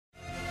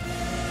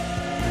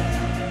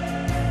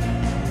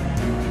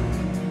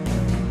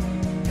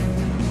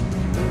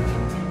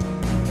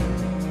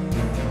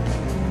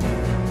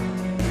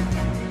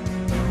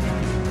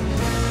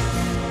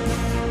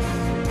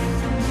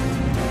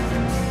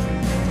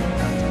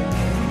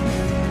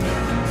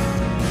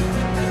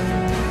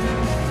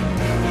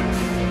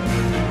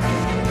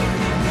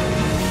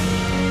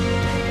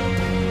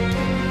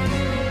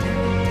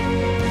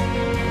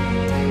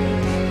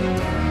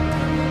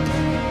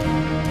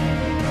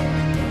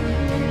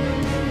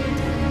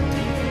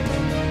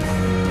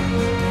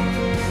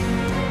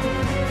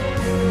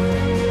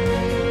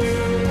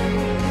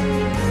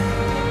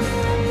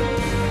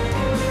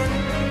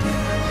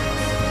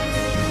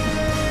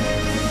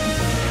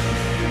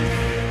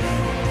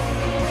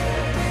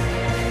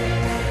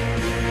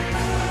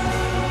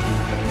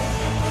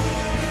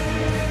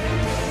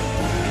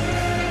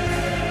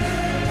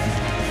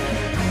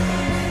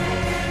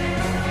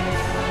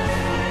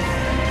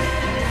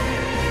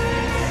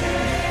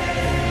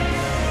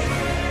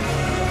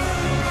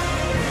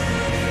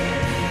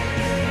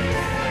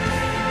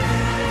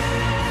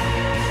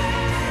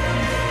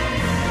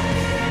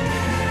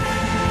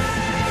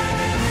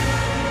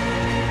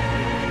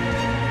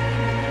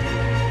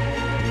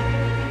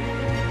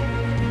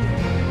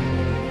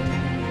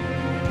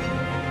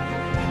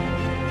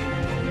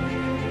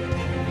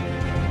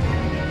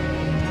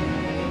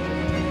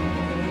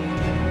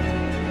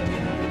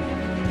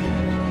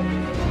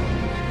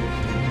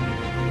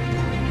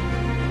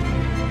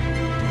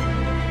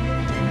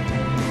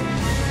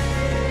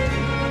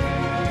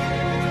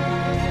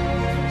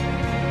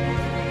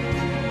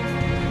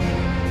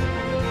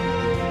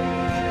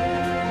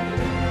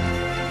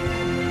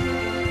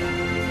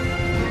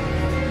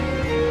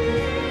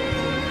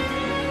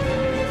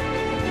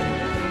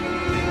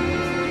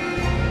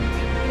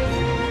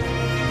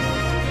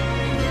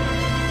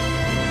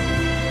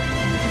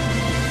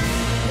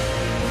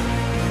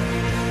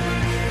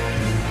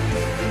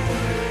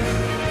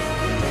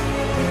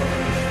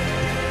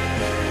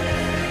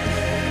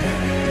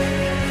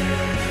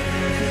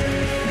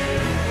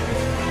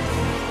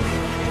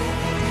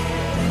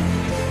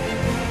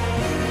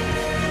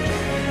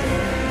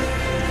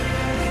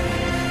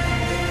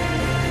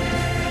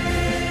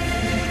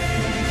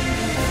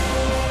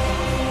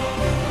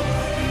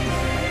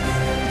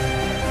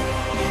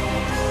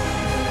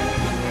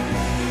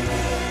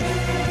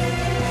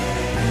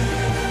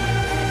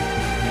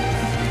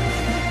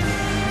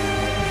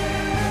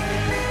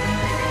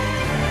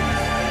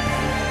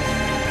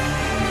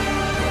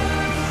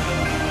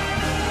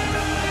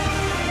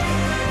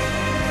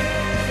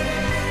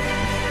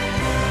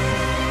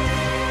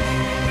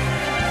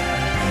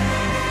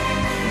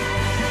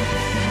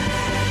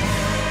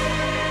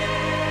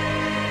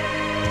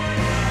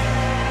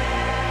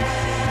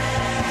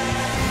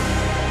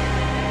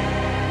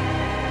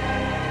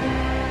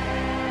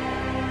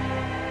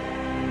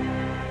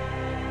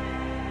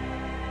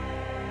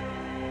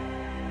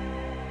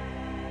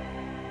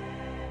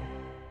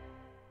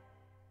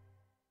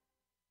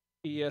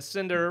the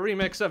Cinder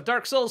remix of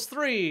Dark Souls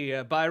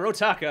 3 by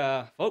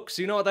Rotaka. Folks,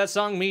 you know what that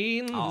song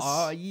means?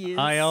 Oh, yes.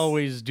 I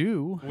always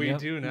do. We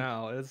do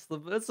now.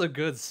 It's a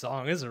good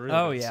song. It's a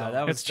really good song.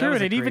 that was It's true,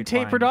 and it even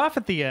tapered off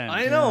at the end.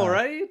 I know,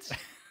 right?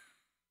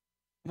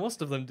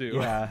 Most of them do.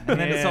 Yeah, and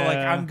then it's all like,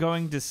 I'm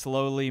going to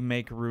slowly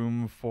make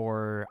room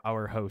for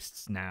our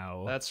hosts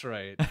now. That's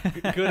right.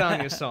 Good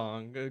on you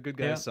song. Good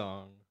guy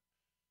song.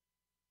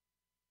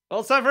 Well,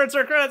 it's time for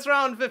Insert Credits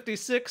Round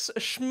 56,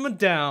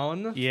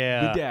 Shmdown.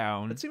 Yeah.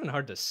 Down. It's even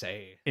hard to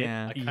say.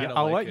 Yeah.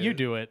 I'll let you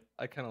do it.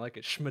 I kind of like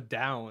it.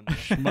 Shmdown.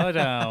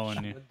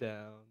 Shmdown.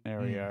 Shmdown. There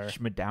we are.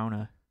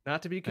 Shmdowna.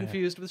 Not to be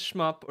confused with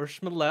shmup or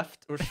shmaleft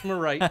or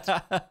shmright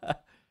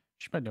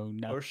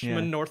Shmdown. or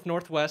shma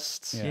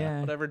north-northwest. Yeah.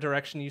 Whatever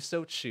direction you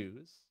so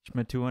choose.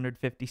 Shma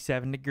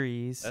 257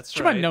 degrees. That's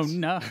right.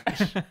 Shmdown.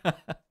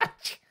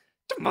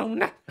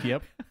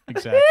 Yep,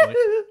 exactly.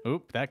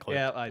 Oop, that clicked.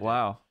 Yeah, I did.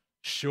 Wow.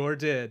 Sure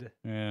did.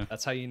 Yeah.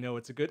 That's how you know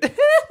it's a good.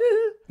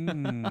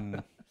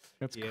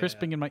 That's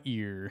crisping in my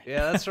ear.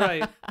 Yeah, that's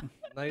right.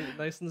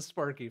 Nice and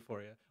sparky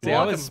for you. See,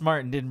 I was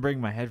smart and didn't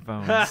bring my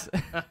headphones.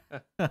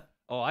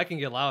 Oh, I can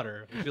get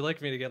louder. Would you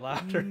like me to get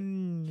louder?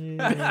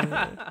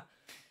 Yeah.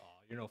 Oh,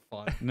 you're no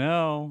fun.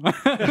 No.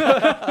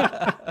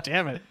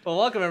 Damn it. Well,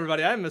 welcome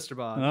everybody. I'm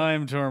MrBond.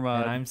 I'm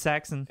Tormod. And I'm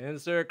Saxxon.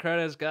 Insert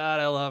credits. God,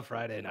 I love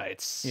Friday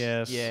nights.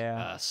 Yes. Yeah.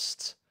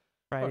 Best.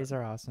 Fridays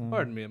are awesome.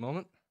 Pardon me a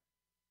moment.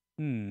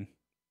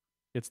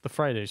 It's the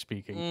Friday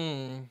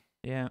speaking.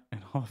 Yeah.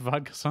 And all the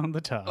vodka's on the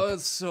top. Oh,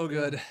 it's so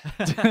good.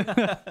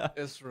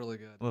 It's really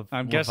good.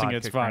 I'm guessing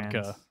it's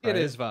vodka. It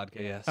is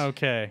vodka, yes.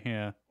 Okay,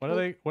 yeah. What do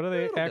they little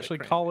bit actually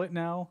of call it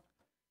now?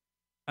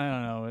 I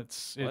don't know.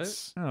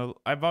 It's No,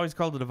 I've always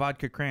called it a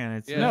vodka cran.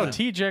 It's No,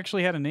 TJ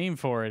actually had a name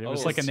for it. It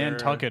was Oh, like a sir.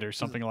 Nantucket or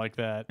something like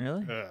that.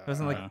 really? It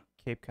wasn't like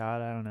Cape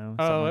Cod. I don't know.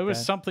 Oh, like it was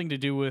that. something to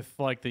do with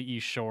like the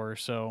East Shore,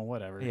 so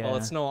whatever. Yeah. Well,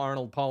 it's no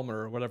Arnold Palmer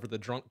or whatever the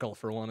drunk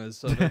golfer one is.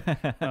 So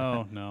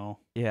Oh no.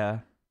 Yeah.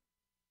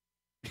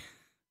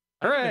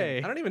 Hooray!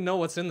 I don't even know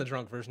what's in the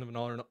drunk version of an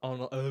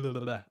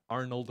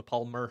Arnold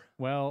Palmer.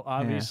 Well,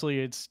 obviously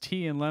it's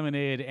tea and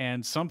lemonade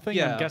and something.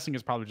 Yeah. I'm guessing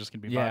it's probably just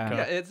gonna be Yeah.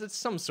 vodka. Yeah, it's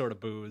some sort of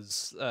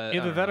booze.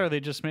 Either that or they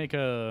just make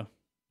a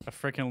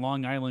freaking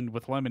Long Island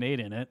with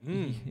lemonade in it.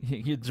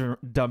 You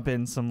dump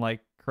in some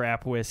like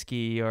crap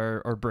whiskey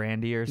or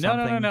brandy or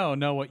something.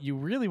 No. What you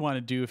really want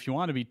to do if you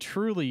want to be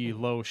truly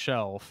low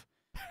shelf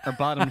or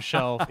bottom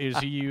shelf is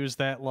you use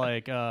that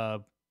like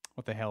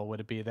what the hell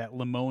would it be? That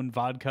limon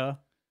vodka.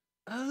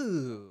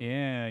 Oh.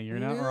 Yeah, you're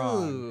not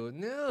wrong.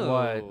 No.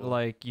 What,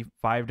 like you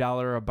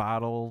 $5 a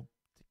bottle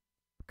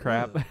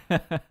crap?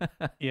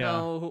 Yeah.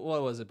 No,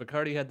 what was it?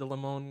 Bacardi had the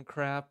lemon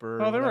crap or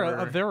Well,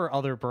 whatever. there were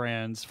other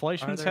brands.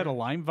 Fleischmann's had a there?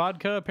 lime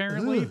vodka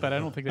apparently, but I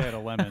don't think they had a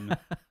lemon.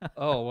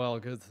 Oh, well,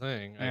 good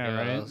thing. I Yeah,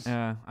 right? guess.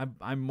 Yeah,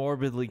 I'm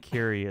morbidly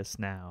curious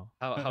now.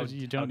 How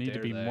You don't need to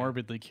dare be they?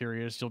 morbidly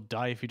curious. You'll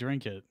die if you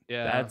drink it.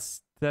 Yeah.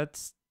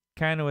 That's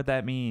kind of what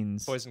that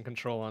means. Poison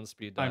control on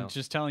speed dial. I'm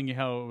just telling you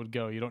how it would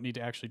go. You don't need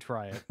to actually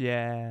try it.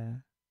 Yeah.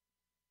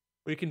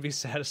 We can be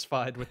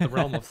satisfied with the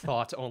realm of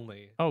thought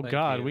only. Oh Thank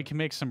God, you. we can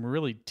make some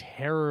really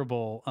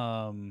terrible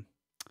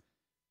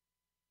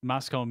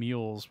Moscow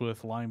mules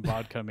with lime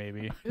vodka,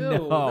 maybe. Ew,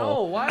 No.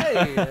 no,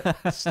 why?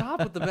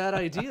 Stop with the bad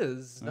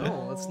ideas.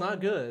 No, it's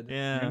not good.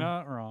 Yeah. You're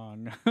not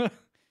wrong.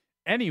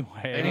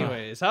 Anyway.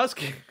 Anyways,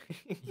 housekeeping.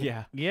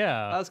 Yeah.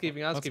 Yeah.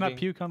 Housekeeping. Let's not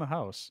puke on the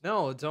house.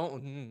 No,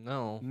 don't.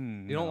 No. You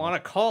no. don't want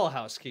to call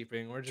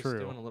housekeeping. We're just True.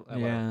 doing a little.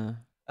 Yeah.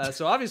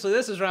 So obviously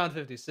this is round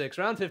 56.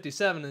 Round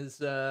 57 is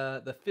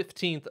the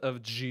 15th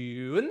of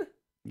June.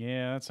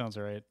 Yeah, that sounds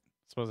right.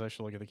 Suppose I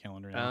should look at the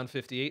calendar now. Round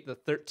 58, the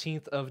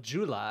 13th of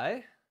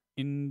July.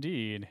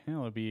 Indeed.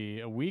 It'll be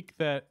a week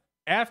that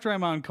after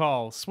I'm on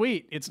call.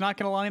 Sweet. It's not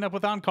going to line up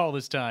with on call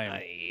this time.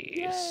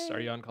 Nice.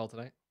 Are you on call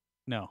tonight?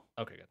 No.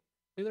 Okay, good.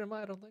 Neither am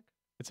I don't think.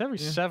 It's every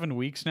 7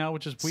 weeks now,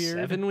 which is weird.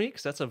 7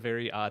 weeks? That's a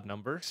very odd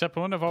number. Except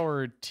one of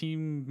our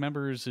team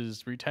members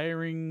is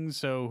retiring,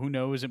 so who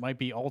knows? It might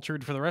be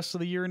altered for the rest of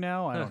the year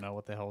now. I don't know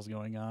what the hell's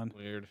going on.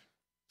 Weird.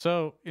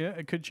 So, yeah,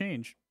 it could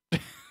change.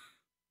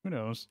 Who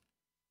knows?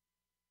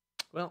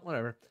 Well,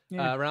 whatever.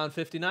 Yeah. Round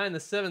 59, the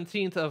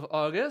 17th of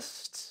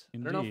August. I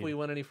don't know if Indeed. we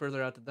went any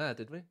further out than that,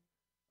 did we?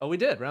 Oh, we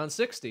did. Round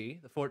 60,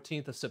 the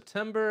 14th of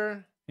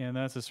September. And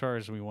that's as far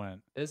as we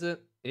went. Is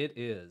it? It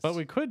is. But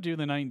we could do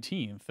the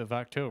 19th of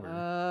October.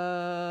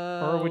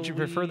 Or would you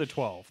prefer the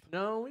 12th?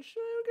 No, we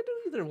could do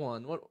either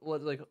one.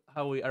 What like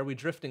are we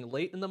drifting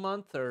late in the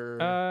month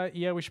or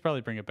Yeah, we should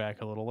probably bring it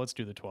back a little. Let's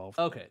do the 12th.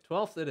 Okay,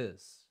 12th it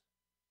is.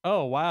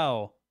 Oh,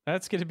 wow.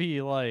 That's going to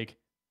be like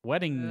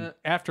wedding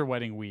after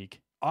wedding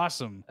week.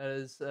 Awesome. That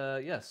is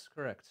yes,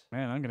 correct.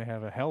 Man, I'm going to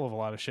have a hell of a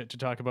lot of shit to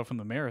talk about from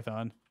the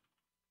marathon.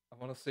 I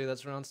want to say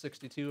that's round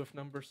 62 if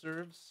number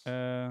serves.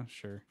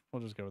 Sure.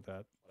 We'll just go with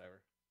that.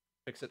 Whatever.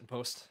 Fix it in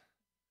post.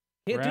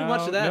 Can't do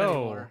much of that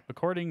anymore.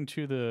 According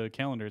to the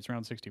calendar, it's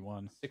round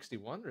 61.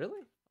 61, really?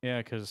 Yeah,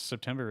 because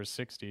September is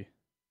 60.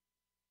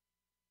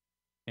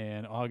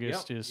 And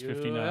August is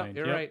 59. Yep,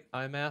 you're right.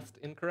 I mathed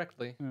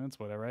incorrectly. That's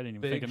whatever. I didn't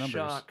even Big think of numbers.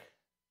 shock.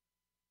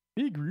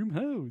 Big room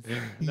house.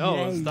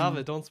 No, Yay. stop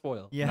it. Don't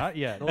spoil. Yeah. Not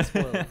yet. Don't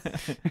spoil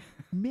it.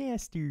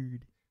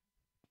 Mastered.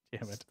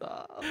 Damn it.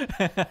 Stop.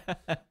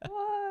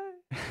 Why?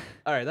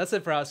 All right, that's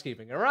it for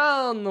housekeeping.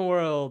 Around the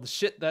world,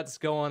 shit that's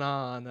going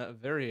on.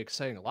 Very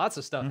exciting. Lots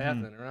of stuff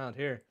happening around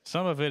here.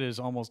 Some of it is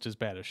almost as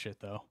bad as shit,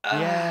 though.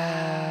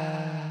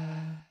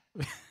 Yeah.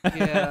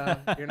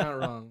 Yeah, you're not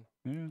wrong.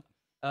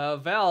 Yeah.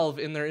 Valve,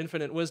 in their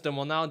infinite wisdom,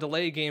 will now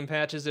delay game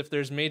patches if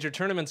there's major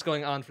tournaments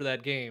going on for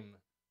that game.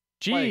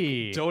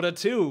 Gee. Like Dota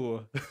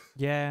 2.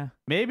 Yeah.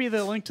 Maybe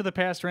the Link to the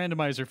Past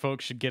randomizer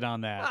folks should get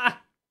on that.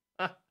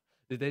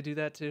 Did they do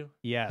that too?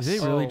 Yes. Did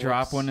they really Oh,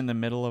 drop whoops. one in the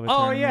middle of a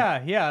Oh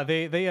tournament? yeah.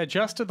 They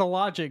adjusted the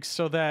logic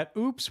so that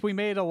oops, we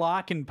made a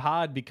lock in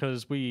pod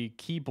because we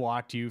key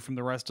blocked you from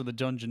the rest of the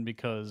dungeon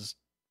because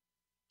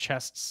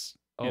chests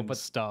and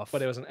stuff.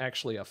 But it wasn't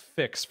actually a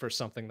fix for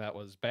something that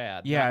was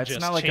bad. Yeah, it's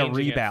just not like a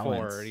changing it rebalance.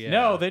 forward, yeah.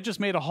 No, they just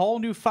made a whole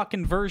new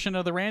fucking version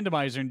of the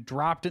randomizer and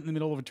dropped it in the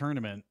middle of a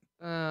tournament.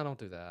 Don't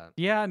do that.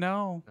 Yeah,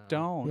 no, No,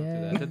 don't. do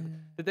that.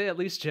 Did they at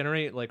least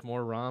generate like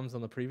more ROMs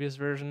on the previous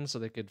version so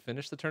they could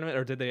finish the tournament,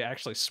 or did they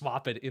actually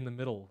swap it in the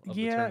middle of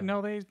the Yeah, tournament?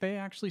 no, they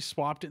actually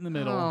swapped it in the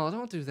middle. Oh,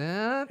 don't do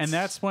that. And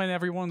that's when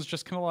everyone's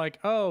just kind of like,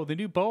 oh, the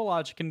new bow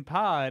logic in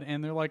pod.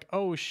 And they're like,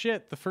 oh,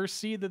 shit, the first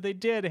seed that they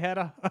did had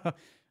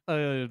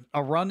a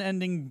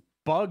run-ending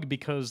bug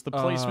because the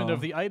placement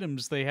of the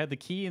items, they had the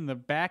key in the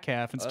back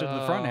half instead of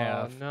the front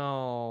half.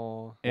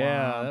 No.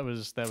 Yeah, Wow. that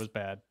was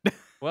bad.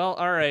 Well,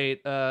 all right.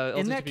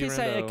 In that case,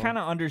 I kind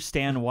of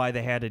understand why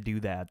they had to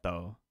do that,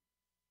 though.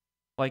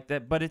 Like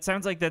that, but it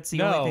sounds like that's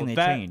the only thing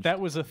they changed.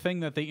 That was a thing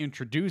that they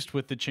introduced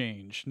with the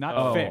change, not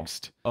Oh.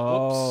 fixed.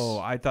 Oh,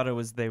 Whoops. I thought it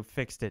was they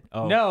fixed it.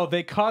 Oh, No,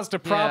 they caused a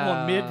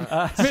problem See,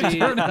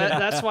 mid-tournament.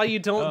 that's why you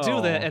don't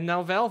do that. Oh. And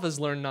now Valve has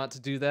learned not to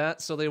do that,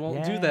 so they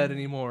won't do Yeah. that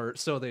anymore,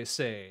 so they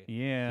say.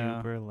 Yeah.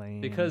 super lame.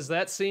 Because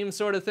that same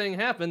sort of thing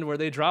happened where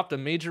they dropped a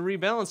major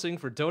rebalancing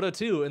for Dota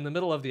 2 in the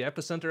middle of the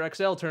Epicenter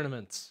XL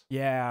tournaments.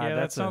 Yeah,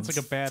 that sounds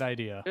like a bad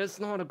idea. It's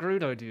not a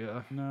great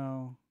idea.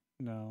 No.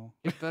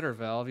 Get better,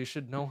 Valve. You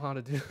should know how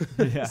to do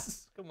Yeah.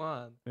 this. Come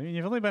on. I mean,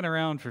 you've only been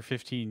around for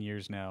 15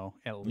 years now,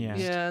 at Yeah.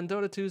 least. Yeah, and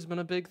Dota 2's been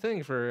a big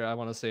thing for, I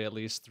want to say, at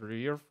least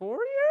 3 or 4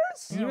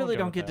 years. Yeah, You we'll really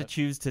go don't with get to that.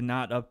 choose to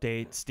not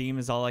update. Steam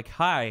is all like,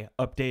 "Hi,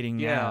 updating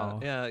now."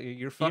 Yeah,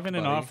 you're fucked, Even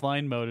in buddy.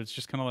 offline mode, it's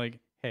just kind of like,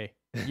 hey,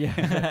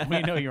 Yeah.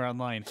 we know you're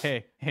online.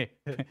 Hey,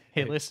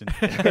 listen.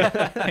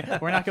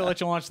 We're not going to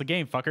let you launch the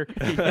game, fucker.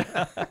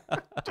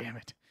 Damn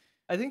it.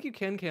 I think you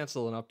can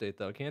cancel an update,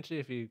 though, can't you?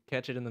 If you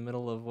catch it in the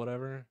middle of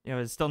whatever. Yeah,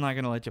 but it's still not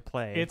gonna let you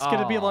play. It's going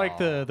to be like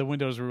Aw. the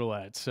Windows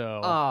roulette, so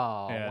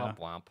Oh, yeah. womp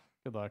womp.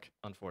 good luck.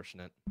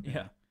 Unfortunate.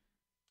 yeah.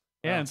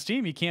 Yeah, Well. and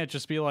Steam, you can't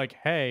just be like,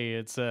 hey,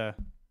 it's I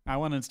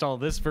want to install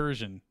this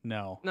version.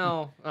 No.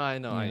 No, I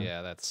know. Yeah.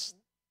 Yeah, that's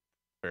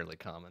fairly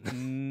common.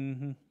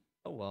 Mm-hmm.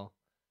 Oh well.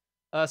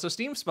 So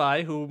Steam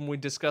Spy, whom we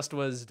discussed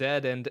was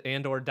dead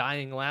and or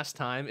dying last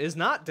time, is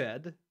not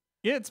dead.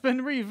 It's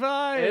been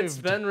revived. It's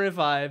been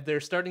revived. They're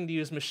starting to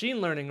use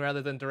machine learning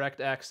rather than direct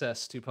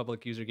access to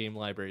public user game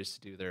libraries to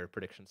do their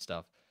prediction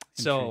stuff.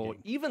 So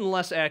Intriguing. even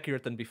less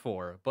accurate than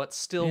before, but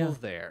still Yeah.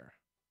 there.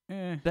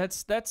 Eh.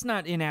 That's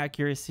not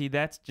inaccuracy.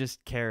 That's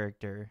just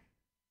character.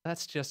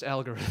 That's just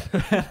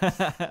algorithm.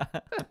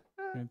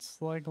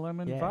 It's like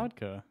lemon Yeah.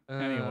 vodka.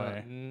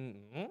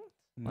 Anyway.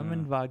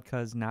 Lemon vodka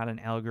is not an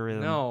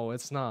algorithm. No,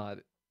 it's not.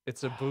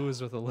 It's a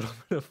booze with a little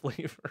bit of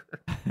flavor.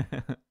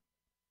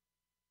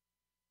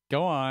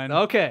 Go on.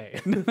 Okay.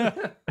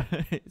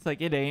 It's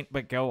like it ain't,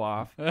 but go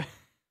off.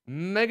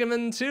 Mega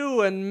Man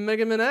 2 and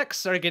Mega Man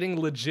X are getting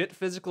legit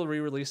physical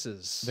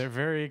re-releases. They're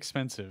very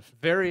expensive.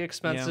 very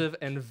expensive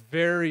and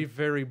very,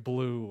 very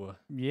blue.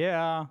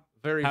 Yeah.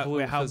 Very How- blue.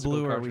 wait, how physical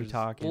blue are we cartridges.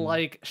 talking?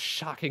 Like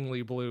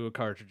shockingly blue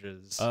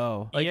cartridges.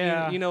 Oh, Like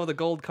Yeah. you know the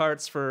gold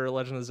carts for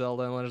Legend of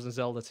Zelda and Legend of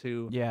Zelda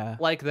 2. yeah.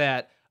 Like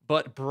that,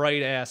 but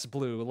bright ass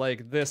blue.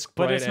 Like this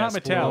But bright it's not ass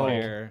metallic.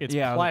 blue here. It's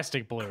Yeah.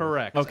 plastic blue.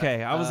 Correct.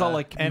 Okay, I was all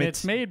like, And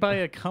it's made by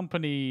a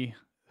company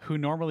who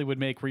normally would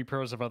make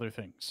repros of other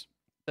things.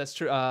 That's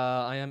true.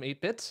 I am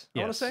 8-bit, I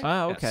want Yes. to say.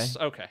 Oh, okay. Yes,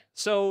 okay.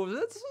 So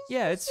that's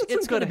yeah, it's in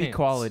going to good be hands.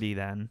 quality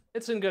then.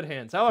 It's in good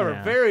hands. However,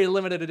 Yeah. very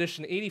limited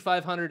edition,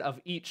 8,500 of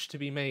each to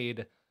be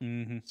made,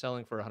 Mm-hmm.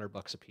 selling for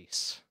 $100 a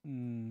piece.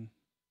 Mm.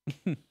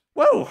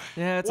 Whoa!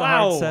 Yeah, it's a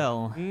Wow. hard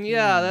sell.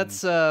 Yeah, Hmm.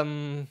 that's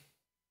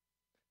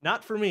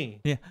not for me.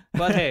 Yeah.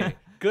 But hey,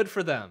 good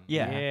for them.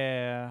 Yeah.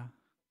 Yeah.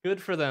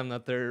 Good for them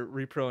that they're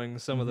reproing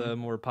some of Mm-hmm. the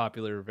more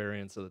popular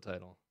variants of the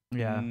title.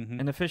 Yeah. Mhm.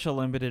 An official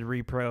limited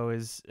repro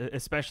is,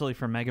 especially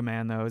for Mega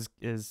Man though,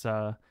 is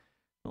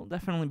will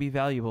definitely be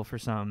valuable for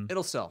some.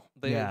 It'll sell.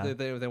 They, Yeah.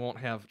 they won't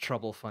have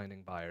trouble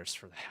finding buyers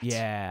for that.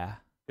 Yeah.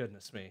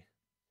 Goodness me.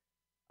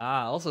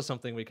 Also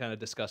something we kind of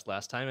discussed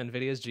last time,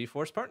 NVIDIA's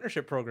GeForce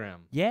partnership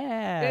program.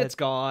 Yeah. It's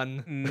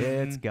gone.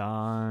 It's Mhm.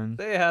 gone.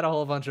 They had a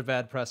whole bunch of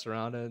bad press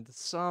around it.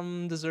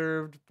 Some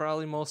deserved,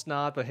 probably most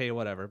not, but hey,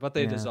 whatever. But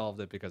they Yeah.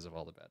 dissolved it because of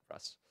all the bad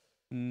press.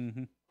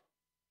 Mhm.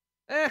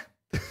 Eh.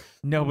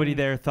 Nobody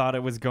there thought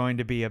it was going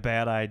to be a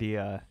bad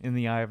idea in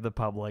the eye of the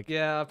public.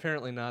 Yeah,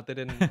 apparently not. They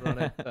didn't run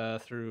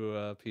it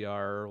through PR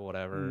or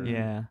whatever.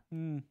 Yeah.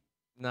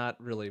 Not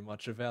really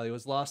much of value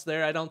was lost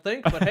there, I don't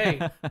think. But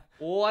hey,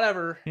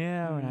 whatever.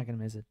 Yeah, we're not gonna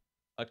miss it.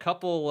 A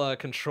couple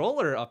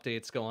controller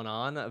updates going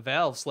on.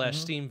 Valve /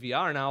 Steam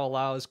VR now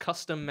allows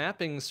custom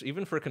mappings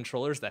even for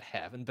controllers that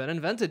haven't been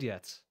invented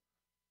yet.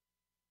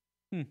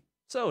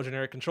 So,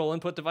 generic control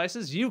input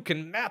devices, you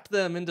can map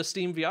them into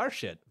Steam VR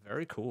shit.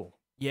 Very cool.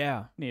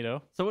 Yeah.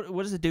 Neato. So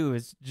what does it do?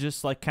 Is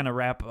just like kind of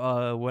wrap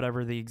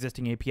whatever the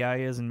existing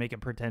API is and make it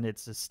pretend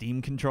it's a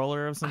Steam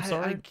controller of some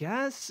sort? I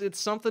guess it's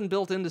something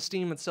built into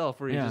Steam itself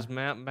where you just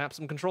map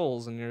some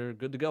controls and you're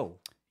good to go.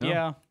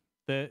 Yeah.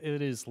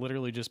 It is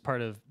literally just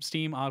part of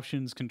Steam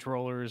options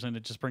controllers, and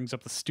it just brings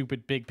up the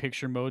stupid big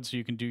picture mode so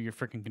you can do your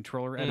freaking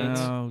controller edits.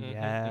 Oh,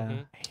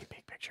 yeah. I hate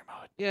big picture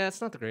mode. Yeah,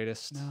 it's not the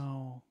greatest.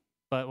 No.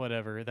 But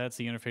whatever. That's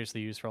the interface they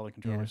use for all the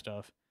controller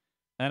stuff.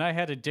 And I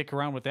had to dick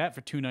around with that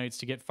for 2 nights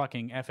to get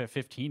fucking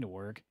FF15 to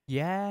work.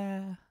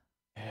 Yeah.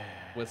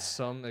 With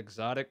some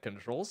exotic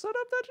control setup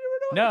that you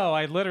were doing? No,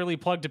 I literally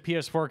plugged a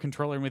PS4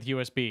 controller in with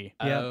USB.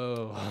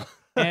 Oh.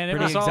 And it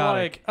Pretty was all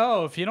exotic. like,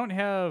 oh, if you don't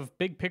have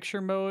big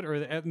picture mode or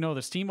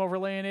the Steam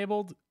overlay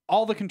enabled,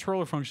 all the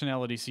controller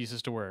functionality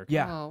ceases to work.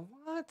 Yeah. Oh,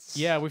 what?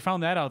 Yeah, we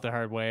found that out the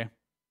hard way.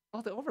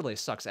 Oh, the overlay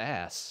sucks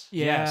ass.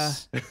 Yeah.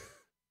 Yes.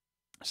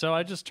 So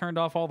I just turned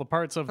off all the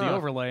parts of the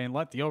overlay and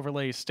let the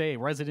overlay stay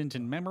resident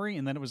in memory,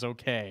 and then it was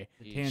okay.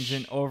 The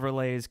tangent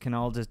overlays can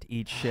all just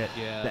eat shit.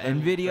 Yeah, The they're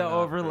NVIDIA not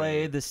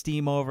overlay, great. the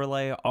Steam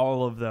overlay,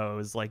 all of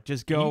those. Like,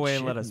 just go Eat away and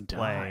shit let us and play.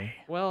 die.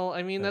 Well,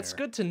 I mean, that's There.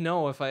 good to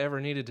know if I ever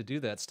needed to do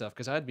that stuff,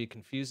 because I'd be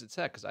confused as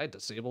heck, because I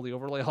disable the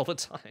overlay all the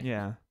time.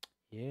 Yeah.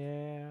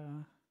 Yeah.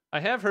 I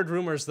have heard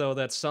rumors, though,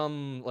 that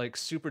some like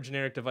super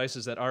generic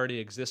devices that already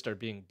exist are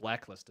being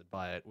blacklisted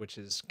by it, which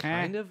is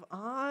kind of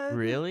odd.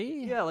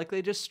 Really? Yeah, like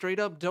they just straight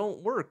up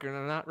don't work and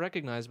are not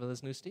recognized by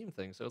this new Steam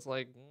thing. So it's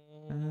like...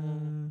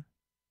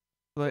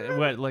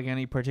 What, like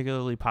any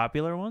particularly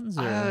popular ones?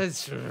 Or?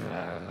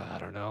 I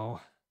don't know.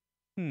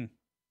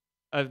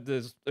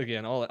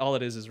 Again, all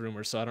it is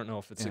rumors, so I don't know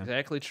if it's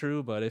exactly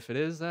true, but if it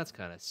is, that's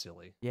kind of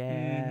silly.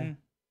 Yeah.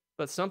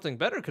 But something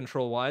better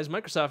control-wise,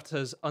 Microsoft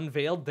has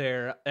unveiled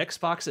their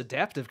Xbox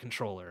Adaptive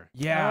Controller.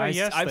 Yeah,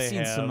 yes, I've they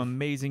seen some have.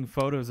 amazing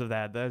photos of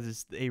that. That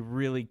is a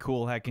really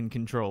cool heckin'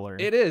 controller.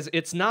 It is.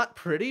 It's not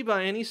pretty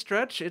by any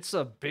stretch. It's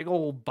a big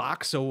old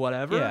box or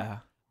whatever. Yeah.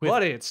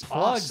 But it's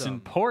Plugs awesome.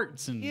 and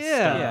ports and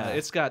Yeah. stuff.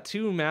 It's got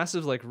 2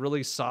 massive, like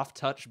really soft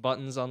touch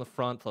buttons on the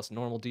front, plus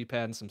normal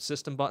D-pad and some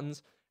system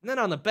buttons. And then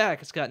on the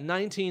back, it's got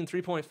 19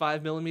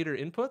 3.5 millimeter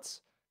inputs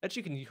that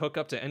you can hook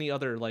up to any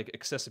other like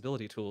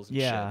accessibility tools and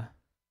Yeah. shit.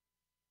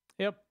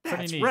 Yep. Pretty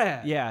That's neat.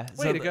 rad. Yeah.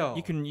 Way to go.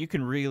 You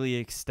can really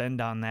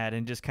extend on that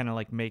and just kind of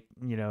like make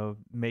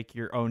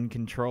your own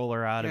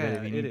controller out of it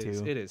if you need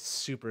to. It is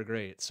super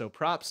great. So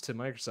props to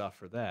Microsoft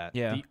for that.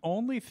 Yeah. The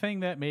only thing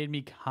that made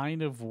me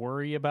kind of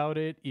worry about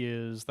it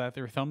is that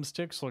their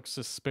thumbsticks look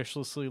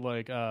suspiciously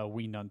like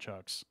Wii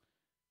nunchucks.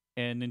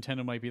 And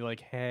Nintendo might be like,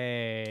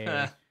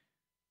 hey.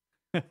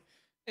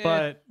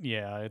 But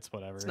yeah, it's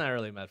whatever. It's not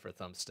really meant for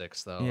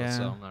thumbsticks, though, Yeah.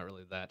 so I'm not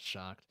really that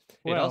shocked. It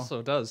Well-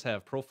 also does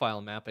have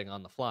profile mapping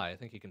on the fly. I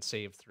think you can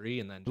save 3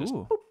 and then just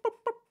Ooh.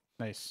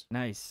 Nice.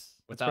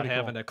 Nice. without pretty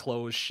having cool. to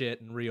close shit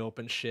and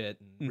reopen shit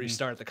and Mhm.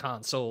 restart the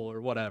console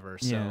or whatever.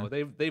 So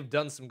Yeah. they've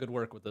done some good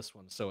work with this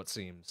one, so it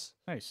seems.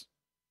 Nice.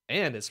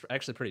 And it's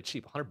actually pretty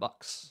cheap,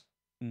 $100.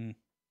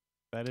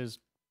 That is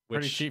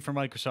pretty Which cheap for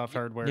Microsoft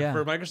hardware. Yeah.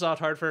 for Microsoft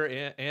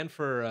hardware and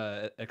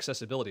for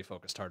accessibility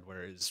focused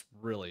hardware is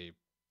really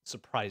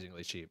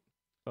surprisingly cheap.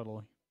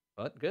 Totally.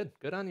 But good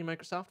on you,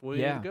 Microsoft. Way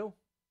Yeah. to go.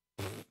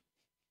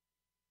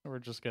 We're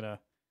just gonna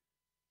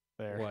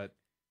there. What?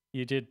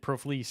 You did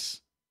profleece.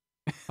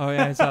 Oh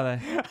yeah, I saw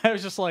that. I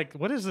was just like,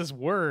 what is this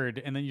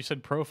word? And then you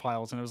said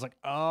profiles, and I was like,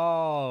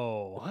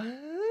 oh.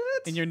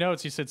 What? In your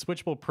notes, you said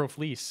switchable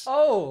profleece.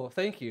 Oh,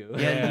 thank you.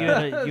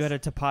 Yeah, you had a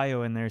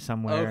Tapio in there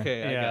somewhere.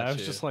 Okay, I yeah, got I was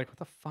you. just like, what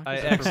the fuck I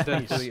is a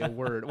accidentally profleece? a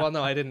word. Well,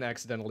 no, I didn't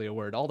accidentally a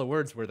word. All the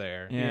words were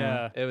there.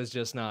 Yeah. It was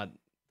just not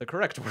the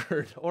correct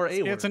word or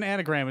a word. It's an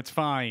anagram. It's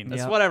fine.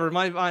 It's Yep. whatever.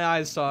 My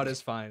eyes saw it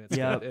as fine. It's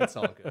Yep. good. It's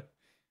all good.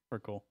 We're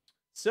cool.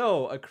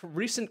 So, a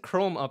recent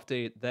Chrome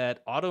update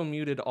that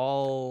auto-muted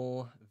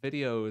all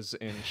videos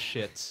and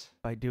shit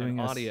By doing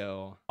and us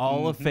audio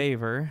all a Mhm.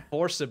 favor.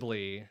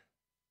 forcibly,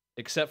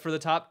 except for the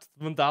top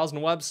 1,000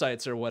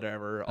 websites or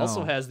whatever,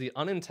 also Oh. has the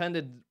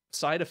unintended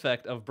side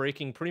effect of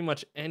breaking pretty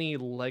much any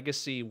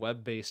legacy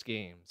web-based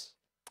games.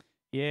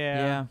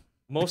 Yeah.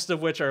 Most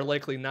of which are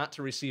likely not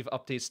to receive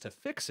updates to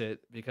fix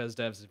it because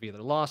devs have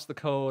either lost the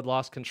code,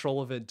 lost control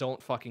of it,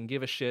 don't fucking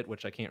give a shit,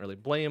 which I can't really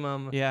blame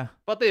them. Yeah.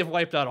 But they've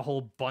wiped out a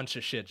whole bunch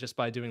of shit just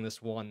by doing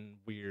this one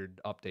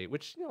weird update,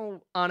 which,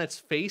 on its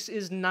face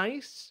is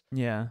nice,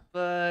 Yeah.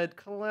 but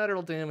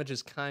collateral damage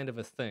is kind of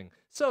a thing.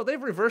 So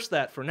they've reversed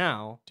that for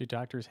now. Do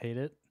doctors hate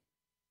it?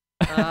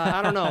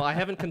 I don't know. I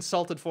haven't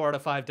consulted 4 out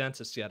of 5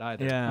 dentists yet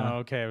either. Yeah. Oh,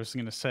 okay, I was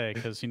gonna say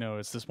because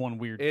it's this one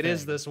weird. It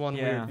is thing. this one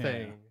Yeah. weird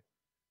thing.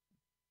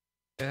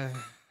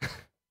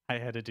 I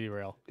had to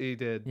derail. You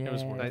did. Yeah. It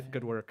was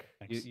good work.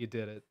 Thanks. You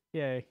did it.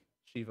 Yay.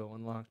 Shivo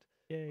unlocked.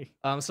 Yay.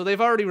 So they've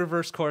already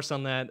reversed course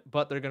on that,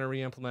 but they're going to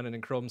re-implement it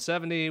in Chrome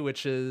 70,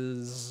 which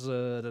is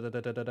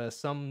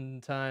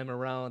sometime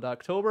around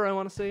October, I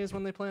want to say, is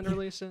when they plan to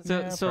release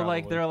it. So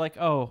like they're like,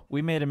 oh,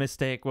 we made a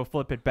mistake. We'll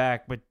flip it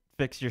back, but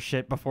fix your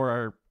shit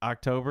before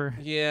October.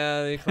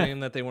 Yeah, they claim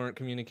that they weren't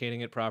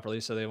communicating it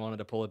properly, so they wanted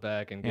to pull it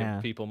back and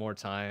give people more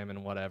time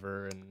and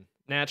whatever. And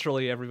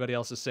naturally, everybody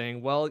else is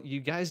saying, well, you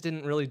guys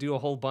didn't really do a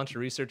whole bunch of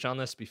research on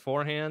this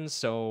beforehand,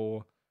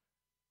 so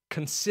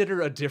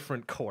consider a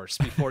different course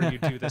before you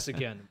do this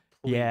again.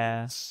 Please.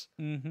 Yeah.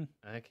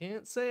 I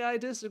can't say I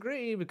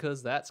disagree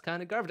because that's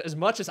kind of garbage. As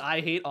much as I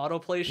hate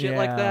autoplay shit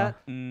like that,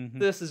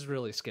 this is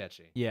really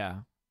sketchy. Yeah.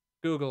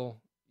 Google,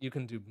 you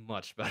can do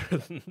much better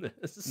than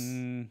this.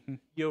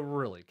 You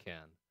really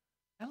can.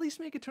 At least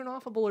make it turn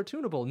offable or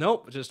tunable.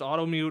 Nope, just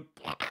auto mute.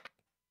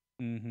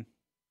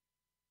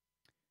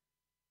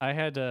 I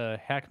had to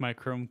hack my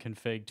Chrome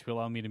config to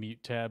allow me to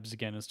mute tabs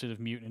again instead of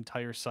mute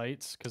entire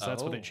sites, because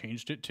that's what they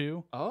changed it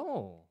to.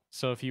 Oh.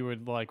 So if you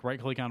would like right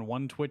click on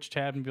one Twitch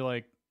tab and be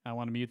like, I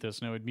want to mute this,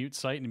 and it would mute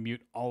site and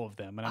mute all of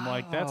them. And I'm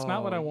like, that's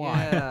not what I want.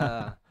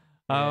 Yeah.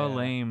 Oh,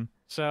 lame.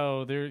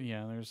 So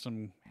there's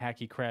some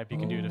hacky crap you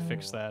can do to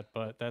fix that,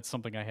 but that's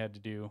something I had to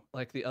do.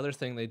 Like the other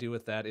thing they do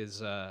with that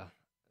is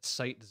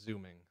site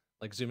zooming.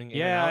 Like zooming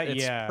in and out.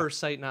 It's per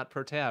site, not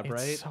per tab,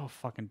 right? It's so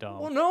fucking dumb.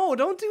 Well, no,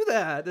 don't do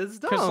that. It's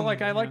dumb. Because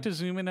like I like to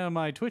zoom in on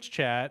my Twitch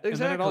chat, and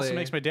then it also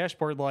makes my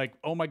dashboard like,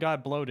 oh my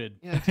god, bloated.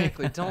 Yeah,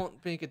 exactly. Don't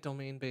make it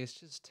domain based,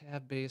 just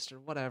tab based or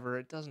whatever.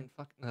 It doesn't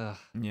fucking.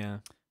 Yeah.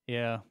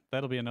 Yeah,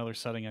 that'll be another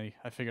setting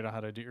I figured out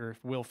how to do, or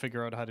will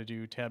figure out how to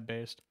do tab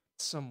based.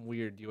 Some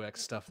weird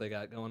UX stuff they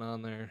got going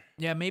on there.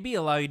 Yeah, maybe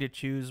allow you to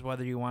choose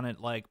whether you want it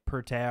like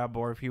per tab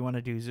or if you want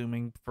to do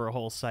zooming for a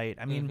whole site.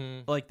 I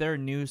mean, like there are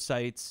new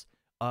sites.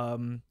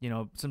 You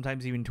know,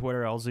 sometimes even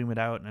Twitter, I'll zoom it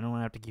out, and I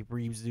don't have to keep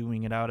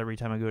re-zooming it out every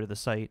time I go to the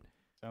site.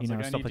 Sounds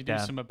like I need to do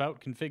some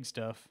about config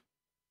stuff.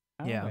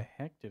 How the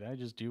heck did I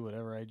just do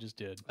whatever I just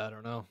did? I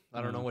don't know.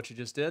 I don't know what you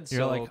just did.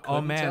 You're like,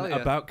 oh man,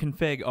 about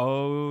config.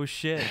 Oh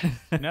shit.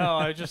 No,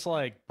 I just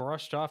like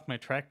brushed off my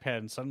trackpad,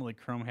 and suddenly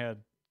Chrome had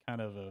kind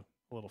of a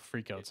little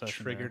freak out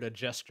session. Triggered a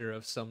gesture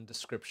of some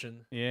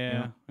description.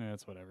 Yeah,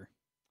 it's whatever.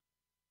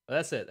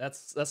 That's it.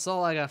 That's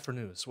all I got for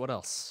news. What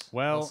else?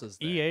 Well, what else is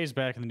there? EA's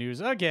back in the news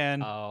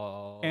again.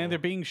 Oh. And they're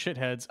being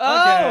shitheads again.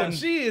 Oh,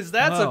 jeez,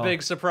 that's a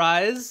big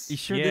surprise. You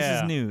sure this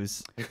is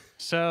news?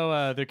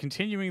 So they're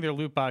continuing their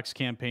loot box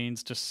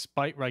campaigns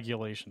despite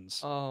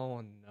regulations.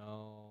 Oh,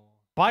 no.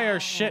 Buy our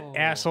shit,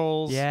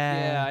 assholes.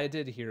 Yeah, I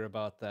did hear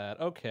about that.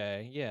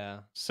 Okay,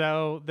 yeah.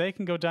 So they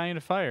can go die in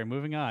a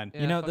fire.Moving on.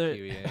 Yeah, you know,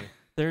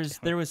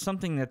 there was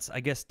something that's, I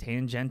guess,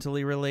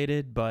 tangentially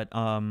related, but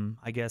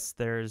I guess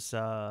there's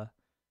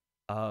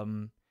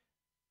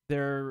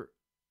they're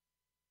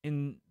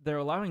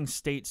allowing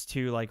states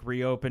to like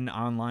reopen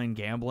online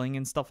gambling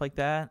and stuff like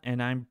that,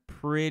 and I'm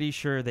pretty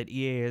sure that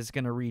EA is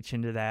going to reach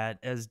into that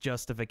as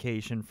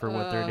justification for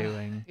what they're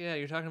doing. Yeah,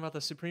 you're talking about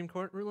the Supreme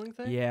Court ruling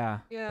thing? Yeah.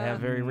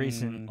 Very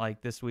recent,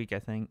 like this week, I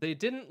think. They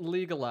didn't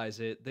legalize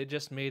it, they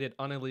just made it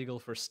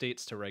unillegal for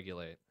states to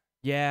regulate.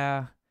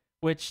 Yeah,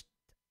 which,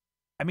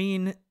 I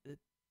mean,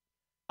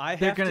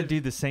 they're going to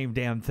do the same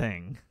damn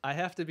thing. I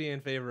have to be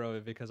in favor of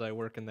it because I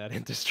work in that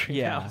industry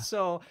Yeah. now.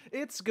 So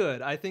it's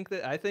good. I think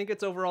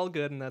it's overall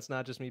good, and that's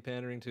not just me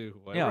pandering to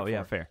who I work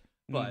for. Fair.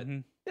 But,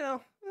 you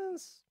know,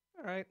 it's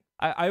all right.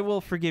 I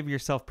will forgive your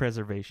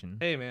self-preservation.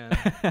 Hey, man.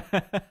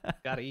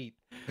 Gotta eat.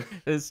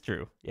 It's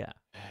true. Yeah.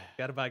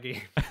 Gotta buy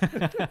games.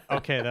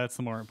 Okay, that's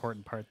the more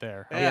important part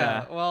there. Okay.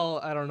 Yeah.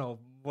 Well, I don't know.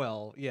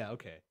 Well, yeah,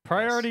 okay.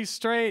 Priorities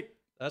straight.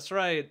 That's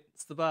right.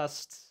 It's the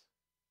best.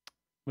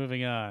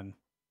 Moving on.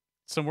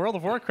 Some World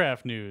of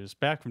Warcraft news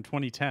back from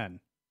 2010.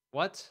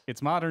 What?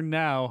 It's modern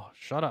now.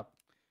 Shut up.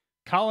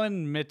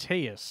 Colin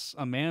Mateus,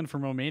 a man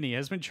from Romania,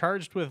 has been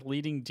charged with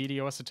leading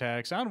DDoS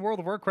attacks on World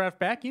of Warcraft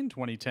back in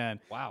 2010.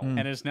 Wow.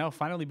 And has now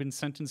finally been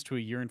sentenced to a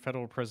year in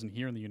federal prison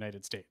here in the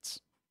United States.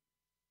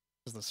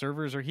 Because the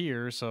servers are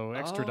here, so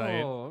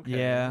extradite. Oh, okay.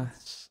 Yeah. I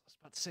was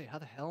about to say, how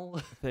the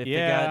hell?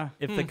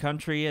 If the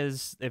country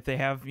if they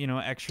have,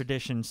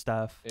 extradition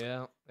stuff.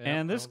 Yeah.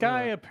 And this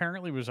guy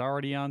apparently was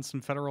already on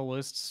some federal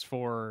lists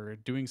for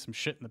doing some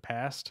shit in the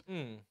past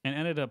and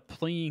ended up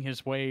pleading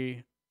his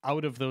way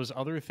out of those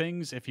other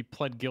things if he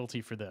pled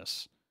guilty for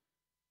this.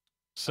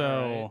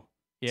 So,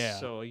 yeah.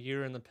 So a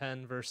year in the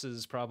pen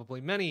versus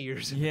probably many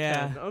years in the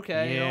Yeah. pen.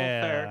 Okay,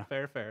 Yeah.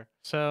 Fair.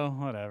 So,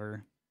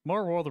 whatever.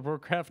 More World of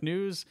Warcraft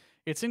news.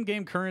 Its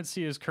in-game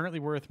currency is currently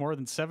worth more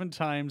than 7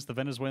 times the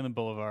Venezuelan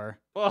bolivar.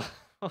 Well,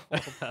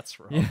 that's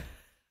wrong. Yeah.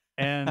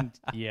 And,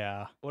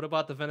 yeah. What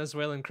about the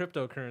Venezuelan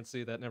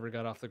cryptocurrency that never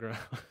got off the ground?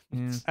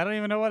 I don't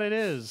even know what it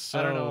is. So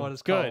I don't know what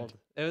it's good.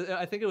 called.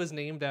 I think it was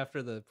named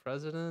after the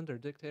president or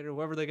dictator,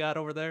 whoever they got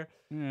over there.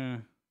 Yeah.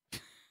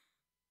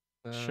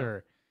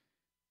 Sure.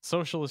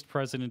 Socialist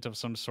president of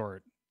some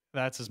sort.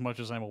 That's as much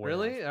as I'm aware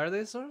Really? of. Are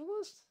they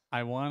socialist?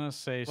 I want to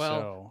say Well,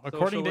 so.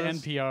 According to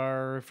socialist.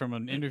 NPR from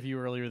an interview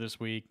earlier this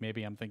week,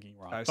 maybe I'm thinking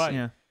wrong. I But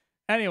see.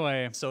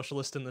 Anyway,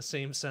 Socialist in the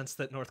same sense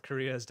that North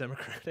Korea is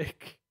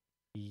democratic.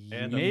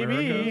 And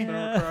maybe.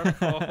 America's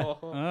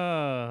democratic.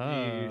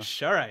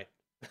 Yeesh. All right.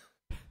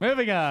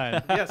 Moving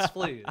on. Yes,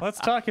 please. Let's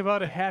talk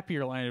about a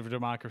happier line of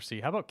democracy.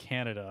 How about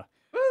Canada?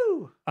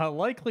 Woo! A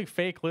likely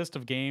fake list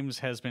of games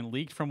has been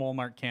leaked from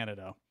Walmart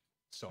Canada.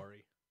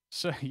 Sorry.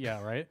 So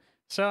yeah, right.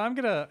 So I'm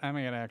gonna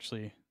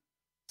actually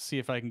see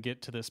if I can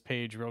get to this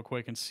page real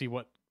quick and see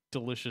what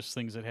delicious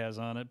things it has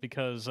on it,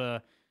 because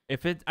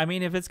if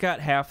it's got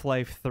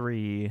Half-Life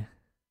 3,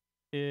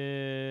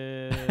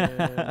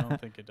 I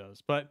don't think it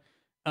does, but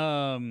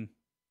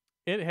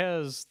it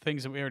has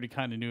things that we already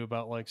kind of knew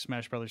about, like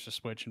Smash Brothers to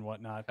Switch and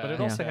whatnot. But it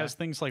also has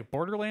things like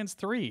Borderlands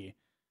 3,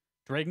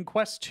 Dragon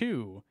Quest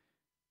 2,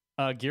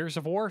 Gears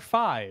of War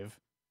 5,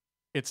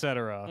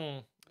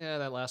 etc. Yeah,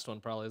 that last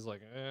one probably is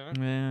like,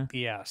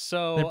 Yeah,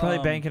 so they're probably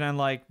banking on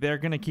like they're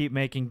gonna keep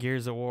making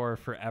Gears of War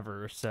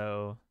forever.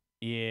 So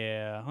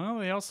yeah, well,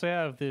 they also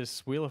have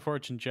this Wheel of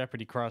Fortune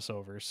Jeopardy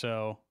crossover,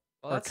 so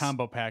or a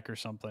combo pack or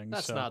something.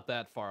 That's so. not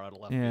that far out of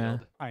left Yeah.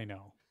 field. I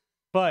know,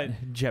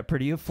 but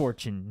Jeopardy of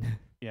Fortune.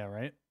 Yeah,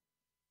 right.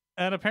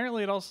 And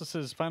apparently, it also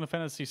says Final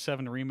Fantasy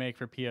VII Remake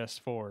for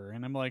PS4,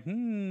 and I'm like,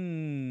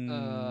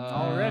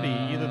 already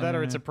either that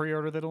or it's a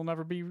pre-order that'll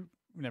never be.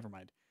 Never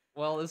mind.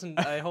 Well,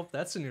 I hope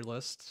that's in your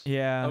list.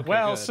 Yeah. Okay,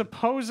 well, good.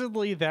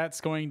 supposedly that's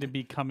going to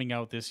be coming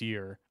out this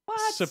year.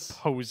 What?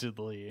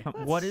 Supposedly.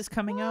 What is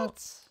coming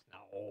out?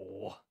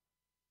 No.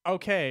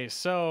 Okay,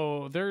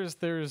 so there's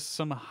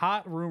some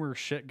hot rumor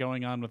shit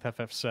going on with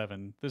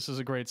FF7. This is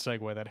a great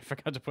segue that I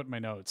forgot to put in my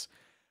notes.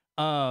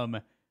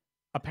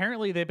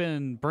 Apparently they've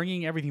been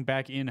bringing everything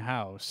back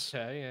in-house.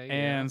 Okay, yeah.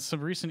 And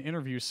some recent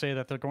interviews say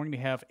that they're going to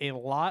have a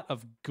lot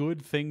of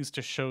good things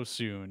to show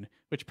soon,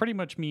 which pretty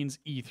much means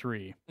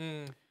E3.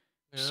 Yeah.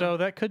 So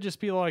that could just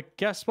be like,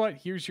 guess what?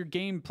 Here's your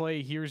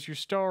gameplay, here's your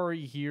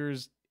story,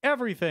 here's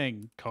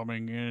everything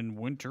coming in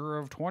winter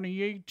of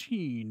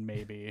 2018,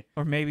 maybe.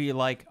 Or maybe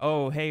like,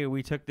 oh, hey,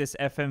 we took this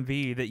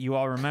FMV that you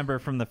all remember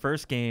from the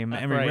first game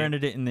and we Right.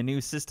 rendered it in the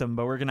new system,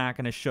 but we're not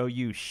going to show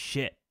you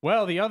shit.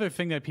 Well, the other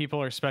thing that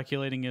people are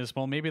speculating is,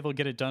 well, maybe they'll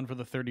get it done for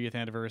the 30th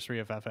anniversary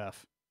of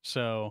FF.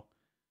 So,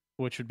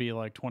 which would be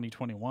like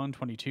 2021,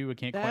 22, I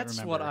can't quite remember.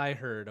 That's what I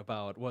heard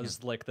about,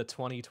 was like the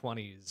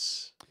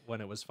 2020s when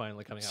it was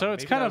finally coming out. So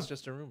it's Maybe kind that of was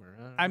just a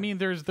rumor. I mean,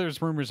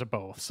 there's rumors of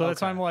both. So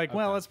that's why I'm like,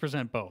 well, okay. let's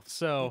present both.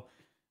 So,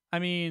 I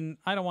mean,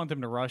 I don't want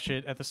them to rush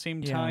it. At the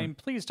same time,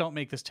 please don't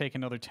make this take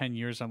another 10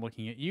 years. I'm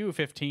looking at you,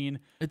 15.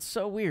 It's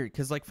so weird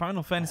because like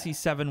Final Fantasy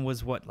VII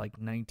was what, like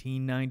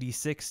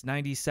 1996,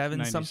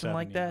 97, something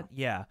like that?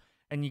 Yeah.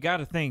 And you got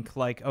to think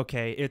like,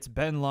 okay, it's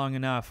been long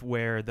enough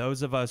where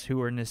those of us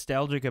who are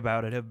nostalgic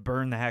about it have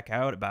burned the heck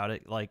out about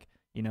it. Like,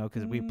 you know,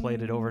 because we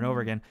played it over and over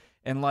again.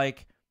 And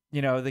like,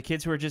 you know, the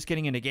kids who are just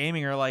getting into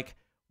gaming are like,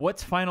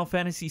 what's Final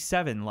Fantasy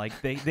VII?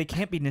 Like, they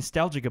can't be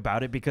nostalgic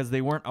about it because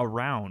they weren't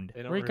around.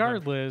 They don't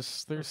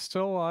Regardless, there's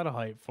still a lot of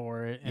hype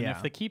for it. And Yeah.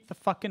 if they keep the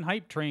fucking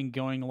hype train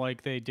going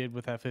like they did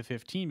with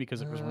FF15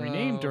 because it was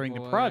renamed during the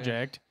boy.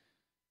 project,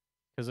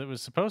 because it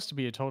was supposed to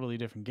be a totally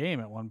different game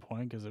at one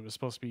point, because it was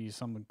supposed to be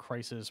some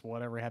Crisis,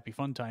 whatever, Happy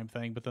Fun Time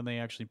thing, but then they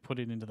actually put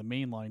it into the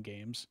mainline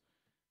games.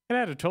 It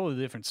had a totally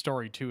different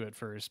story to it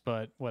first,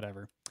 but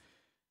whatever.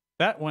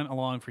 That went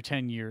along for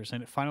 10 years,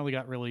 and it finally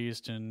got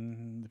released,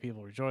 and the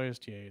people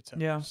rejoiced, yay,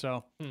 etc. Yeah.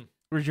 So,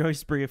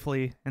 Rejoiced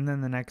briefly, and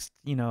then the next,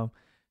 you know,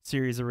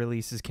 series of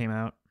releases came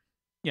out.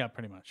 yeah,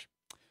 pretty much.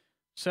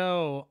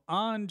 So,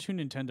 on to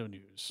Nintendo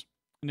news.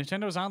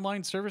 Nintendo's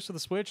online service for the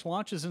Switch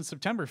launches in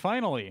September,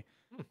 finally,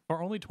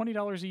 for only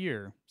 $20 a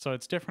year. So,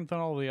 it's different than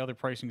all the other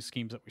pricing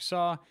schemes that we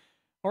saw,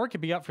 or it could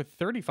be up for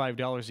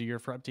 $35 a year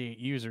for up to 8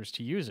 users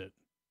to use it.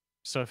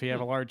 So, if you have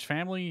a large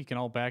family, you can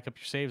all back up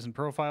your saves and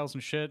profiles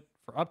and shit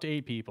for up to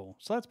 8 people.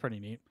 So, that's pretty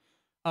neat.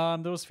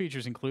 Those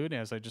features include,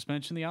 as I just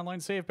mentioned, the online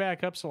save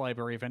backups, a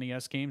library of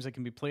NES games that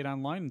can be played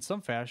online in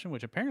some fashion,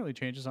 which apparently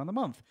changes on the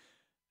month,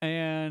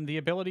 and the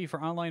ability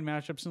for online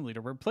matchups and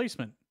leaderboard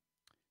placement.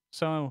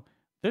 So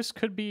this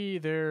could be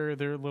their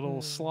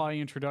little sly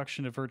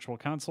introduction to virtual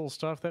console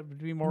stuff that would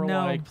be more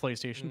like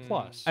PlayStation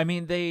Plus. I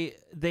mean, they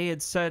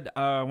had said,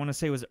 I want to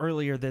say it was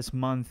earlier this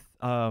month,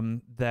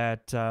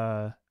 that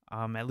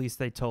at least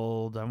they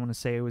told, I want to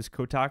say it was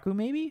Kotaku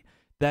maybe,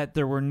 that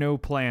there were no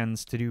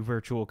plans to do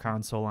virtual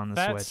console on the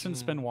That's Switch.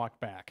 since been walked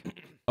back.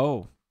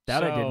 Oh,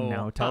 that I didn't So-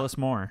 know. Tell us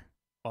more.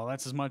 Well,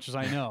 that's as much as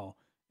I know.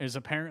 Is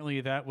apparently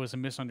that was a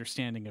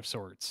misunderstanding of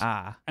sorts.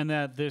 Ah. And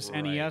that this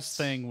NES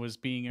Right. thing was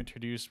being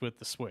introduced with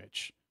the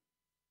Switch.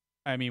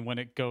 I mean, when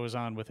it goes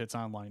on with its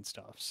online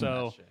stuff.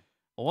 So, Gotcha.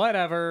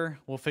 whatever.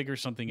 We'll figure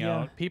something Yeah.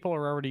 out. People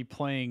are already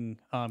playing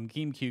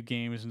GameCube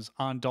games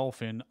on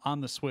Dolphin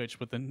on the Switch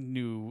with the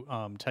new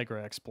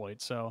Tegra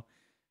exploit. So,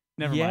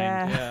 never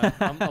mind.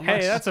 Yeah.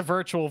 Hey, that's a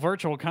virtual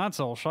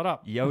console. Shut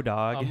up. Yo,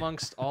 dog.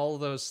 Amongst all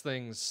those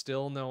things,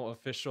 still no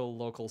official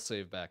local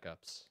save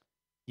backups.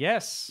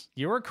 Yes,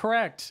 you were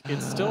correct.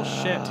 It's still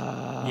shit.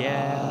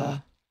 Yeah.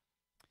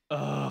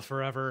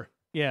 Forever.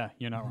 Yeah,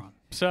 you're not wrong.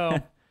 So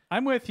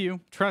I'm with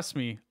you. Trust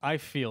me, I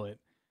feel it.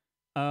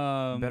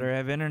 Better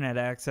have internet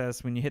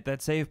access when you hit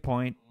that save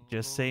point.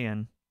 Just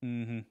saying.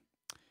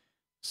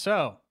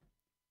 So,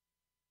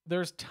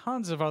 there's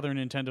tons of other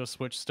Nintendo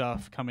Switch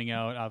stuff coming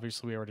out.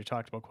 Obviously, we already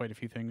talked about quite a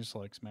few things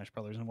like Smash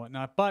Brothers and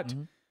whatnot. But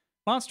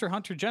Monster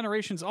Hunter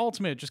Generations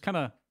Ultimate just kind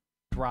of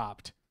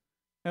dropped.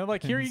 And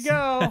like, here you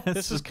go.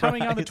 This is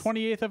coming on the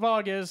 28th of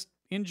August.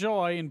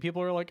 Enjoy. And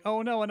people are like,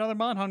 oh no, another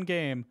Monhunt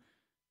game.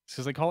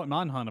 Because they call it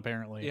Monhunt,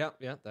 apparently.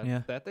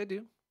 That they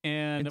do.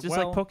 And it's just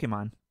like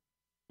Pokemon.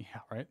 Yeah,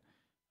 right.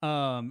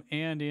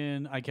 And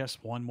in, I guess,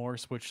 one more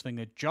Switch thing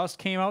that just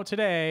came out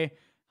today,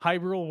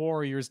 Hyrule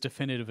Warriors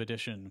Definitive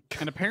Edition.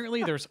 And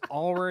apparently there's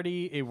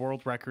already a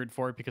world record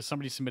for it because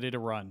somebody submitted a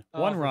run.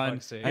 One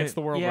run, it's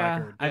the world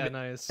record. Yeah,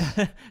 nice.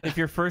 If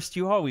you're first,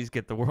 you always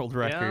get the world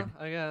record.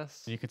 Yeah, I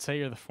guess. You could say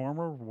you're the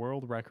former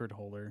world record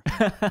holder.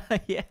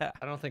 Yeah.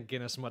 I don't think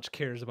Guinness much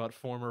cares about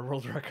former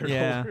world record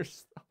Yeah.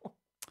 holders.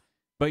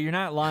 But you're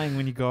not lying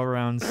when you go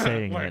around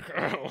saying it.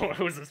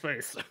 Who's this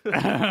face?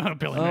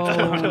 Billy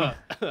Oh.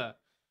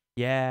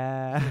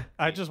 Yeah.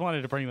 I just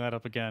wanted to bring that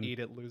up again. Eat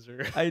it,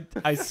 loser.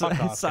 I saw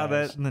off, that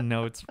guys. in the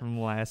notes from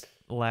last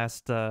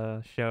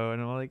show,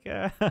 and I'm like,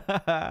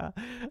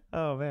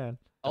 oh man.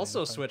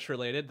 Also Switch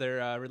related,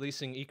 they're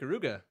releasing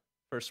Ikaruga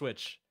for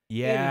Switch.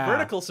 Yeah. In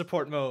vertical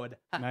support mode.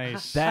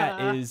 Nice.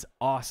 That is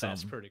awesome.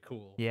 That's pretty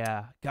cool.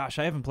 Yeah. Gosh,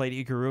 I haven't played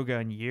Ikaruga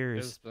in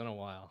years. It's been a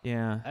while.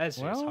 Yeah. That's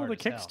just Well, hard the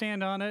as hell.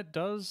 kickstand on it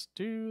does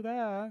do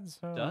that.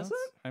 So Does it?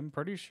 I'm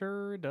pretty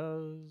sure it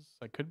does.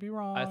 I could be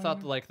wrong. I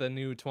thought like the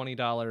new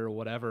 $20 or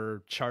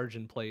whatever charge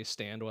and play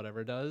stand,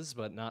 whatever does,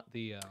 but not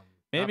the.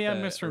 Maybe not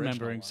I'm the misremembering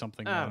original one.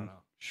 something. I then. don't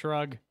know.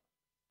 Shrug.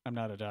 I'm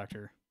not a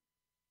doctor.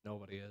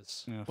 Nobody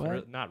is. Yeah,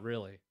 What? Not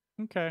really.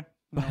 Okay.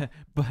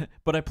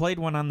 But I played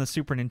one on the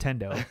Super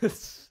Nintendo.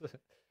 That's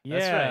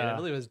right. I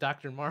believe it was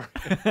Dr. Mario.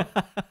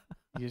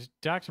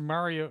 Dr.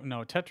 Mario.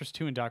 No, Tetris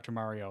 2 and Dr.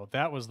 Mario.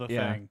 That was the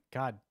Yeah. thing.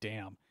 God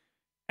damn.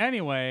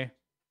 Anyway,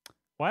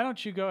 why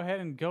don't you go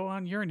ahead and go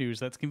on your news?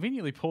 That's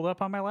conveniently pulled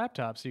up on my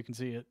laptop so you can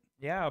see it.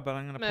 Yeah, but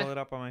I'm gonna Meh. pull it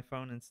up on my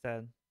phone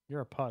instead.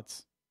 You're a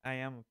putz. I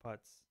am a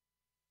putz.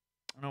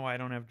 I don't know why I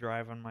don't have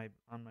Drive on my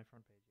front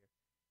page here.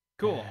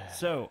 Cool.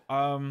 So,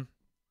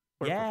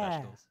 We're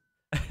yeah. professionals.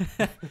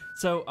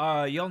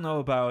 So, y'all know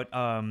about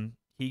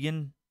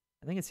Hegan.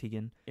 I think it's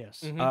Hegan.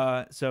 Yes.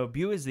 Mhm. So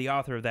Bu is the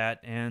author of that,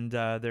 and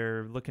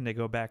they're looking to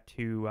go back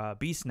to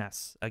Beast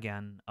Nests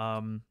again,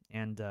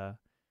 and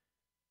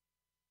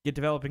get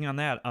developing on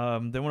that.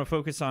 They want to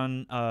focus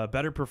on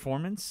better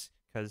performance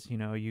because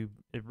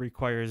it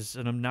requires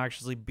an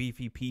obnoxiously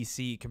beefy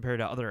PC compared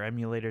to other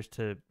emulators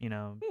to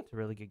to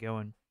really get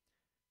going.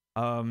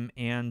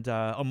 And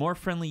a more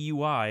friendly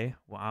UI,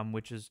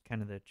 which is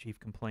kind of the chief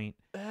complaint.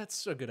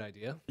 That's a good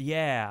idea.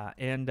 Yeah,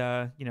 and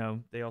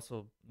they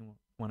also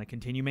want to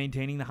continue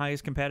maintaining the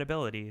highest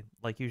compatibility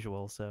like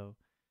usual. So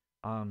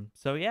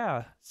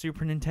yeah,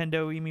 Super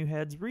Nintendo emu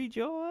heads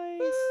rejoice.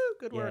 Woo,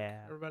 good work,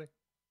 Yeah. everybody.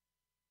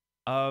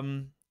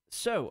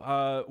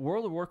 So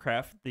World of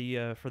Warcraft,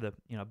 the for the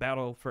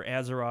Battle for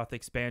Azeroth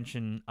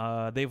expansion,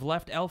 they've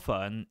left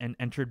alpha and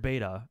entered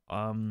beta.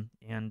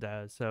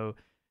 So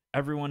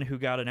everyone who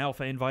got an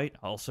alpha invite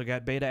also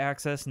got beta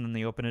access, and then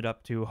they open it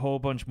up to a whole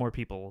bunch more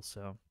people.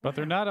 So, But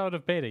they're not out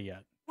of beta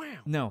yet. Wow.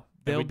 no,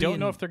 And we don't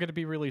know in- if they're going to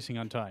be releasing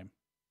on time.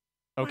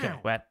 Okay. Wow.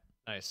 what.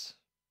 Nice.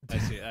 I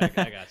see. I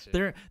got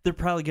you. They're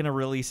probably gonna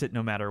release it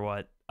no matter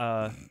what.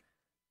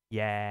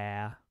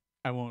 Yeah.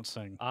 I won't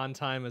sing. On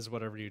time is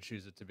whatever you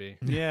choose it to be.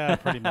 Yeah,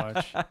 pretty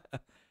much.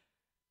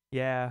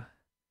 Yeah.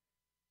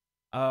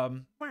 Wow.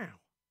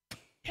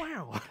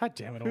 Wow. God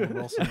damn it, Owen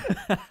Wilson.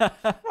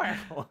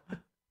 Wow.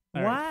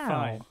 All right, Wow.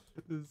 fine.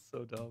 This is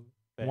so dumb.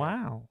 There.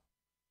 Wow.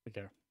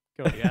 Okay.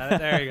 Go. Yeah,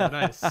 there you go.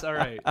 Nice. All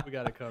right. We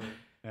got it covered.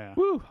 Yeah.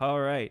 Woo. All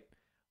right.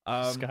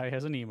 Sky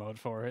has an emote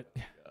for it.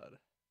 God.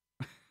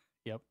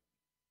 Yep.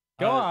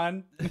 Go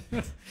on.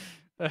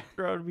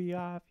 Throw me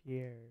off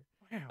here.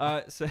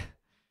 Wow. So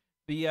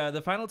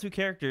the final two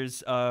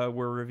characters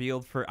were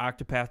revealed for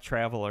Octopath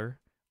Traveler.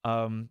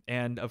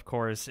 And of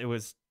course it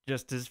was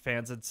just as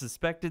fans had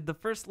suspected, the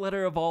first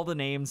letter of all the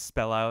names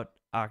spell out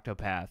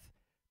Octopath.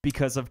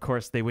 Because of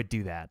course they would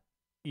do that.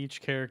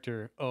 Each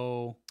character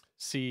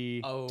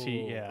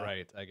O-C-T. Yeah.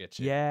 Right. I get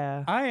you.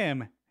 Yeah. I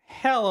am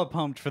hella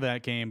pumped for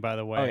that game, by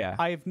the way. Oh, yeah.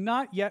 I have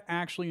not yet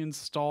actually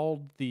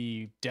installed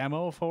the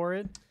demo for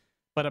it,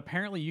 but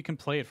apparently you can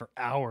play it for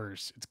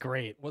hours. It's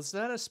great. Was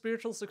that a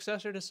spiritual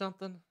successor to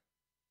something?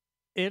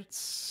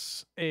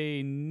 It's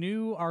a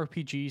new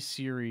RPG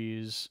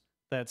series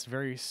that's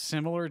very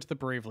similar to the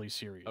Bravely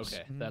series.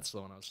 Okay, that's the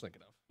one I was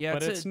thinking of. Yeah,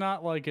 But it's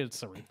not like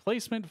it's a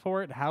replacement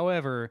for it.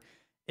 However,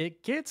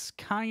 it gets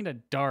kind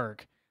of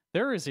dark.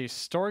 There is a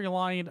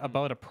storyline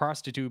about a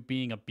prostitute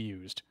being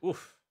abused.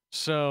 Oof.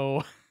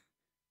 So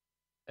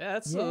Yeah,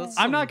 that's. Yeah. that's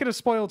I'm not some- going to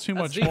spoil too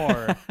that's much deep.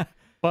 more.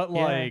 But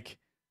Yeah. like,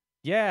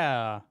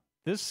 yeah,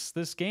 this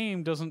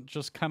game doesn't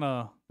just kind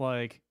of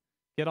like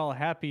get all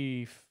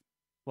happy,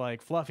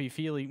 like fluffy,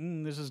 feely.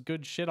 This is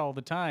good shit all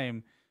the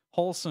time.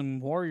 wholesome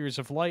warriors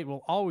of light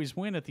will always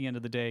win at the end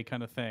of the day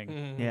kind of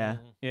thing. Yeah.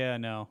 Yeah,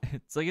 no.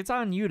 It's like it's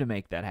on you to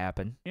make that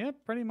happen. Yeah,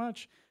 pretty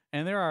much.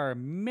 And there are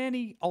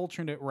many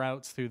alternate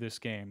routes through this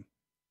game.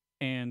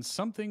 And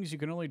some things you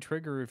can only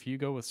trigger if you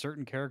go with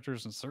certain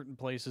characters in certain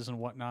places and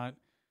whatnot.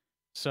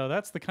 So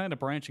that's the kind of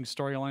branching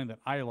storyline that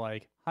I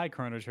like. Hi,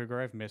 Chrono Trigger,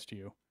 I've missed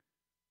you.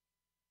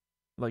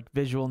 Like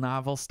visual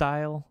novel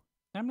style.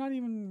 I'm not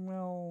even,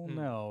 well,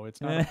 no, it's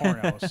not a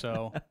porno,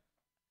 so...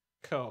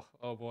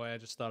 Oh boy, I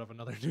just thought of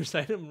another news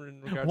item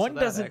in regards to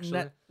that,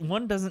 actually.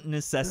 One doesn't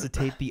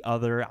necessitate the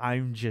other.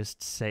 I'm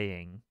just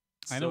saying.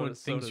 I know what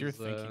things you're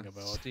thinking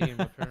about. Steam,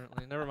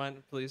 apparently. Never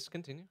mind. Please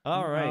continue.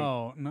 All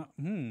right.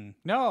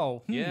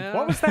 No. Yeah.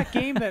 What was that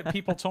game that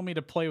people told me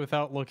to play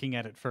without looking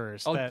at it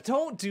first? Oh,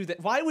 don't do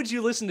that. Why would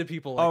you listen to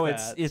people like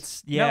that?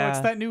 It's No, it's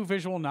that new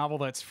visual novel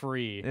that's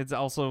free. It's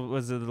also,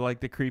 was it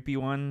like the creepy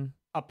one?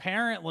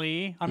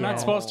 Apparently. I'm not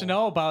supposed to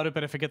know about it,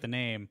 but I forget the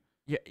name.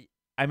 Yeah.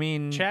 I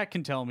mean, chat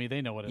can tell me.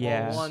 They know what it is.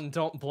 Yeah. One,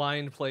 don't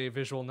blind play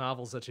visual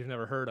novels that you've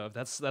never heard of.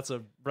 That's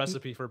a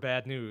recipe for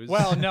bad news.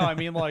 Well, no, I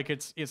mean, like,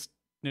 it's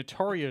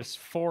notorious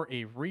for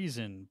a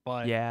reason,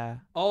 but... Yeah.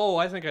 Oh,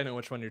 I think I know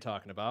which one you're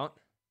talking about.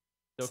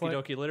 It's Doki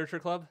like- Doki Literature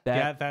Club?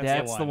 Yeah,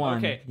 that's the one.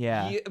 Okay.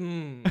 Yeah.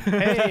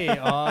 Hey,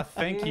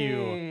 thank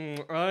you.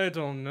 I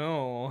don't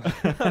know.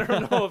 I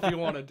don't know if you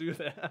want to do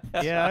that.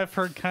 Yeah, I've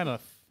heard kind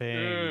of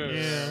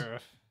things.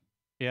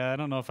 Yeah, I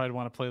don't know if I'd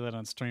want to play that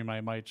on stream. I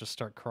might just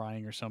start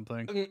crying or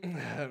something.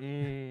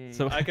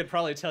 So I could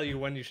probably tell you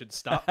when you should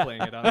stop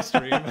playing it on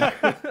stream.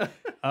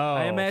 Oh,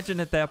 I imagine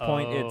at that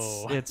point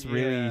it's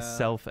really Yeah.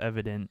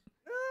 self-evident.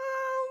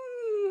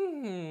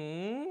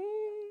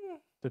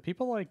 do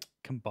people like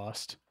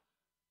combust?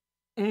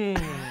 Okay,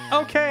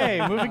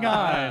 Okay, moving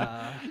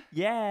on.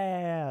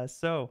 Yeah.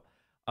 So,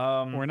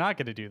 We're not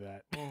going to do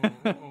that.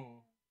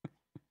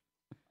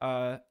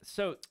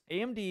 so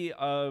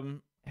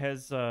AMD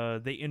has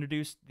they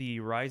introduced the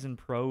Ryzen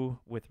Pro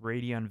with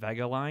Radeon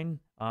Vega line.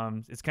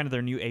 It's kind of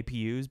their new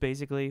APUs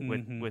basically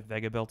with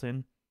Vega built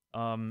in.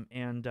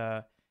 And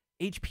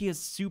HP is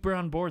super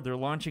on board. They're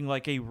launching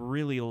like a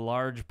really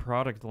large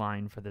product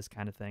line for this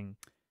kind of thing.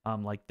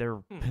 Like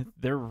they're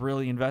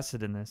really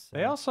invested in this. So.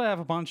 They also have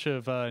a bunch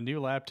of new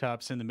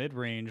laptops in the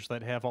mid-range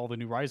that have all the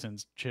new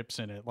Ryzen chips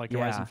in it, like the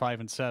Ryzen 5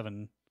 and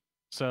 7.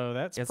 So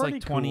that's it's pretty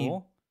like 20,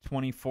 cool.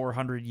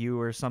 2400U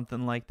or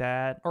something like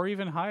that. Or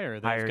even higher.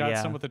 They've Higher, got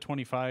yeah. some with the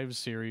 25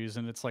 series,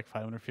 and it's like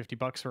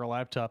 $550 for a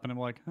laptop. And I'm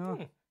like, huh.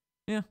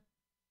 Yeah.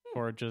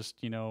 Or just,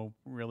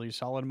 really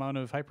solid amount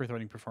of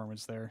hyper-threading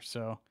performance there.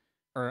 So,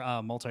 or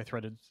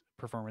multi-threaded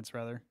performance,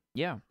 rather.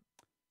 Yeah.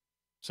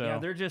 So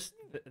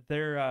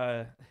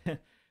yeah,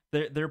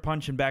 they're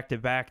punching back to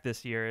back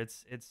this year.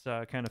 It's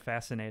kind of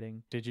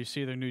fascinating. did you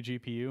see their new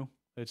GPU?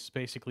 It's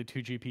basically 2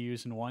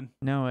 GPUs in one.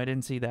 No, I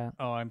didn't see that.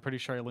 Oh, I'm pretty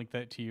sure I linked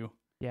that to you.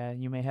 Yeah,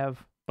 you may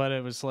have. But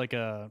it was like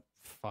a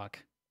fuck.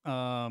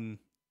 Let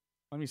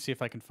me see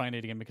if I can find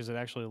it again because it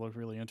actually looked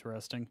really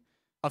interesting.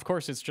 Of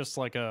course, it's just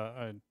like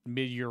a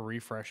mid-year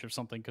refresh of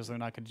something because they're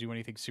not going to do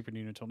anything super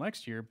new until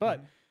next year.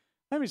 But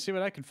let me see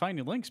what I can find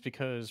in links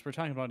because we're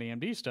talking about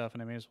AMD stuff,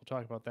 and I may as well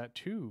talk about that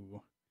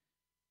too.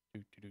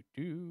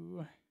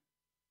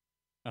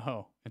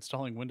 Oh,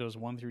 installing Windows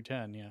 1 through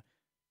 10. Yeah.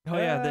 Oh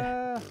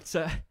yeah.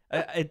 So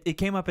it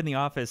came up in the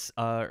office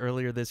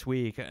earlier this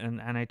week,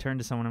 and I turned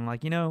to someone. I'm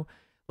like,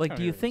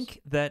 do you think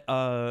that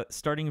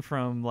starting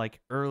from like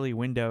early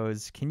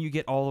Windows, can you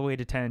get all the way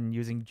to 10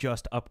 using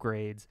just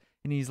upgrades?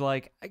 And he's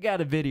like, I got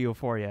a video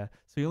for you.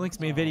 So he links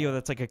me a video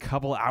that's like a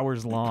couple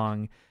hours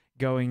long,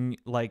 going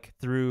like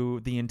through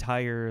the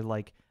entire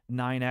like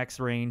 9X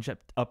range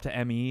up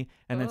to ME,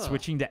 and then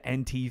switching to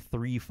NT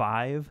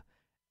 3.5,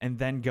 and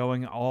then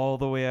going all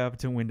the way up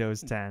to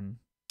Windows 10.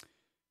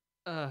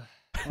 Well,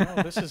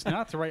 this is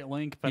not the right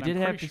link, but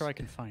I'm pretty sure I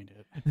can find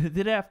it. They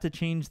did have to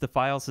change the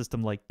file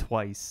system like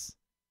twice.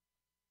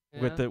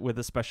 Yeah. With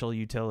a special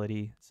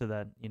utility so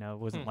that it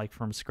wasn't like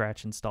from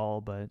scratch install,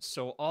 but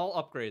So all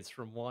upgrades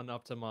from 1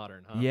 up to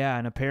modern, huh? yeah,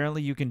 and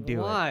apparently you can do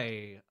it.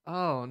 Why?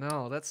 Oh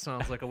no, that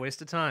sounds like a waste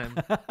of time.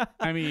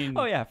 I mean,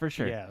 oh yeah, for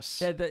sure.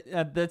 Yes.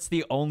 Yeah, that's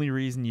the only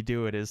reason you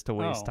do it is to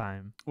waste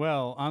time.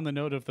 Well, on the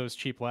note of those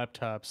cheap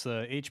laptops,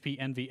 the HP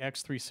Envy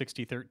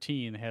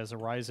X36013 has a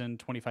Ryzen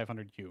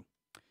 2500U.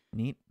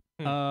 Neat.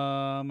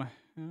 How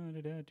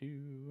did I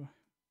do?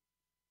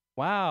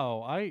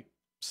 Wow,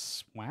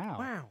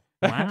 Wow.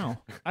 Wow.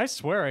 I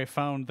swear I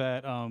found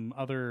that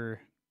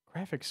other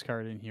graphics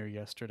card in here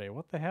yesterday.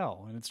 What the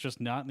hell? And it's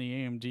just not in the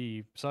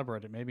AMD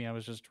subreddit. Maybe I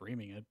was just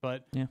dreaming it,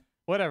 but yeah.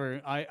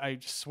 Whatever. I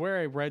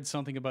swear I read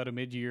something about a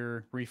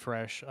mid-year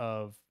refresh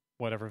of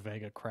whatever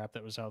Vega crap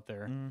that was out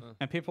there.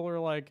 And people were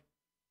like,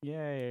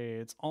 yay,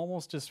 it's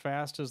almost as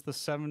fast as the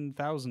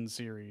 7000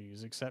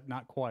 series, except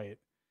not quite.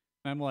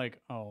 And I'm like,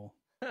 oh.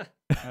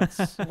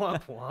 That's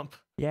Womp womp.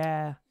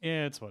 Yeah.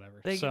 Yeah, it's whatever.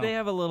 They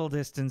have a little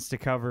distance to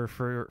cover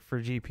for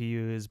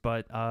GPUs,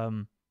 but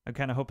I'm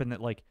kind of hoping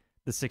that like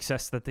the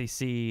success that they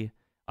see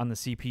on the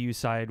CPU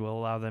side will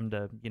allow them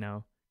to,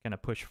 kind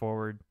of push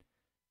forward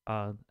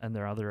and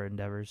their other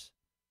endeavors.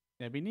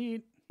 That'd be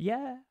neat.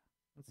 Yeah.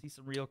 Let's see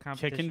some real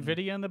competition. Kick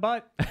NVIDIA in the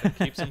butt.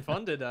 Keeps them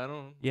funded. I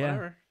don't. Yeah.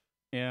 Whatever.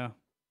 Yeah.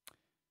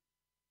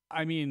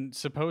 I mean,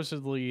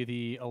 supposedly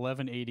the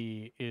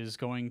 1180 is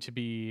going to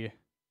be,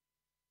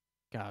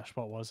 gosh,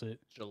 what was it?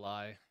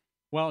 July.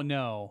 Well,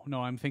 no,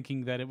 I'm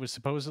thinking that it was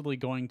supposedly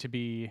going to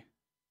be,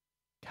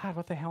 God,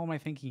 what the hell am I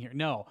thinking here?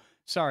 No,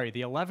 sorry,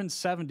 the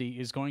 1170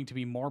 is going to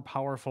be more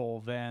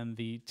powerful than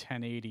the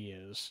 1080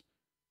 is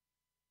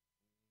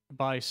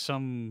by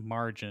some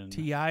margin.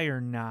 TI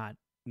or not?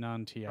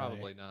 Non-TI.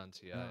 Probably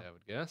non-TI, I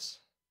would guess.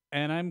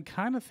 And I'm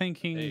kind of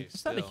thinking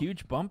It's not a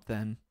huge bump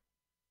then.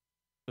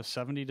 the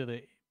 70 to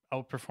the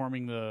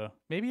outperforming the,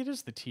 maybe it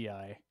is the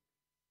TI.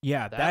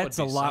 Yeah, That that's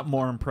a would be lot something.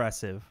 more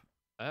impressive.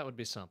 That would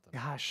be something.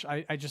 Gosh,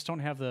 I just don't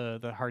have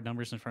the hard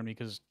numbers in front of me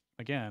because,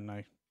 again,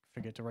 I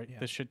forget to write Yeah.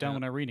 this shit down Yeah.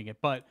 when I'm reading it.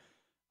 But,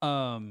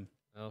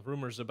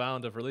 Rumors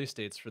abound of release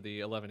dates for the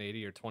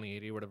 1180 or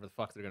 2080, whatever the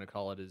fuck they're going to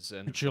call it, is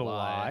end of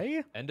July.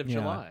 July? End of Yeah.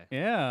 July.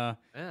 Yeah.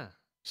 Yeah.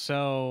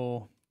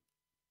 So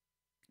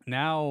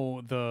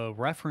now the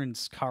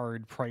reference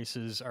card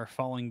prices are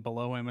falling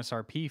below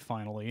MSRP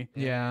finally,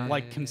 Yeah.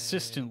 like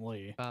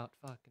consistently. About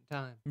fucking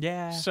time.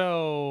 Yeah.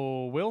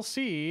 So we'll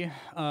see.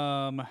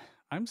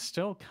 I'm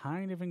still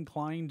kind of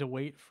inclined to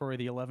wait for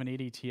the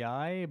 1180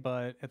 Ti,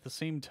 but at the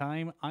same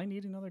time, I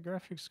need another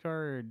graphics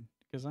card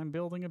because I'm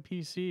building a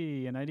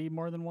PC and I need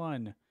more than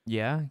one.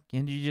 Yeah.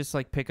 Can't you just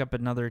like pick up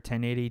another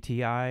 1080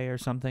 Ti or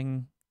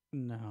something?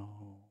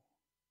 No.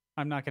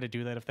 I'm not going to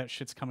do that if that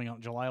shit's coming out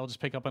in July. I'll just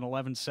pick up an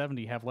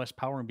 1170, have less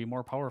power, and be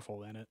more powerful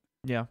than it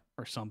Yeah.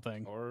 or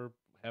something. Or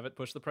have it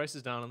push the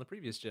prices down on the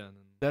previous gen. And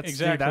That's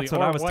Exactly. That's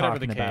what or I was whatever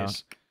talking the about.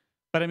 case.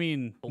 But I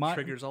mean, pull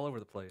triggers all over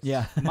the place.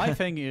 Yeah. my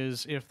thing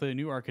is if the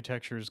new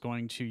architecture is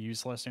going to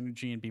use less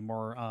energy and be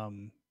more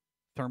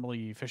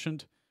thermally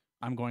efficient,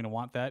 I'm going to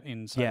want that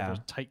inside of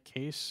a tight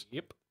case.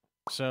 Yep.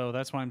 So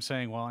that's why I'm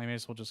saying, well, I may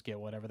as well just get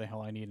whatever the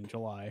hell I need in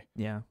July.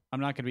 Yeah. I'm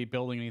not going to be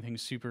building anything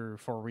super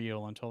for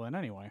real until then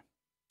anyway.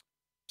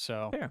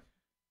 So, Fair.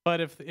 But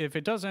if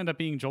it does end up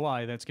being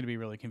July, that's going to be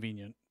really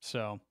convenient.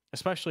 So,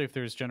 especially if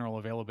there's general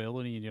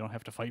availability and you don't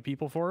have to fight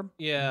people for them.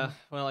 Yeah,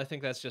 well, I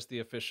think that's just the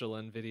official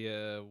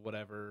NVIDIA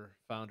whatever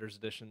Founders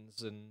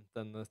Editions, and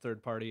then the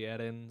third-party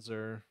add-ins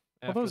or.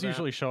 Well, those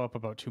usually show up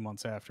about 2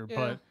 months after. Yeah.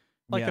 But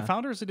like Yeah. the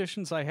Founders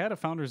Editions, I had a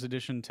Founders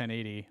Edition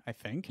 1080, I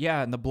think.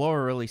 Yeah, and the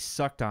blower really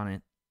sucked on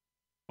it.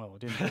 Well,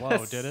 it didn't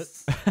blow, did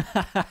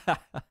it?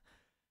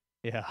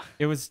 Yeah.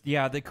 It was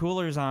the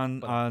coolers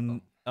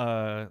on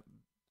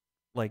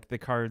like the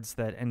cards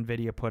that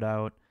Nvidia put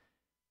out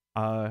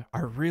are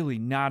really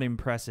not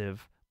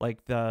impressive.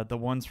 Like the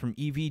ones from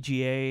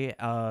EVGA,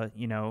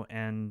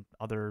 and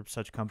other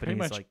such companies. Pretty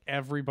much like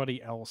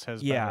everybody else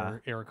has Yeah.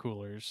 better air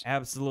coolers.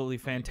 absolutely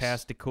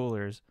fantastic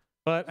coolers.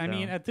 But I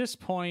mean, So- at this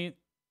point,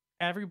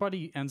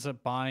 everybody ends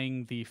up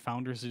buying the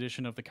Founders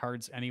Edition of the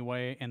cards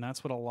anyway, and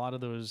that's what a lot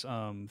of those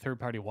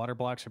third-party water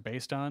blocks are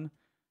based on.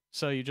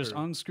 So you just Sure.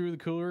 unscrew the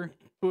cooler,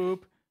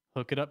 boop,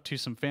 hook it up to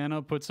some fan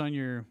outputs on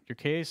your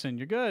case, and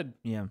you're good.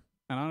 Yeah.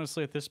 And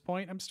honestly, at this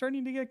point, I'm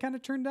starting to get kind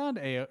of turned on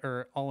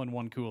to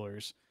all-in-one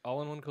coolers.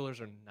 All-in-one coolers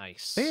are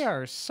nice. They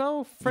are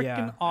so freaking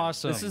Yeah.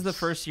 awesome. This is the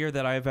first year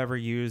that I've ever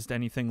used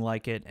anything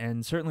like it,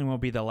 and certainly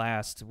won't be the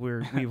last.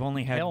 We've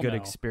only had Hell good no.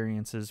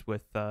 experiences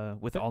with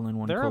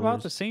all-in-one They're coolers.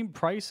 about the same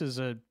price as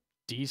a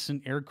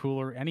decent air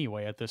cooler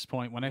anyway at this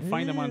point. When I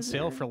find them on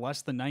sale they're- for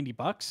less than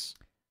 $90.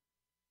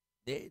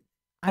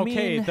 I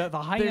Okay, mean, the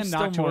high there's end still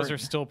Noctuas more- are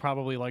still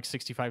probably like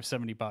 $65,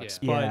 $70,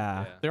 Yeah. but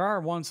Yeah. there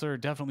are ones that are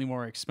definitely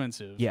more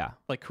expensive. Yeah.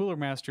 Like Cooler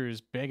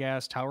Master's big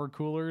ass tower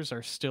coolers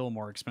are still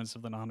more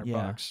expensive than $100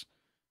 Yeah. bucks.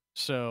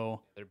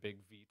 So They're big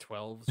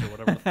V12s or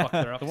whatever the fuck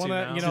they're up the to one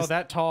that now.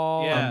 that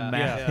tall. Yeah,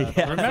 yeah. yeah.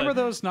 Yeah. Remember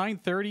those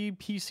 930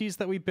 PCs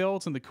that we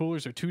built and the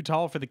coolers are too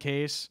tall for the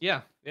case?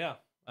 Yeah,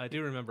 I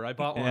do remember. I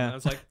bought one. Yeah. And I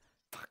was like,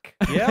 fuck.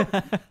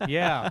 Yep.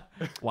 Yeah.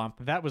 Womp.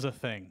 That was a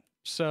thing.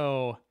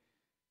 So,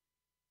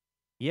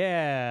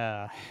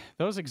 yeah,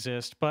 those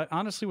exist. But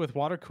honestly, with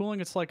water cooling,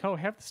 it's like, oh,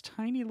 have this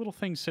tiny little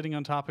thing sitting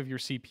on top of your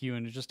CPU,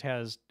 and it just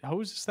has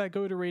hoses that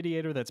go to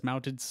radiator that's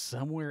mounted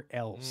somewhere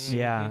else.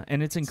 Yeah,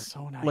 and it's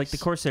So nice. like the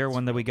Corsair It's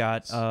one that we really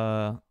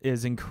got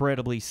is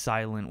incredibly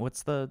silent.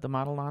 What's the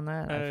model on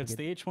that? I It's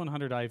forget. the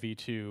H100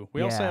 IV2.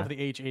 We also Yeah. have the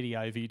H80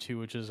 IV2,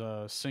 which is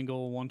a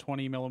single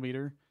 120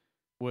 millimeter,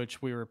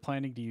 which we were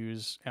planning to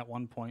use at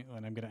one point,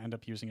 and I'm going to end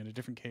up using in a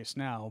different case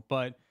now.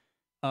 But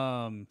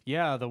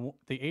yeah, the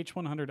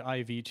H100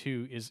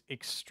 IV2 is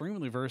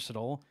extremely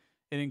versatile.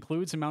 It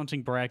includes a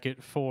mounting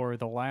bracket for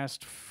the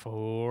last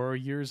 4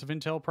 years of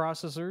Intel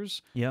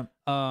processors. Yep.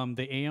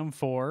 The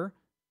AM4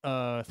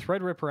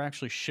 Threadripper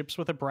actually ships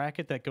with a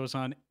bracket that goes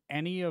on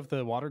any of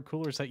the water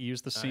coolers that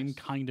use the same Nice.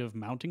 kind of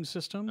mounting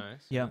system.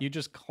 Nice. Yeah. You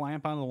just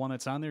clamp on the one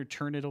that's on there,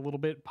 turn it a little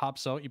bit,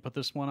 pops out. You put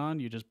this one on,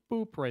 you just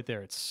boop right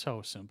there. It's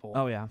so simple.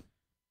 Oh yeah.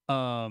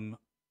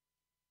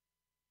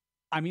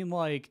 I mean,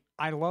 like,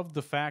 I loved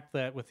the fact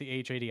that with the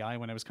H80i,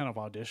 when I was kind of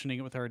auditioning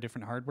it with our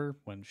different hardware,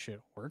 when shit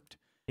worked,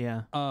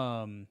 Yeah.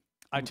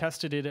 I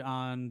tested it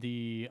on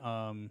the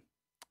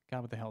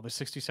God, what the hell? The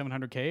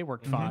 6700K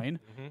worked Mhm. fine.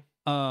 Mm-hmm.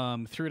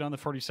 Threw it on the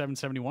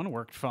 4771,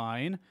 worked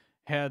fine.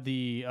 Had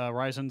the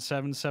Ryzen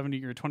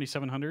 770 or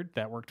 2700,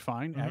 that worked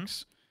fine.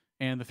 X.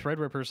 And the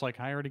Threadripper's like,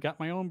 I already got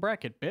my own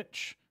bracket,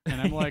 bitch. And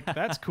I'm like,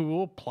 that's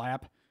cool.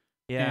 Plap.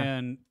 Yeah.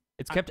 And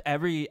it's kept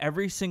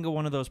every single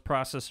one of those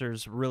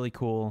processors really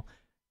cool,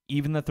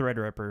 even the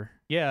Threadripper.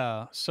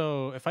 Yeah.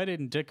 So if I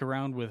didn't dick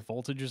around with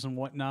voltages and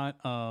whatnot,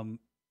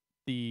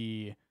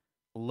 the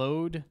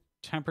load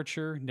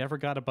temperature never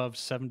got above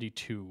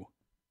 72.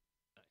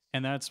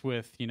 And that's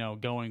with,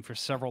 going for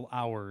several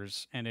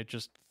hours and it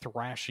just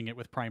thrashing it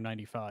with Prime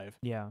 95.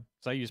 Yeah.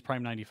 So I use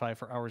Prime 95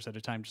 for hours at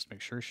a time just to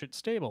make sure shit's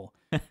stable.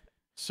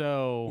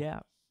 So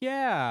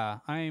yeah,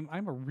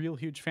 I'm a real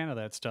huge fan of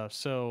that stuff.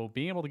 So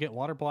being able to get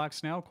water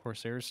blocks now,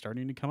 Corsair is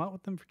starting to come out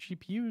with them for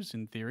GPUs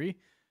in theory.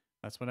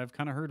 That's what I've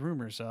kind of heard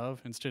rumors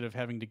of, instead of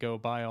having to go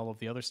buy all of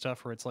the other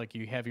stuff where it's like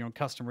you have your own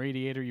custom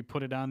radiator, you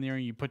put it on there,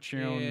 and you put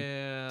your own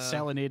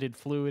salinated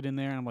fluid in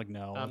there. And I'm like,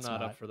 no, I'm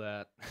not up for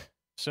that.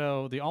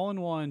 So the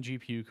all-in-one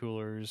GPU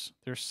coolers,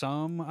 there's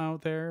some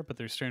out there, but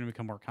they're starting to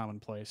become more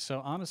commonplace.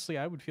 So honestly,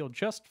 I would feel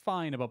just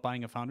fine about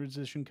buying a Founders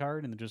Edition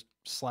card and then just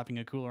slapping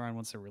a cooler on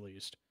once they're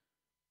released.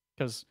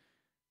 Because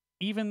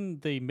even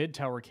the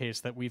mid-tower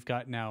case that we've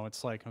got now,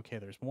 it's like, okay,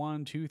 there's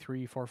 1, 2,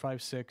 3, 4,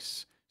 5,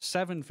 6,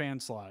 7 fan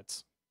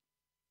slots.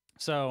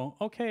 So,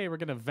 okay, we're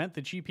going to vent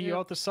the GPU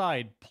out the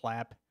side.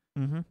 Plap.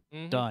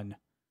 Done.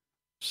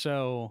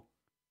 So,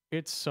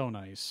 it's so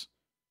nice.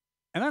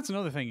 And that's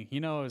another thing,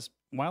 is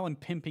while I'm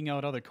pimping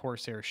out other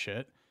Corsair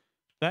shit,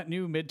 that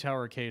new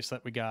mid-tower case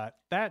that we got,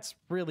 that's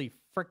really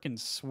freaking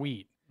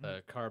sweet.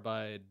 The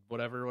carbide,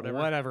 whatever.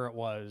 Whatever it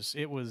was.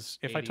 It was,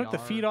 if I took the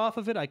feet off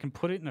of it, I can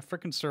put it in a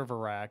freaking server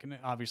rack. And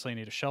obviously I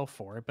need a shelf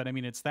for it, but I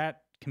mean, it's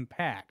that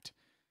compact.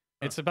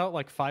 It's about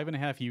like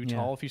 5.5 U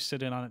tall if you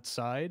sit in on its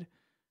side.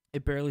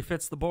 It barely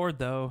fits the board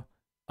though,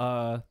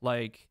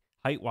 like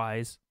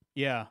height-wise.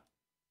 Yeah.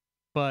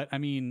 But I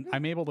mean,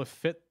 I'm able to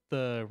fit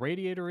the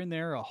radiator in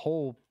there, a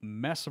whole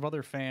mess of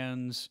other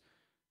fans.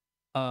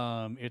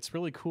 It's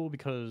really cool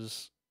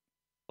because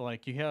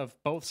like you have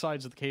both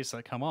sides of the case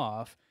that come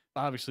off.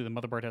 Obviously the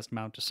motherboard has to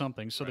mount to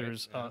something. So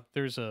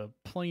there's a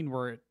plane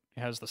where it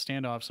has the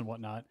standoffs and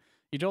whatnot.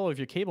 You do all of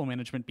your cable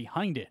management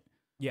behind it.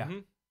 Yeah.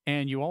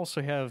 And you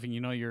also have,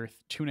 your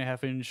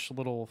 2.5-inch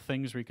little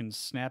things where you can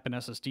snap an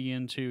SSD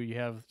into. You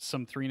have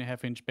some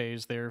 3.5-inch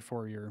bays there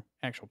for your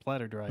actual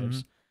platter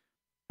drives.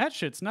 That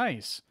shit's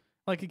nice.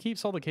 Like, it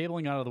keeps all the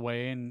cabling out of the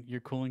way, and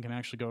your cooling can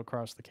actually go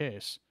across the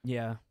case.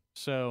 Yeah.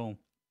 So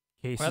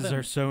cases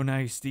are so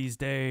nice these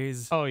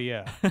days. Oh,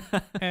 yeah.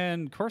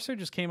 And Corsair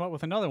just came out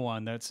with another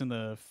one that's in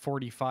the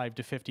 $45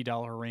 to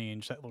 $50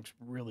 range. That looks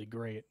really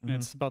great. And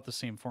it's about the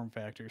same form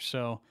factor.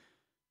 So,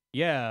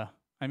 yeah.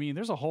 I mean,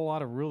 there's a whole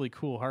lot of really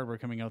cool hardware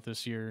coming out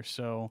this year.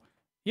 So,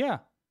 yeah.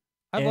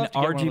 I'd love to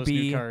get one of those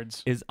new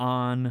cards. Is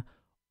on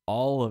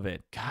all of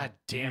it. God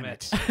damn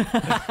it.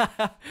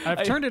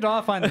 I've turned it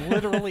off on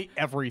literally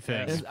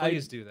everything. Yes,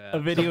 please do that. A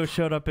video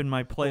showed up in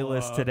my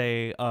playlist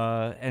today,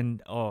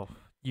 and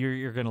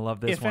you're going to love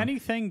this one. If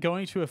anything,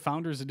 going to a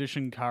Founders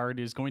Edition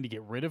card is going to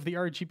get rid of the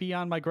RGB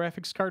on my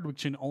graphics card,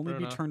 which can only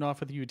be turned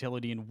off with the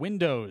utility in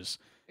Windows.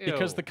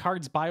 Because the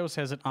card's BIOS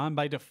has it on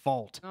by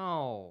default.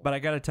 Oh. But I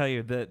got to tell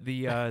you,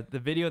 the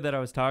video that I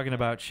was talking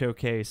about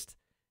showcased,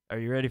 are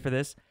you ready for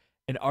this?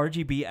 An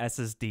RGB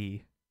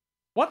SSD.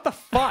 What the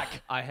fuck?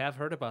 I have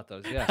heard about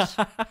those, yes.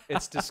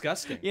 It's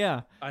disgusting.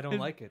 Yeah. I don't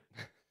like it.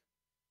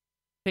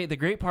 Hey, the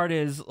great part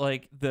is,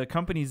 like, the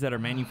companies that are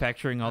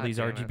manufacturing all these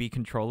RGB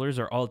controllers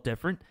are all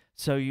different.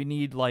 So you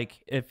need,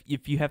 like,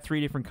 if you have 3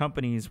 different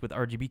companies with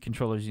RGB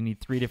controllers, you need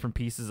 3 different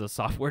pieces of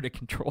software to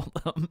control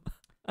them.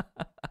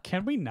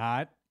 Can we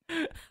not?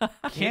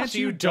 Can't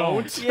you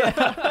don't?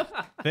 Yeah.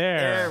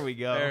 There we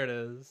go. There it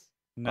is.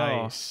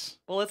 Nice.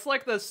 Oh. Well, it's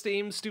like the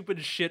same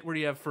stupid shit where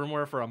you have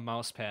firmware for a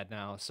mouse pad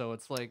now. So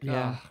it's like,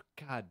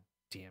 God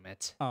damn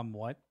it.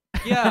 What?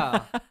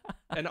 Yeah.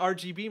 An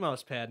RGB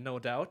mouse pad, no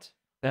doubt.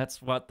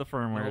 That's what the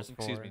firmware is for.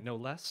 Excuse me, no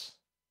less.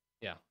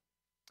 Yeah.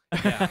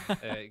 Yeah,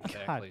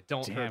 exactly.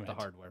 Don't hurt the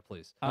hardware,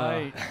 please.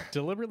 I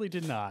deliberately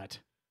did not.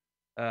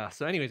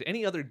 So anyways,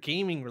 any other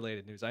gaming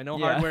related news? I know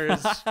hardware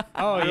is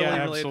really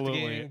absolutely. To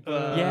gaming,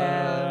 but,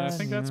 I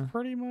think that's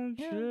pretty much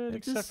it,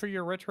 except for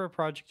your retro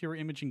project, you were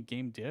imaging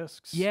game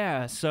discs.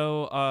 Yeah,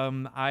 so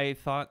I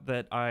thought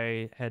that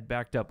I had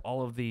backed up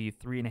all of the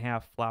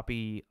 3.5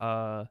 floppy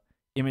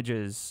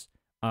images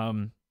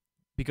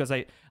because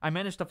I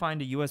managed to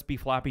find a USB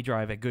floppy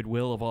drive at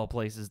Goodwill of all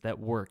places that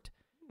worked.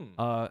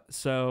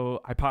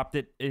 So I popped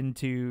it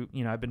into,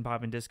 I've been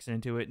popping discs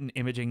into it and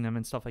imaging them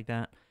and stuff like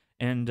that.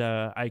 And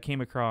I came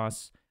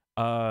across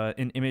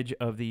an image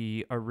of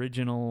the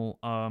original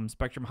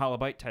Spectrum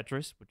Holobyte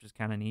Tetris, which is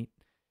kind of neat.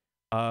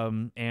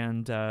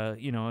 And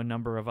a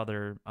number of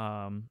other,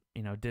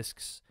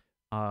 discs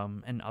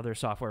and other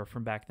software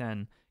from back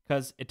then.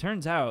 Because it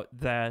turns out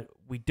that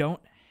we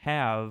don't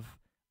have,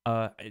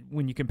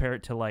 when you compare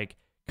it to like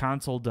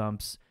console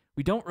dumps,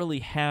 we don't really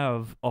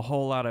have a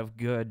whole lot of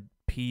good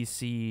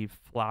PC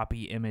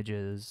floppy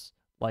images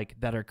like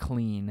that are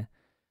clean.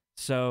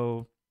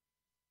 So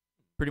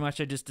pretty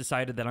much I just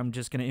decided that I'm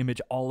just going to image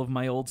all of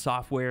my old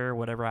software,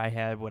 whatever I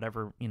had,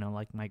 whatever,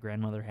 like my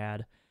grandmother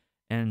had.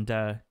 And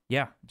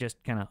yeah,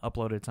 just kind of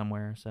upload it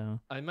somewhere. So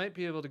I might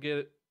be able to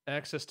get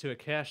access to a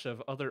cache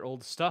of other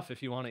old stuff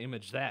if you want to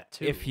image that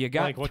too. if you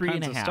got Like, what 3.5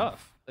 kinds of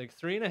stuff? Like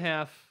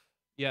 3.5,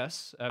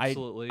 yes,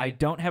 absolutely. I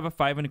don't have a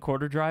 5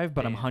 1/4 drive,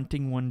 but I'm Damn.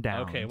 hunting one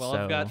down. Okay, well, so.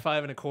 I've got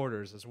 5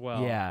 1/4s as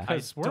well. Yeah.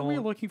 Because weren't we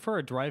looking for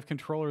a drive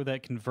controller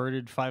that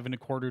converted 5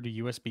 1/4 to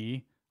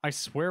USB? I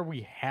swear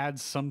we had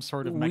some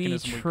sort of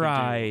mechanism. We We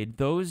tried.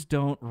 Those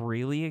don't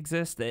really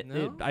exist.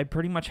 No? I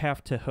pretty much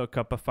have to hook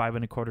up a 5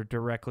 1/4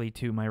 directly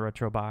to my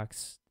retro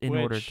box in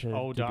order Which, to,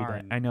 oh, to do that.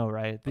 darn. I know,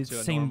 right? To It's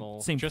a same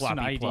normal- same just an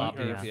floppy ID. plop.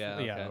 Or, Yeah.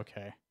 Yeah,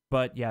 okay.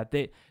 But yeah,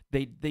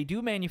 they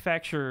do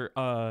manufacture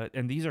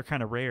and these are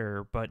kind of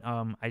rare, but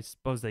I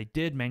suppose they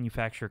did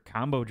manufacture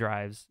combo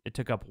drives. It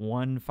took up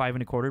one 5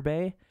 1/4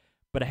 bay,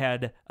 but it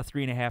had a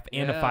 3.5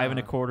 and a 5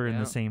 1/4 in yeah.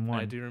 the same one.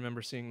 I do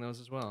remember seeing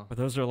those as well. But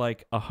those are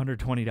like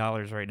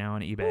 $120 right now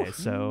on eBay, Oof.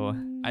 so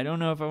I don't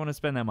know if I want to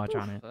spend that much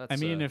on it. I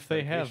mean, if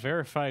they have dedication.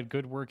 verified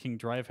good working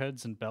drive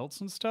heads and belts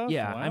and stuff.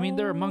 Yeah, I mean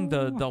they're among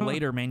the well,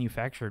 later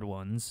manufactured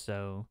ones,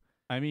 so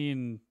I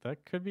mean,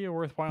 that could be a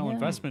worthwhile Yeah.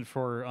 investment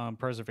for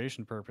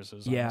preservation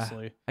purposes. Yeah.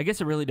 Honestly. I guess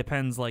it really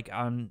depends like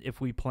on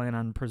if we plan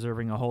on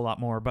preserving a whole lot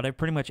more. But I've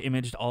pretty much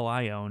imaged all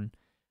I own.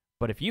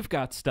 But if you've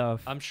got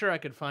stuff, I'm sure I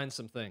could find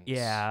some things.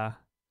 yeah,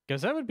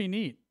 Because that would be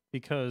neat.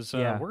 Because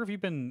Yeah. where have you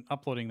been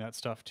uploading that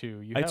stuff to?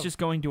 You it's have, just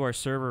going to our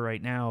server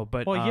right now.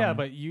 But well, yeah,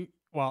 but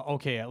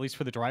okay, at least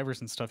for the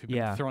drivers and stuff, you've been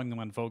Yeah. throwing them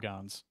on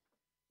Vogons.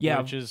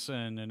 yeah, which is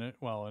an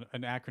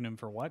acronym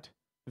for what?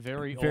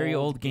 Very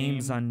old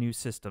games game. on new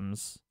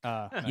systems.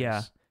 Nice.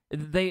 Yeah.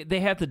 They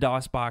have the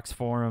DOS box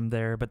forum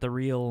there, but the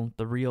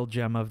real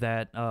gem of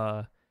that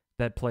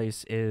that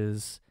place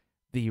is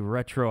the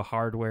retro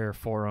hardware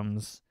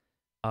forums.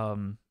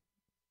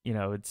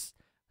 It's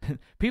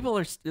people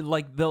are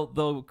like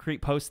they'll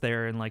create posts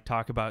there and like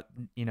talk about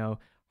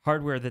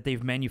hardware that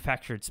they've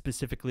manufactured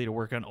specifically to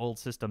work on old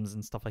systems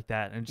and stuff like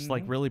that, and just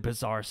like really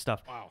bizarre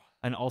stuff. Wow.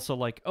 And also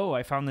like, oh,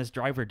 I found this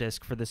driver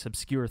disk for this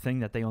obscure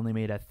thing that they only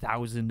made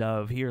 1,000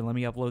 of. Here, let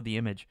me upload the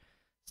image,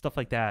 stuff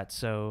like that.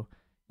 So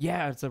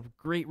yeah, it's a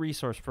great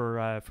resource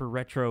for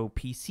retro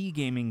PC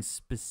gaming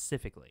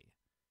specifically.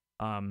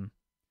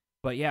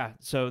 But yeah,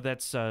 so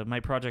that's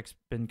my project's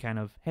been kind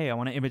of, hey, I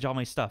want to image all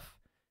my stuff,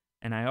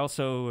 and I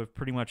also have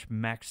pretty much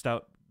maxed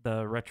out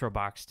the retro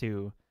box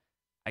too.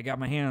 I got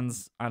my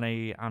hands on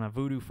a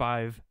Voodoo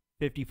 5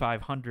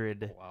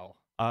 5500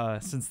 Wow.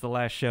 since the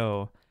last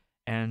show,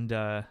 and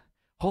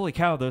holy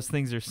cow, those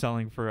things are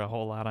selling for a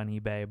whole lot on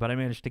eBay. But I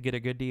managed to get a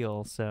good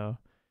deal, so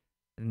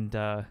and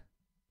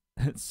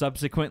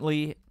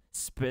subsequently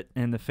spit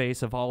in the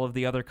face of all of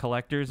the other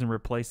collectors and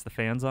replace the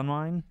fans on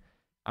mine.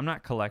 I'm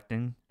not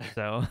collecting,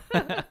 so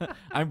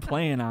I'm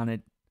playing on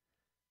it.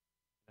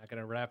 Not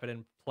gonna wrap it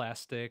in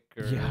plastic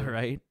or Yeah,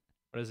 right.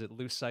 what is it,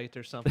 lucite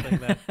or something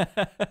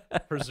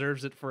that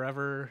preserves it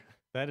forever.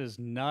 That is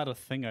not a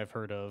thing I've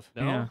heard of.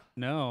 No, Yeah.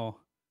 No.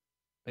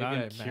 Maybe I I'm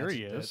imagined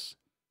curious.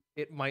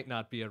 It might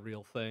not be a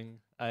real thing.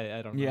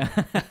 I don't know.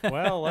 Yeah.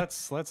 Well,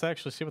 let's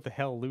actually see what the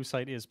hell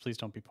lucite is. Please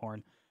don't be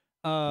porn.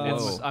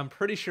 Whoa. I'm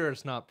pretty sure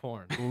it's not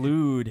porn.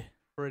 Lewd.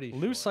 Pretty sure.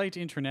 Lucite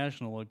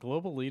International, a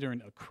global leader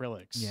in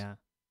acrylics. Yeah.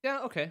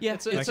 Yeah. Okay. Yeah,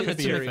 It's a that could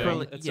be a material.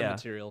 thing. It's Yeah. a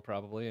material,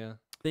 probably. Yeah.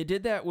 They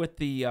did that with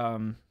the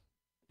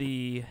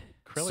Acrylic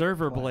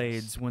server glass.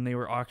 blades when they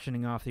were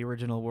auctioning off the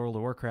original World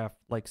of Warcraft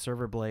like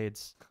server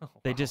blades. Oh,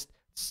 They wow. just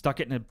stuck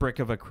it in a brick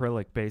of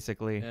acrylic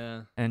basically,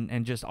 Yeah.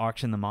 and just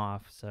auctioned them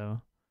off.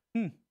 So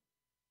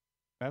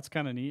That's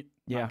kind of neat.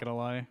 Yeah. Not gonna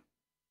lie.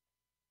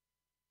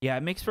 yeah,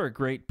 it makes for a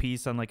great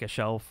piece on like a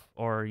shelf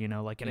or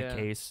like in Yeah. a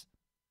case.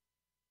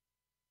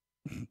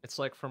 It's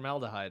like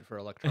formaldehyde for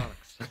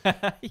electronics.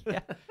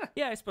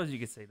 yeah, I suppose you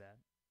could say that.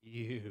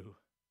 Ew.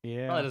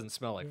 Yeah. Well, it doesn't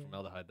smell like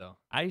formaldehyde though.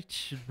 I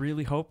should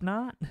really hope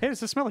not. Hey,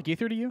 does this smell like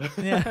ether to you?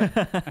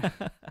 Yeah.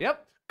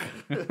 Yep.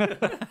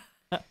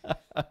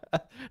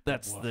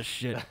 That's the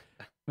shit.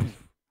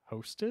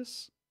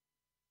 Hostess?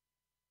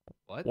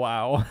 What?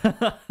 Wow.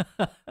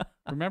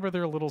 Remember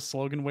their little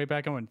slogan way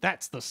back when?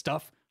 That's the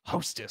stuff.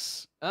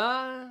 Hostess.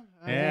 I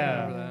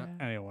Yeah. remember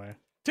that. Anyway.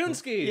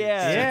 Toonski.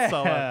 Yeah. That's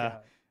all I've Yeah.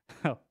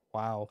 got.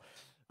 Wow.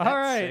 That All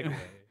right. segue.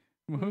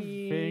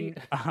 Moving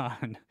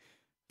on.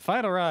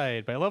 Final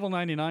Ride by Level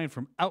 99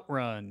 from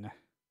Outrun.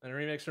 And a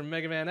remix from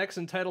Mega Man X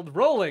entitled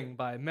Rolling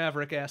by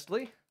Maverick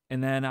Astley.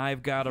 And then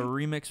I've got a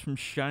remix from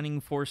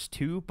Shining Force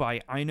 2 by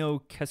Aino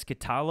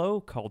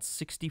Keskitalo called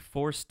 60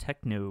 Force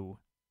Techno.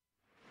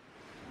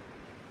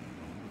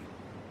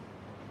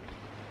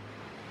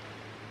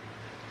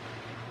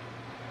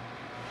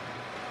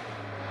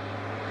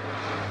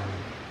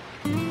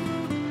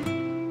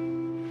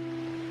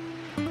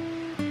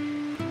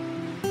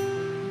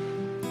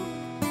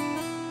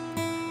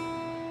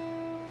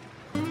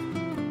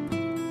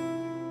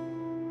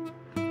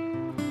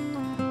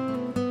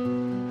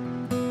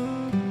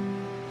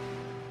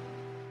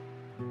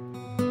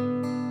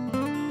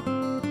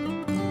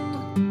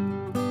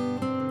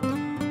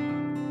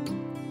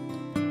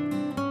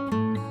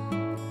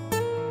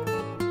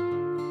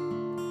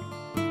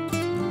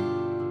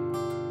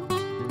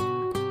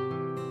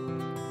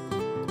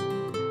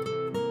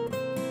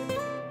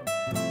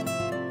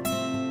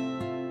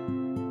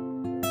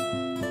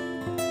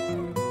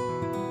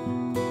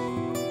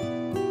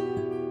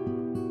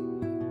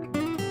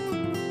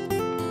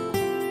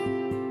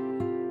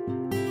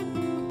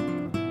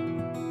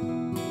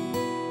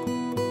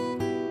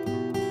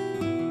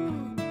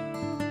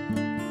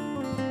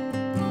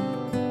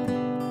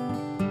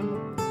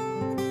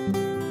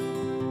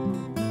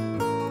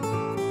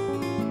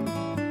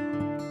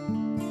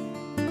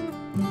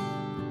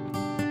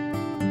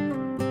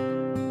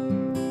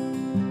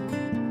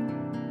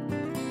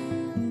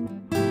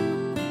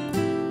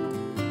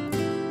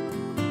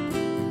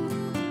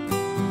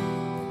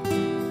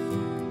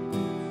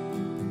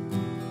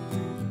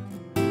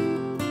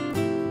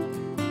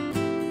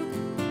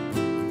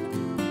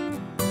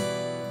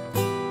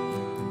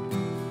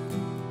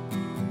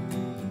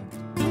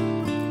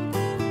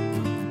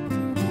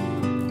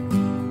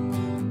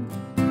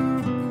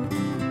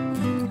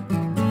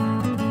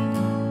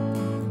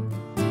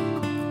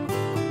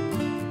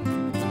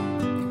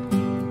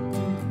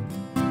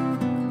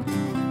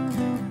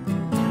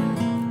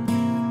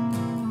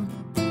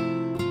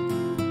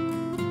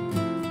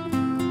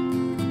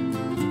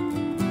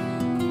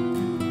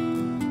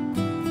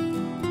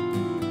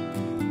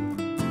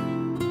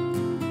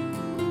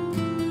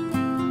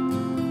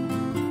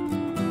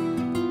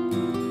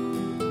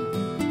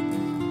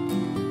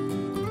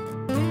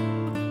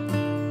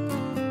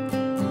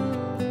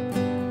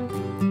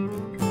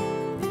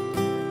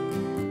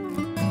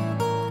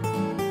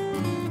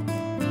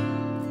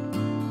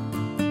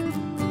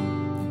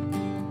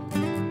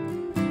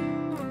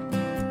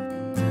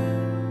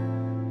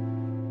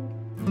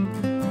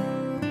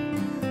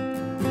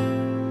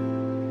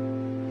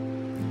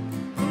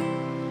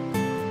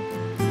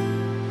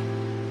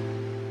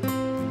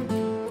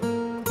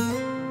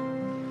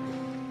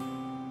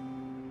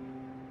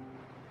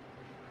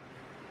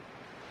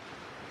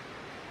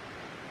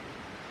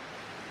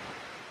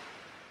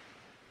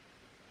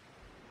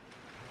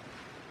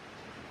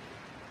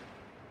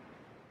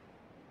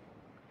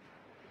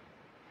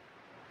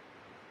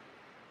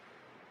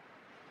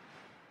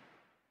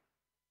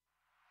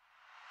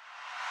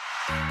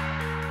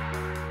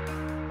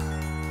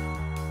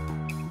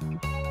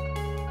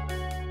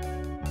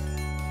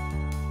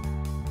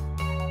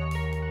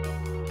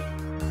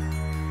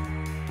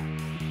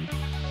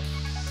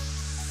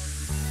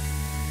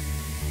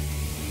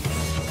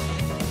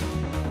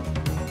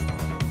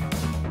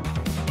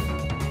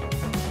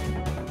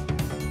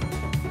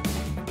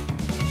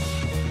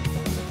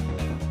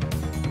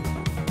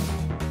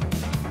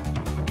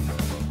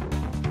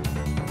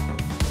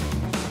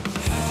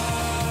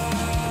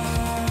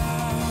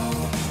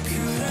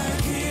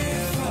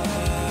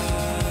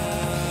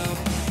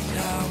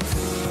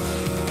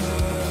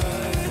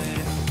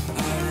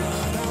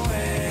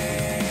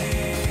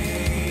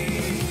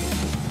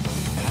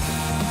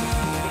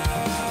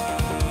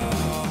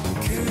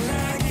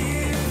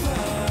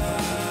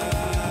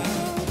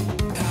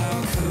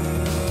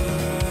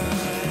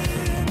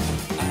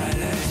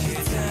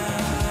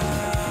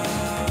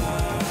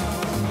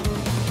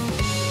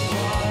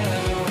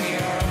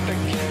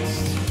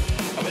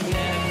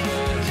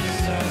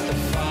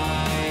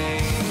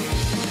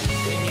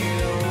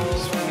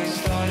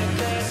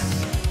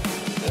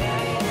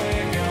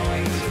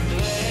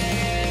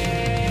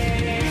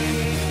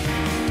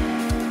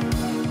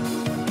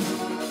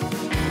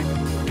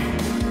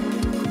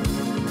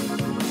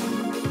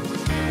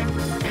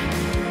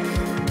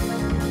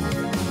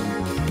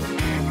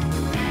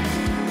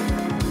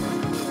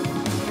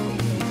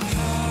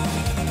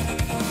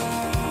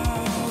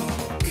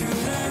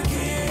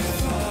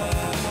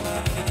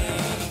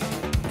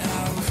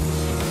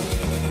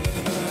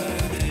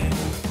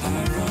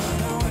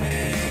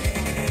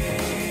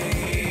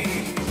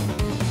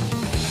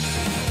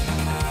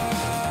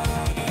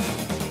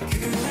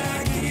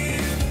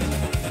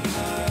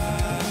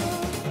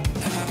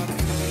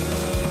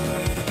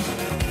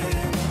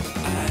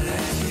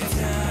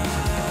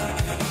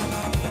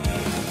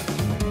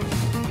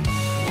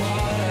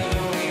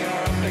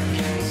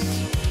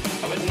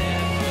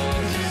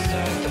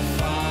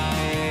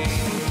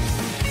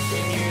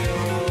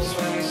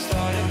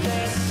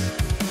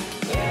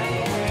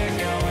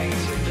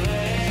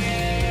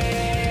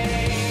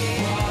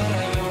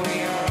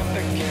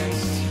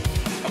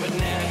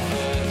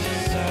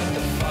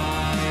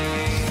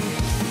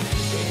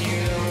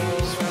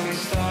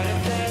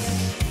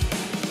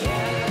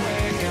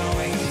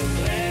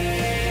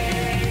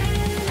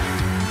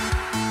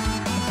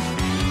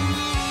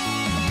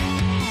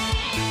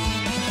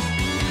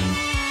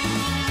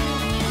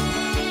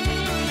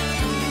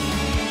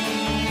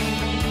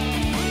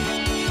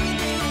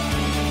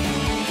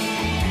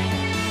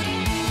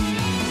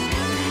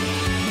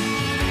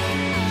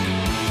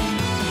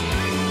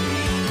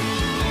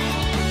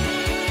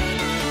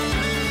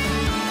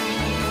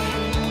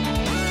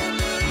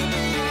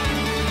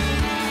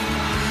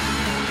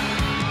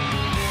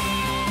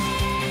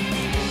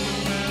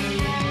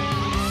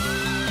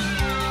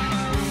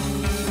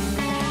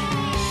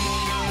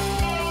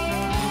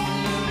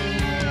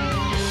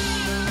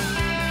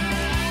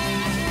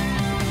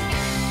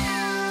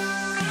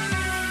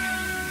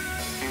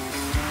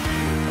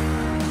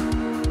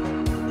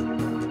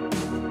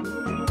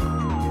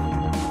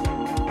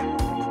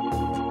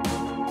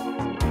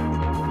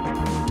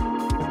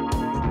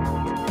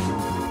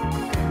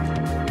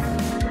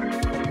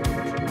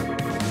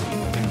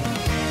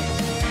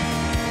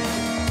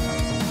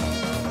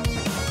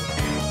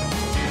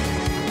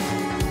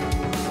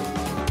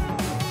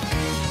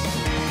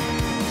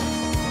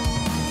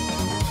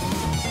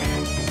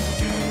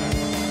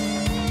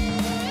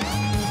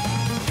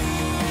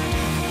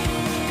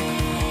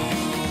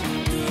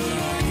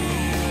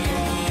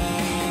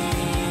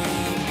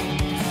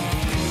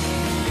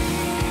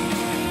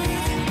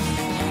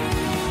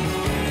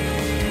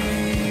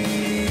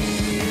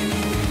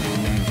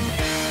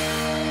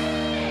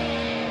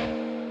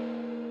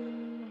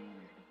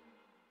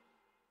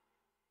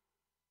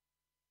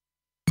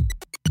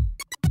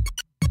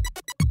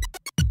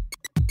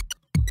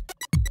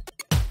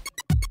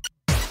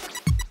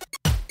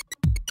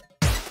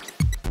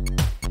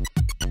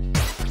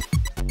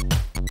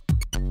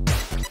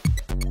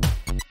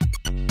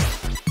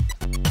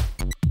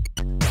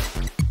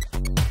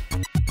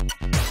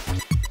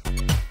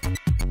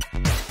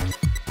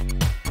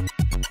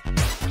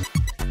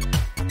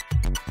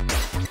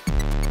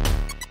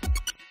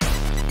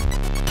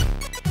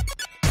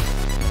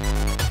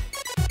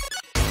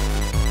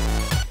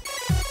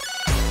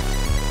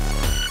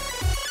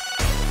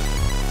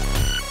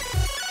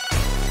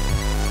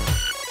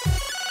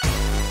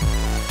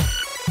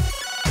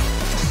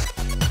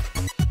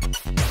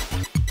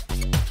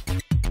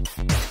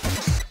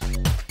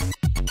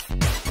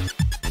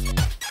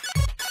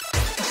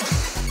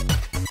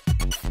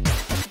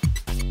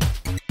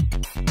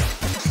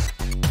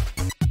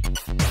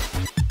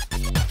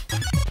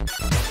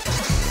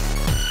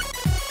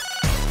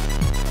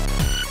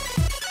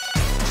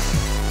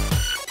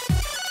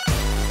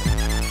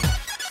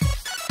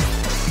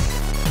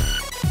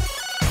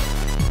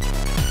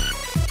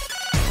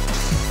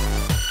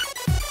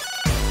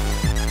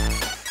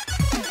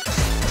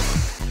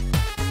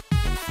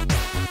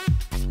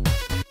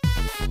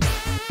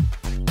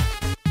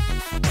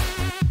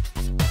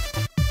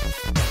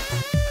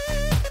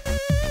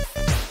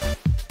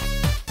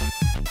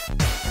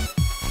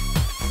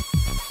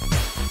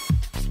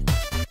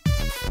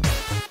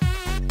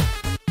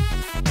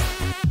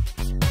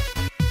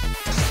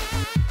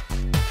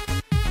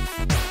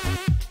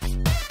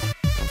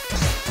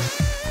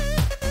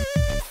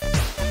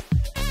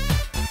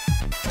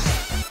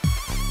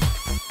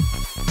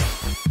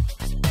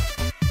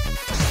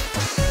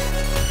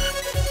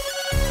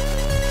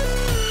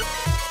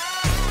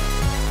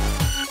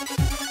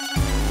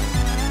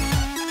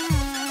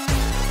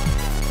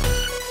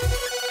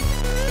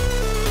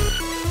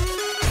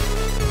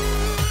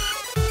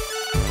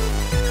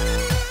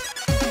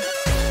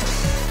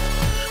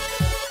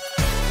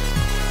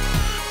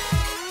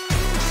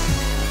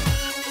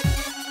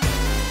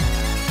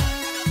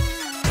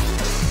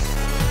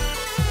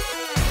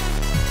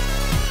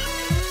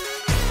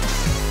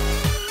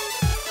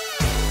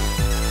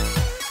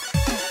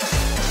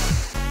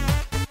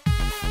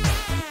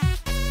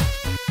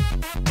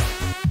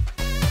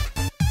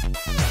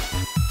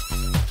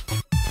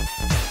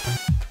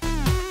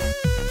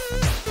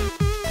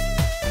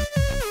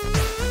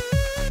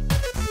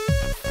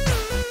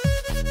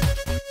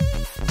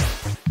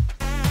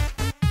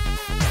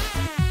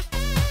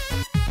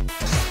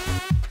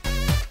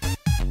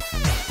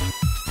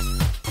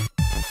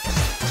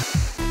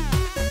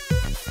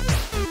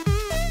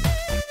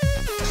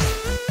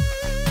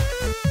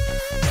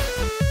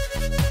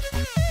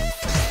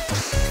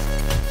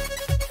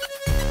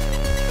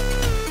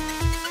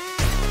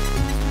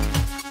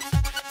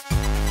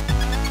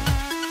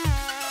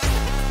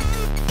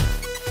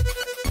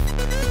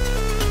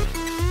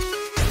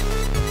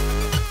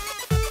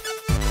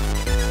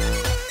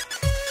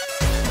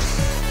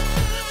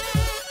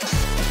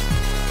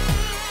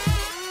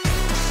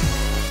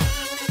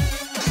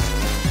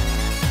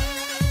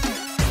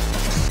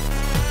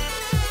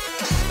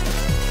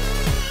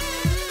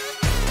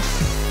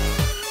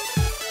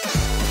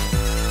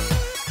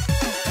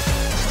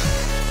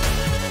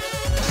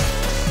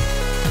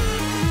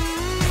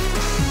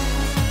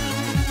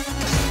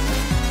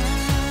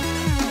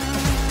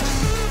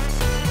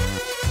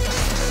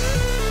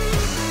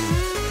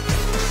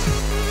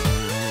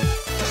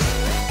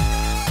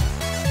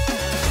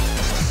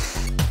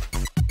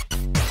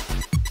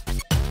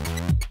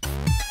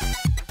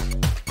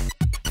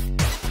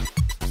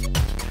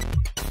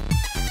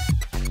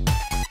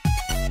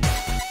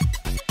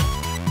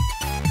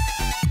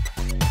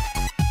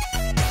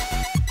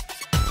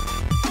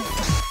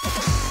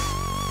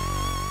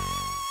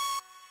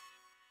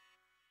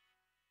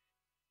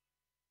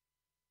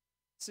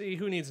 See,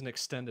 who needs an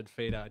extended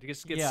fade out? You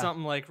just get Yeah.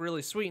 something like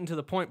really sweet and to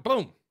the point.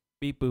 Boom.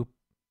 Beep boop.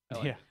 I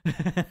like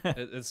Yeah.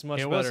 It's much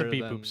It better was a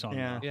beep than, boop song.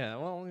 Yeah. though. Yeah,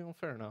 well,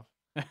 fair enough.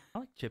 I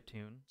like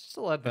chiptune. It's just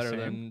a lot better Same.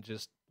 than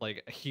just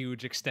like a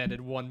huge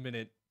extended 1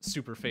 minute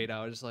super fade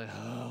out. Just like,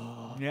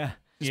 oh, Yeah.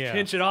 just Yeah.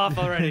 pinch it off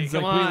already. It's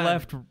Come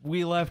like on.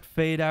 we left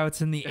fade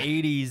outs in the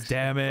 80s,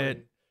 damn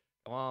it.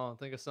 Come on,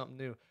 think of something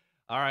new.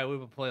 All right, we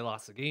will play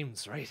lots of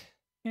games, right?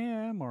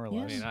 Yeah, more or I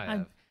less. mean, I I-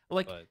 have.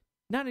 Like But,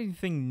 not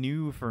anything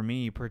new for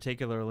me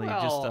particularly,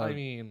 well, just I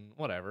mean,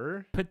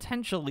 whatever.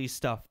 potentially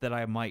stuff that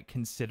I might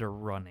consider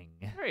running.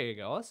 There you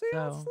go. See,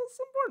 that's So-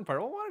 the important part.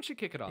 Well, why don't you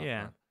kick it off?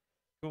 Yeah. man?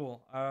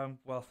 Cool.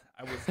 Well,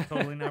 I was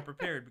totally not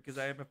prepared because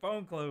I had my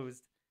phone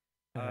closed.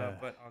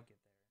 But I'll get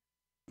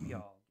there.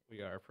 Y'all.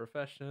 We are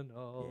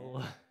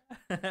professional.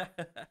 Yeah.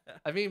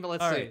 I mean, but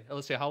let's All see. right.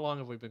 Let's see. How long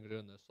have we been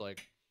doing this?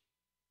 Like,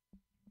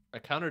 I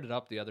counted it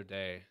up the other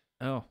day.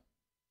 Oh.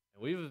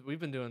 We've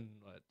been doing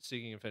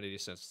Seeking Infinity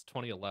since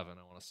 2011,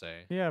 I want to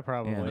say. Yeah,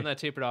 probably. And then that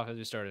tapered off as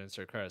we started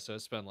Insert Credit, so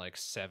it's been like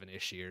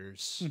 7-ish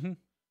years, Mhm.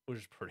 which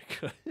is pretty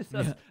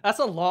good. That's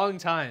a long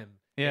time.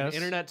 Yeah, In it's-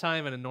 internet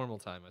time and a normal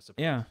time, I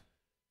suppose. Yeah.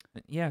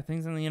 Yeah,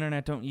 things on the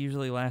internet don't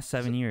usually last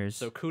 7 years.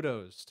 So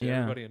kudos to Yeah.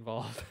 everybody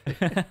involved,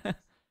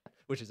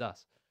 which is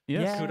us.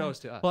 Yes. Yeah. Kudos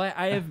to us. Well,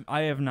 I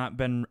have not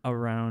been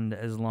around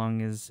as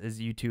long as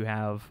you two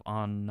have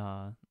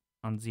on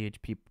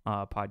ZHP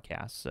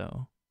podcast,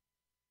 so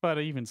But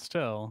even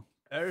still,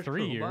 There's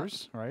 3 true, but-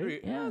 years,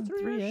 right? yeah,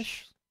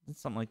 three-ish,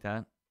 something like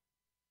that.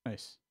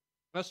 Nice.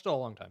 That's still a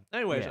long time.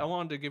 Anyways, Yeah. I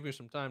wanted to give you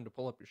some time to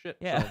pull up your shit.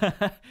 Yeah.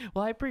 So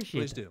Well, I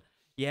appreciate please it. do.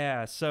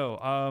 Yeah, so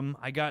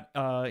I got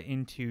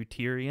into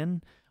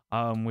Tyrion,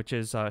 which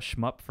is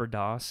shmup for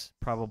DOS,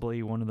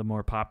 probably one of the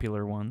more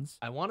popular ones.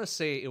 I want to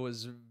say it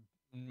was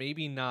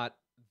maybe not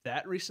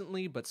that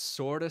recently, but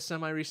sort of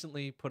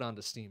semi-recently put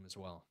onto Steam as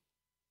well.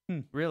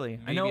 Really?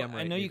 Maybe I'm I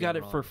right, know you maybe got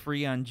I'm it for wrong.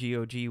 free on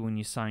GOG when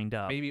you signed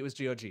up. Maybe it was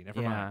GOG.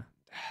 Never mind.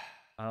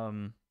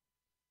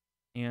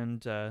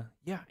 And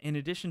in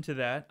addition to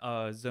that,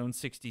 Zone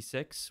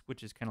 66,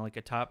 which is kind of like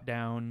a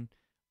top-down,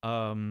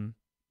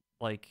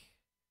 like,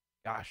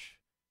 gosh,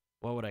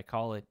 what would I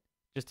call it?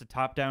 Just a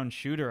top-down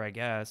shooter, I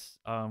guess,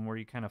 where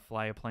you kind of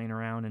fly a plane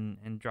around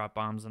and drop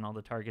bombs on all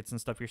the targets and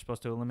stuff you're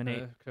supposed to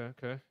eliminate.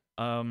 Okay.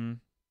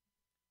 And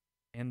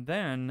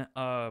then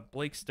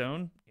Blake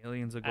Stone,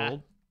 Aliens of Ah.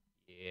 Gold,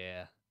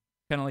 Yeah.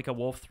 kind of like a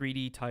Wolf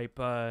 3D type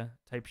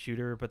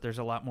shooter, but there's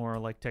a lot more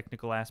like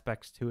technical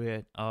aspects to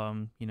it.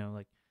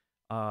 Like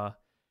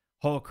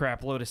whole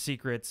crap load of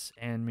secrets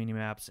and mini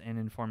maps and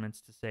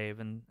informants to save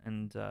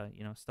and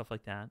stuff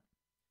like that.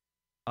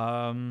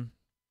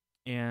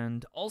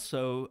 And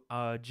also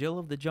Jill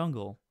of the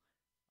Jungle.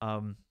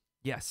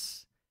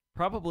 Yes,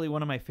 probably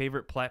one of my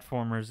favorite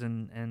platformers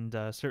and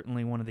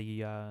certainly one of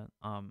the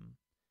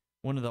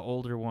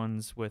older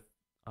ones with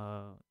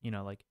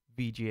like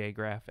VGA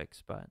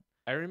graphics, but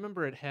I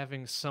remember it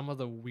having some of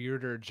the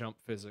weirder jump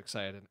physics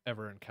I had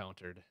ever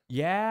encountered.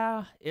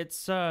 yeah, it's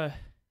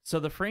so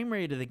the frame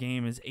rate of the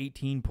game is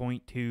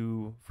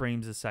 18.2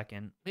 frames a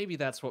second. Maybe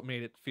that's what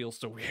made it feel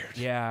so weird.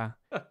 Yeah.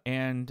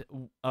 And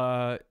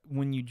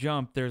when you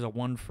jump, there's a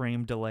 1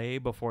 frame delay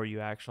before you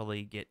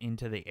actually get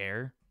into the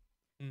air.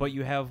 But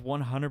you have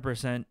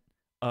 100%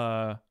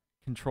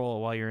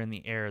 control while you're in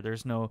the air.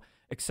 There's no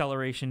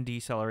acceleration,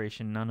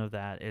 deceleration, none of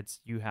that.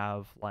 You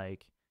have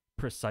like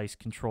precise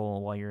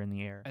control while you're in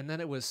the air. And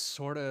then it was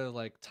sort of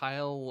like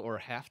tile or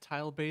half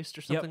tile based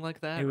or something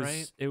like that, It was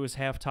right? it was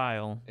half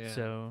tile. Yeah.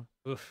 So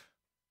Oof.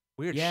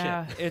 Weird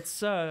yeah, shit.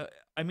 it's I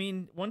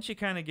mean, once you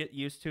kind of get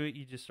used to it,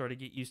 you just sort of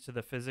get used to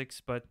the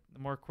physics, but the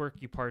more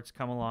quirky parts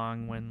come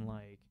along when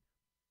like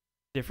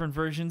different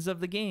versions of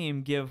the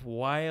game give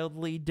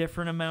wildly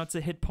different amounts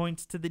of hit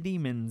points to the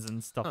demons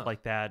and stuff Huh.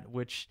 like that,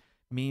 which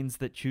means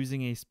that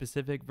choosing a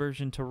specific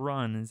version to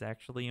run is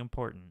actually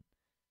important.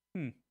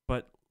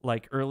 But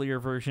like earlier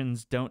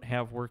versions don't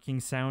have working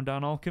sound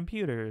on all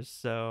computers,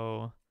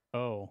 so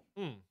Oh.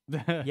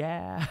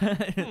 yeah.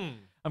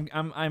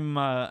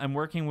 I'm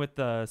working with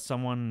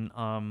someone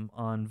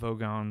on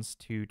Vogons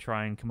to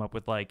try and come up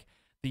with like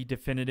the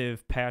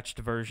definitive patched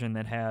version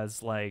that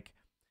has like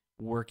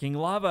working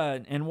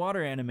lava and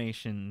water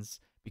animations,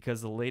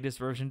 because the latest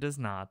version does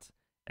not,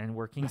 and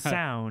working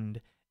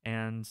sound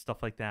and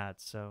stuff like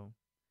that. So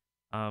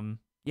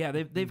yeah,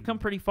 they've come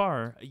pretty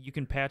far. You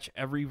can patch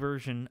every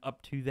version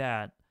up to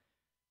that,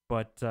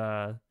 but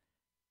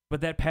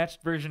that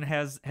patched version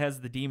has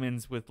the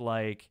demons with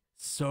like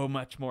so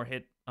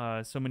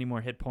many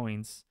more hit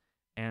points,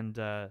 and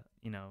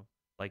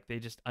like they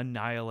just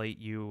annihilate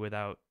you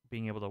without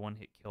being able to one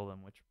hit kill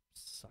them, which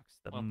sucks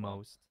the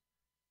most.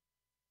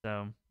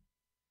 So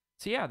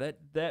yeah,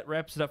 that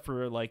wraps it up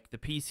for like the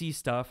PC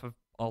stuff. I've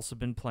also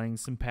been playing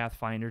some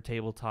Pathfinder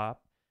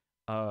tabletop.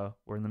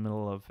 We're in the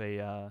middle of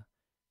a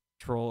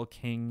Troll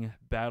King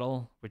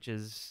battle, which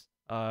is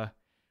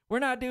we're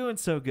not doing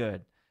so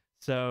good.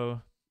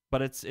 So,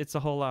 but it's a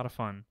whole lot of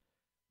fun.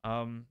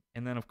 And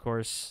then of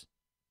course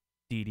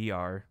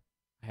DDR.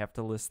 I have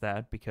to list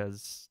that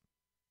because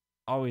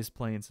always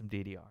playing some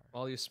DDR.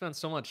 Well, you spent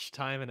so much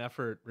time and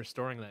effort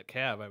restoring that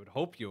cab. I would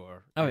hope you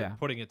are. Oh, yeah.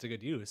 Putting it to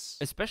good use.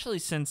 Especially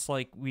since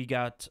like we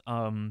got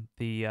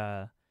Stepmania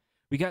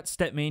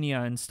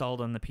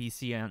installed on the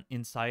PC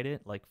inside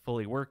it, like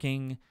fully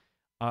working.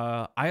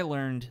 I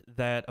learned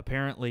that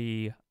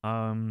apparently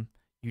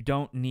you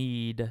don't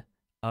need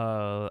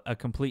a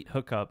complete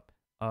hookup.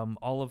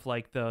 All of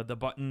like the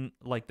button,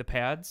 like the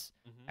pads,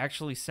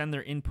 actually send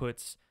their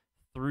inputs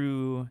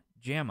through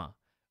JAMA.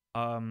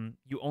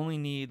 You only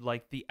need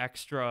like the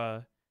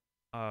extra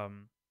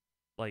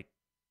like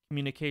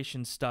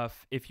communication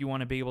stuff if you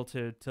want to be able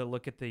to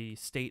look at the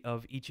state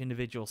of each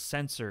individual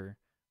sensor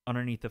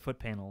underneath the foot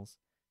panels.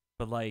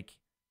 But like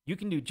you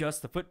can do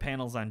just the foot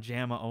panels on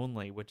JAMA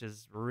only, which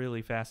is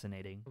really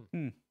fascinating.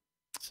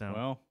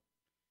 So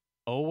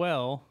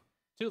well.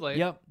 Too late.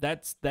 Yep,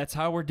 that's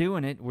how we're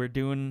doing it. We're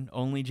doing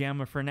only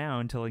JAMA for now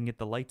until I can get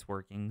the lights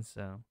working.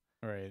 So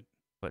Right.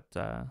 But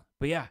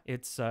yeah,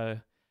 it's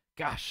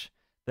gosh,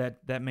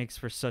 that makes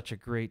for such a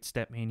great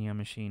Stepmania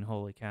machine.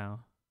 Holy cow!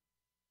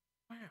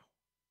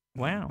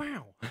 Wow!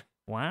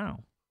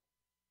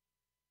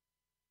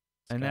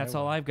 And that's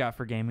all I've got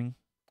for gaming.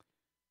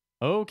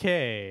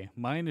 Okay,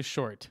 mine is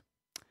short.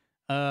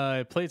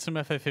 I played some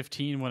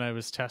FF15 when I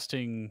was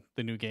testing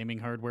the new gaming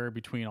hardware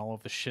between all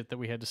of the shit that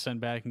we had to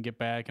send back and get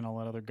back and all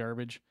that other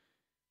garbage.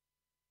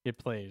 It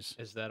plays.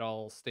 Is that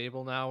all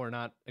stable now? We're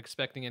not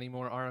expecting any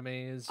more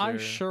RMAs? I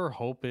sure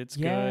hope it's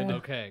Yeah. good.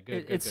 Okay,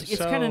 good. It's good.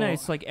 kind of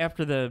nice. Like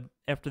after the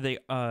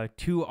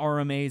 2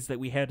 RMAs that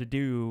we had to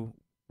do,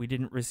 we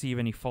didn't receive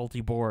any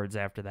faulty boards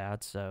after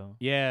that. So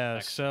Yeah,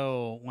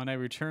 so when I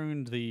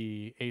returned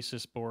the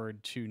Asus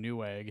board to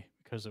Newegg,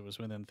 because it was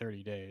within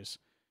 30 days,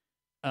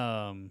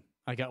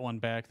 I got one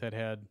back that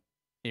had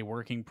a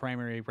working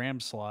primary RAM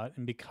slot,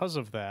 and because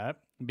of that,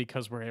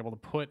 because we're able to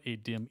put a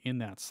DIMM in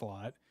that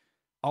slot,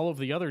 all of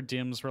the other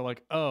DIMMs were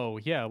like, oh,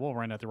 yeah, we'll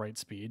run at the right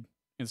speed.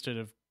 Instead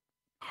of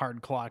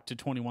hard clock to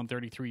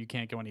 2133, you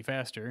can't go any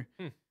faster,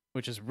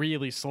 which is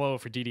really slow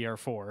for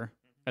DDR4.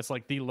 That's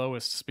like the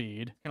lowest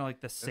speed. kind of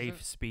like the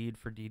safe speed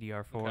for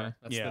DDR4. Okay.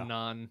 That's Yeah. the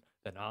non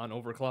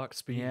overclock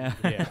speed. Yeah.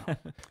 Yeah.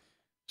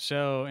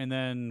 So, and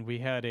then we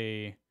had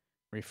a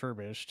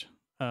refurbished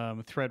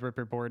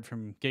Threadripper board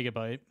from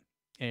Gigabyte,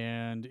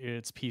 and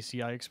its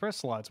PCI Express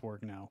slots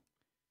work now.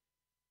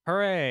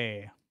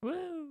 Hooray!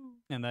 Woo!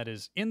 And that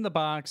is in the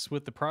box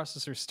with the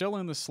processor still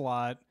in the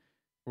slot.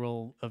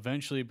 We'll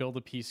eventually build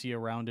a PC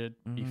around it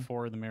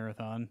before the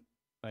marathon.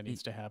 That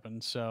needs to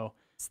happen. So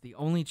It's the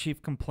only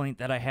chief complaint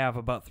that I have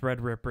about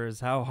Threadripper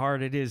is how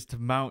hard it is to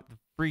mount the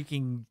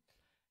freaking...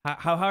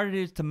 How hard it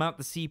is to mount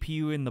the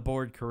CPU in the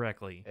board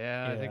correctly.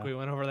 Yeah, I think we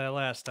went over that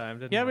last time,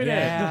 didn't yeah, we? we did.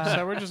 Yeah.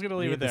 So we're just gonna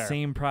We leave had it there. the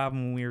same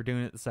problem when we were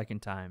doing it the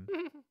second time.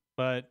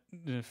 But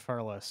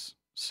far less.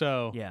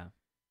 So Yeah.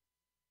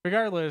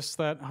 regardless,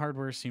 that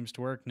hardware seems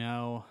to work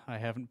now. I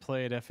haven't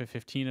played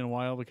FF15 in a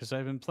while because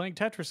I've been playing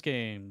Tetris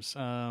games.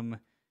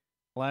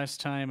 Last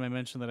time I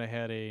mentioned that I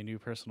had a new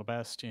personal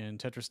best in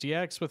Tetris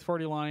DX with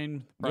 40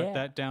 line. Brought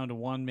that down to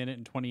 1 minute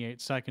and 28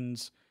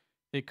 seconds.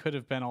 It could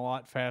have been a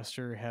lot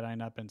faster had I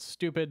not been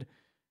stupid.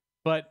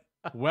 But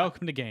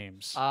welcome to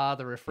games.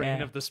 The refrain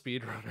Yeah. of the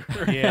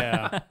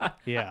speedrunner.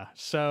 Yeah.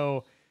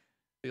 So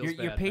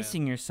You're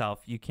pacing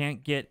yourself. You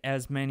can't get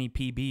as many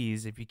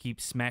PBs if you keep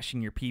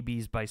smashing your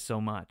PBs by so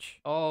much.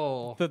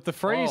 Oh. the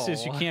phrase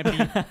is you can't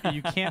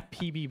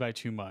PB by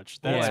too much.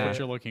 That's Boy. what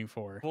you're looking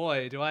for.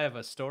 Boy, do I have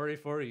a story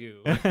for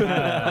you.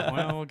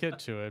 Well, we'll get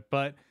to it.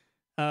 But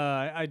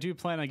I do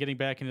plan on getting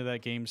back into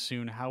that game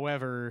soon.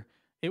 However,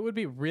 it would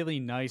be really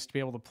nice to be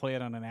able to play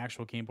it on an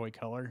actual Game Boy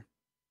Color.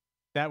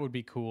 That would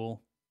be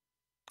cool.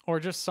 Or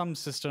just some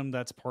system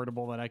that's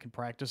portable that I could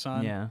practice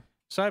on. Yeah.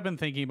 So I've been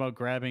thinking about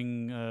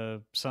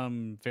grabbing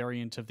some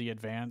variant of the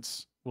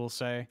Advance, we'll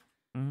say.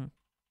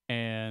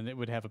 And it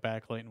would have a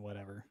backlight and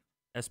whatever.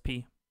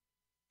 SP.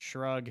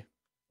 Shrug.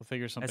 We'll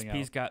figure something out.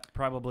 SP's got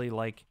probably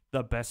like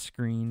the best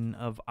screen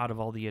out of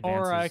all the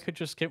advances. Or I could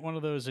just get one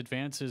of those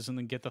advances and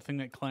then get the thing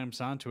that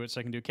clamps onto it so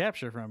I can do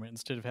capture from it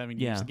instead of having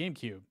to use the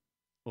GameCube.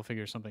 We'll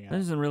figure something out. That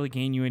doesn't really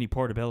gain you any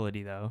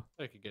portability, though.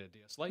 I could get a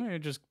DS Lite. You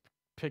just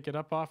pick it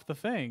up off the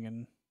thing.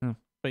 And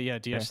But yeah,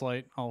 DS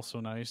Lite, also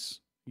nice.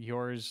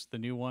 Yours, the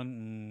new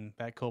one,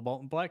 that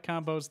Cobalt and Black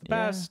combo is the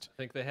best. I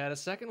think they had a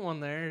second one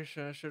there.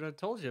 Should have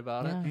told you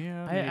about it.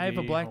 Yeah, I have a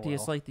maybe. black Oh, DS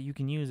well. Lite that you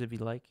can use if you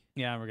like.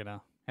 Yeah, we're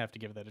gonna have to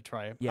give that a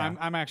try. Yeah.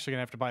 I'm actually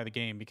gonna have to buy the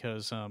game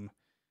because I'm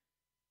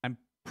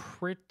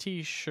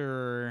pretty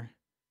sure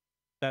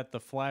that the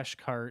flash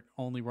cart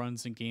only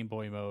runs in Game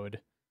Boy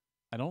mode.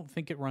 I don't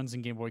think it runs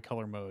in Game Boy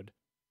Color mode,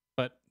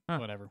 but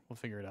whatever, we'll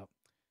figure it out.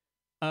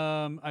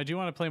 I do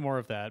want to play more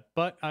of that,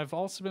 but I've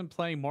also been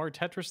playing more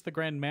Tetris the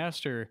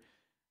Grandmaster.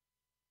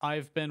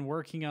 I've been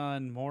working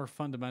on more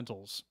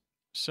fundamentals.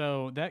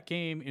 So that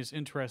game is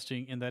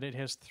interesting in that it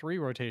has 3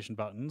 rotation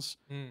buttons.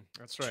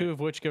 That's right. 2 of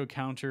which go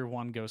counter,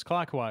 1 goes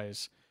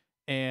clockwise.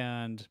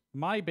 And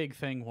my big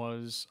thing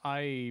was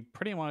my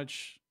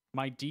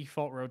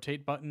default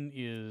rotate button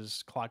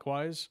is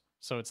clockwise,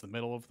 so it's the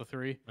middle of the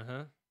 3.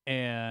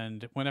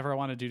 And whenever I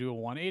wanted to do a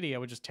 180, I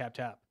would just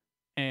tap.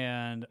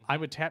 and I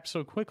would tap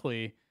so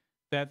quickly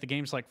that the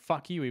game's like,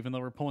 fuck you, even though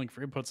we're pulling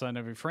for inputs on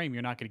every frame,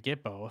 you're not going to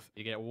get both.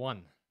 You get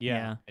one.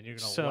 Yeah. And you're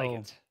going to like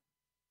it.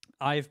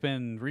 I've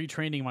been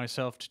retraining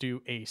myself to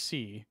do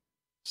AC,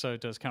 so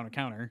it does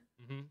counter,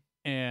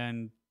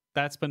 and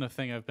that's been a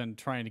thing I've been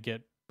trying to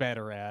get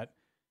better at.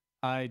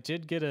 I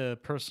did get a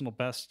personal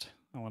best,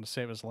 I want to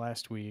say it was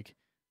last week.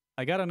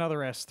 I got another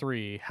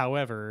S3,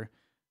 however,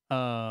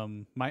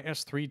 my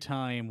S3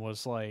 time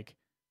was like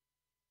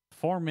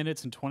 4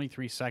 minutes and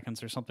 23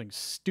 seconds or something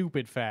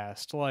stupid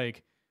fast.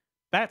 Like,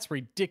 that's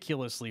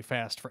ridiculously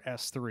fast for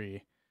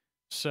S3.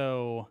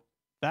 So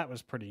that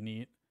was pretty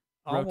neat.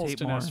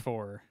 Almost an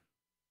S4.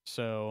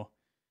 So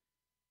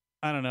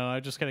I don't know.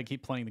 I just got to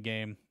keep playing the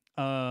game.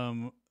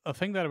 A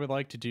thing that I would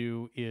like to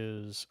do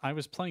is I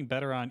was playing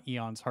better on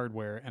Eon's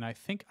hardware, and I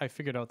think I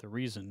figured out the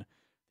reason.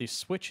 The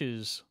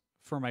switches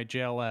for my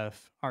JLF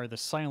are the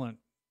silent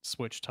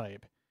switch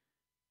type.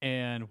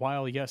 And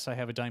while, yes, I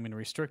have a diamond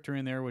restrictor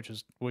in there, which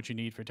is what you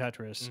need for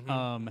Tetris,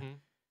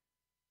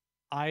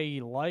 I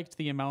liked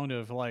the amount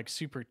of like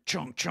super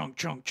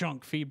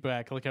chunk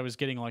feedback like I was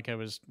getting like I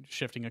was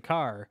shifting a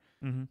car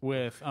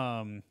with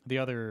the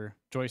other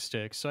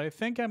joysticks. So I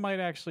think I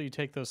might actually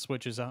take those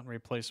switches out and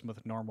replace them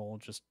with normal,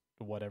 just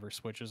whatever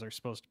switches are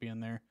supposed to be in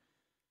there.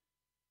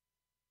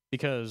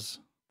 Because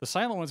the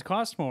silent ones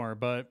cost more,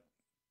 but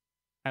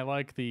I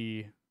like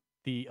the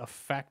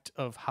effect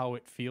of how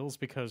it feels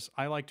because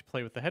I like to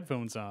play with the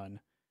headphones on.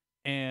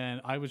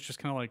 And I was just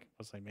kind of like,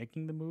 was I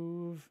making the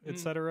move,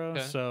 etc.?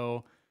 Okay.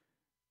 So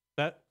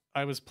that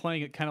I was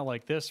playing it kind of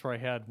like this, where I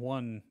had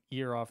one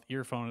ear off the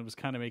earphone. It was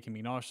kind of making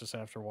me nauseous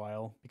after a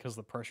while because of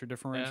the pressure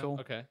differential.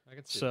 Yeah, okay, I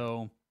can see.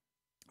 So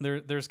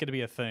there's going to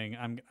be a thing.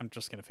 I'm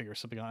just going to figure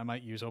something out. I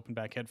might use open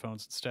back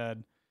headphones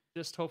instead.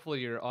 Just hopefully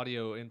your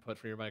audio input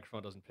for your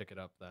microphone doesn't pick it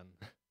up then.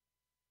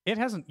 It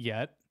hasn't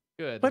yet.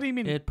 Good. But I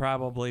mean, it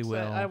probably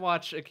will. I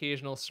watch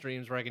occasional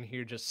streams where I can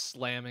hear just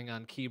slamming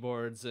on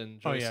keyboards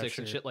and joysticks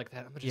and shit like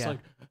that. I'm just like,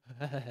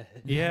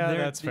 yeah,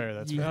 that's fair.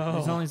 That's fair.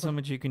 There's only so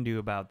much you can do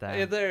about that.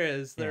 Yeah, there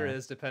is,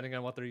 depending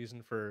on what they're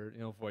using for,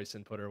 voice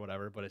input or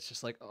whatever. But it's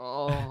just like,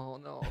 oh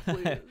no,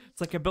 please.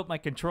 It's like I built my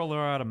controller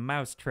out of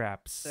mouse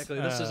traps.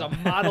 Exactly. This is a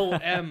Model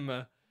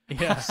M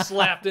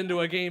slapped into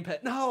a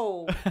gamepad.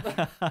 No.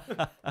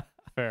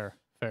 Fair.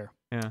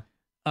 Yeah.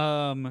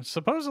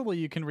 Supposedly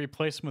you can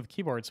replace them with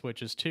keyboard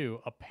switches too,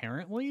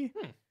 apparently.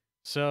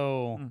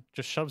 So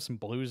just shove some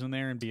blues in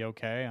there and be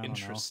okay. I don't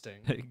Interesting.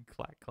 Clack,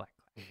 clack, clack.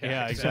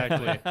 Yeah,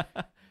 exactly.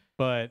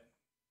 But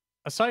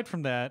aside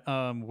from that,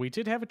 we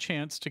did have a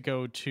chance to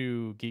go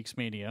to Geeks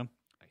Mania.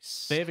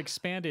 Nice. They have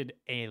expanded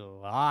a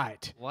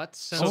lot.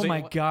 What? Oh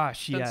my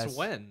gosh, yes. Since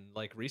when?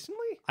 Like recently?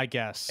 I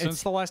guess.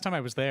 Since the last time I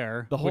was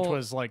there, which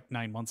was like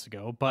 9 months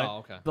ago.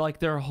 But like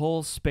their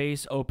whole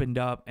space opened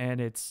up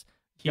and it's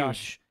huge.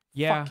 Gosh,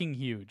 yeah, fucking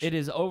huge. It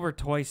is over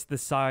twice the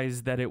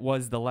size that it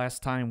was the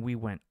last time we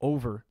went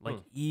over, like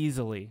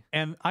easily.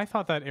 And I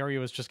thought that area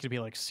was just gonna be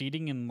like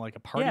seating in like a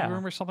party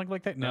room or something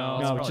like that.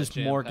 No, it's just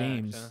more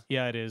games.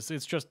 Yeah, it is.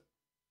 It's just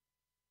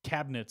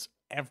cabinets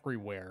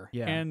everywhere.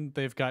 Yeah, and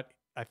they've got,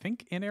 I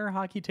think, in-air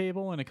hockey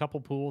table and a couple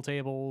pool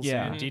tables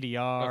and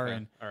DDR.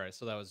 And all right,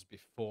 so that was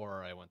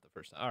before I went the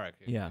first time. All right.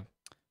 Yeah.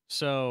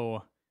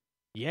 So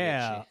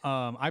yeah,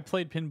 I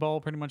played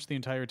pinball pretty much the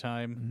entire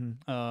time.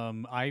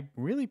 I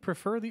really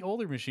prefer the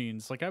older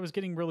machines. Like I was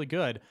getting really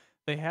good.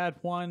 They had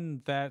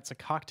one that's a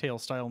cocktail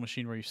style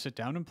machine where you sit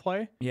down and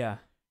play. Yeah.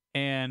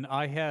 And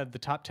I had the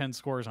top 10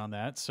 scores on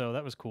that, so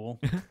that was cool.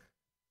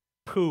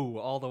 Poo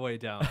all the way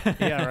down.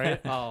 Yeah,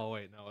 right? Oh,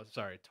 wait, no,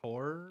 sorry.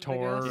 Tor?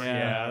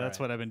 Yeah, that's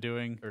what I've been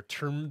doing. Or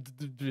term.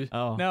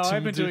 Oh. No,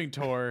 I've been doing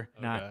Tor.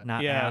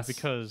 Not yeah, ass.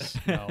 because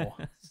no.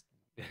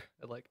 I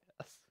like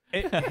S.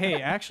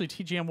 Hey, actually,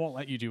 TGM won't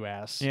let you do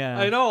ass. Yeah.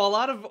 I know, a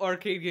lot of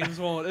arcade games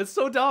won't. It's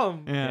so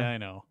dumb. Yeah, I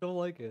know. Don't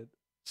like it.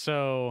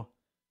 So,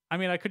 I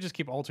mean, I could just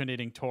keep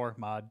alternating Tor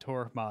mod.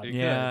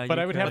 Yeah, but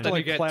I would have to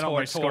like plan out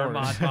my Tor scores.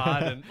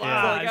 mod, and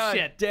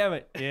shit, damn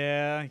it.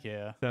 Yeah.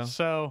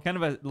 So kind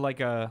of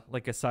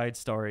a side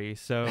story.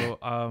 So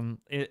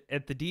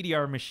at the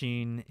DDR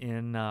machine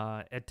in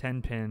at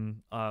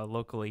 10-pin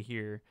locally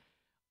here,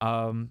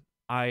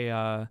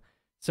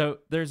 so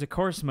there's a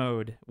course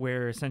mode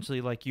where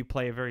essentially like you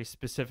play a very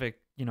specific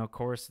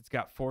course. It's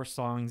got 4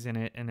 songs in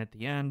it, and at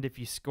the end, if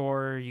you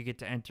score, you get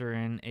to enter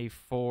in a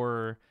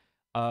 4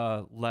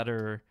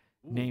 letter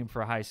name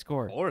for a high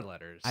score. 4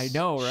 letters. I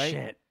know, right?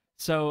 Shit.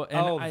 So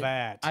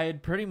I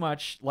had pretty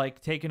much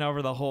like taken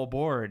over the whole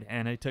board,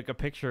 and I took a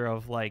picture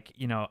of like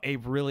a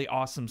really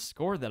awesome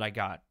score that I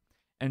got,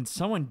 and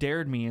someone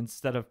dared me,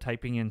 instead of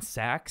typing in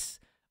sax,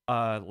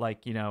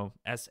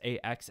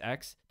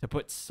 SAXX, to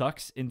put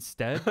sucks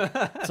instead.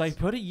 So I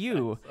put a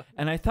U,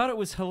 and I thought it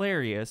was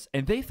hilarious,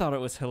 and they thought it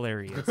was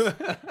hilarious,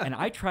 and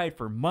I tried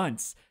for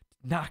months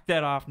to knock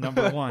that off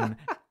number 1,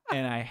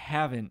 and I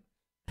haven't.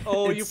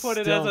 Oh, you put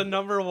it as a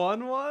number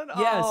 1 one?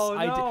 Yes, oh,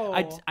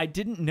 no. I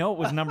didn't know it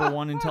was number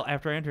 1 until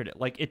after I entered it.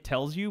 Like it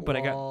tells you, but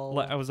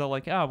I was all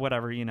like, oh,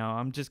 whatever,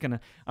 I'm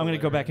gonna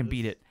go back and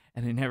beat it,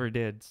 and I never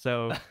did.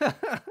 So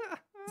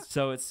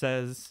so it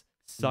says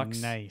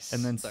sucks, Nice.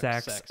 and then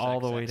Sucks, sacks all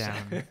the way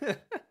sack. down.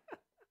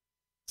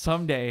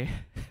 Someday,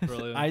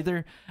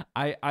 Brilliant.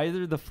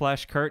 either the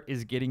flash cart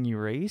is getting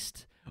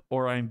erased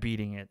or I'm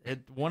beating it.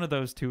 One of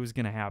those two is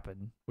gonna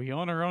happen. We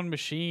own our own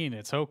machine.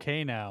 It's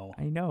okay now.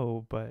 I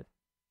know, but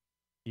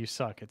You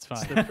suck. It's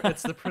fine.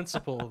 It's the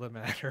principle of the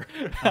matter.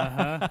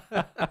 Uh-huh.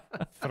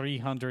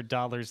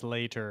 $300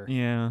 later.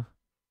 yeah.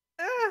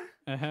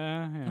 Uh-huh.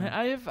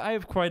 Yeah. I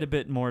have quite a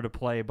bit more to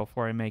play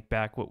before I make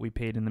back what we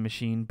paid in the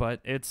machine, but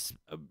it's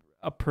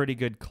a pretty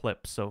good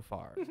clip so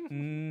far.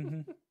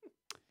 Mhm.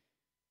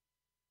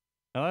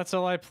 Well, that's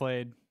all I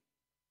played.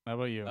 How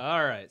about you?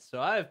 All right, so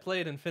I've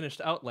played and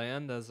finished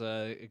Outland as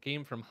a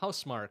game from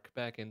Housemarque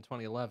back in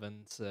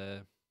 2011.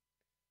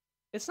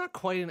 It's not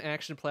quite an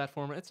action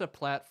platformer. It's a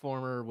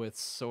platformer with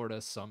sort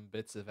of some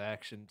bits of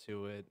action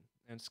to it.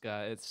 And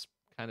it's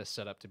kind of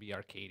set up to be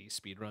arcadey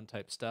speedrun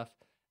type stuff.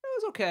 It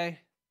was okay.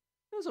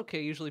 It was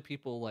okay. Usually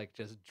people like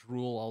just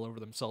drool all over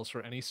themselves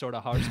for any sort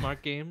of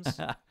Housemarque games.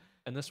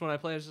 And this one I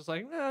played is just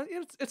like,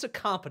 it's a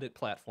competent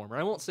platformer.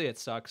 I won't say it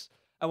sucks.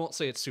 I won't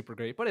say it's super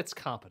great, but it's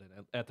competent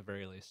at the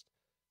very least.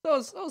 So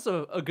that was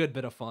a good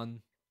bit of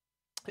fun.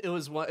 It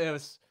was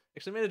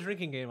actually made a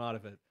drinking game out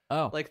of it.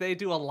 Oh. Like they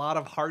do a lot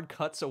of hard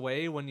cuts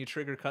away when you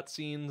trigger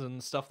cutscenes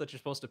and stuff that you're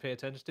supposed to pay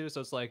attention to.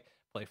 So it's like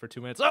play for 2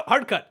 minutes. Oh,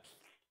 hard cut.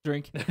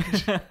 Drink.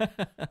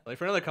 Play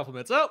for another couple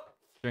minutes. Oh,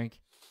 Drink.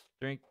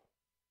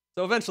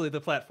 so eventually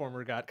the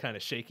platformer got kind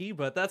of shaky,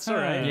 but that's all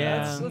right.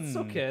 Yeah. That's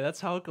okay. That's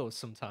how it goes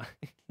sometimes.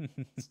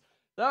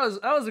 That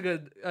was a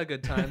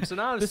good time. So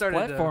now I've This started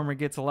platformer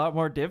gets a lot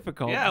more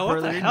difficult. Yeah, what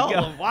the further you hell?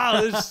 go. Wow,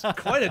 there's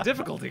quite a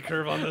difficulty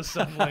curve on this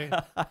suddenly.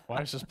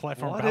 Why is this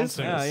platform What is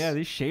bouncing? this? Yeah,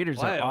 these shaders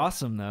Why- are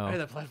awesome though. Why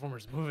the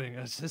platformer's moving?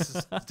 This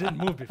didn't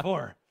move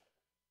before.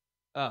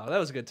 Oh, that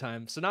was a good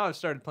time. So now I've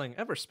started playing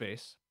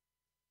Everspace,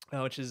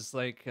 which is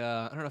like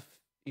I don't know if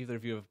either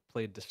of you have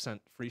played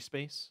Descent Free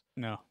Space.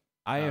 No.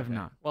 I have Okay.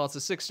 not. Well, it's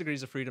a 6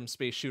 degrees of freedom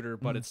space shooter,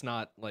 but Mhm. it's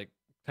not like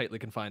tightly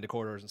confined to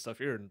corridors and stuff.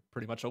 You're in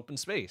pretty much open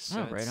space.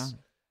 Oh, and right it's- on.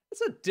 It's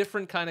a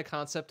different kind of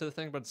concept to the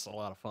thing, but it's a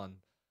lot of fun.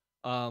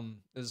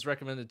 It was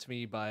recommended to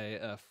me by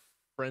a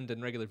friend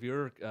and regular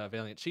viewer,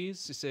 Valiant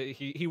Cheese.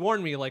 He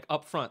warned me like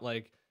up front,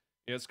 like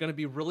it's going to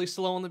be really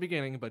slow in the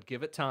beginning, but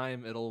give it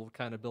time, it'll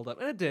kind of build up.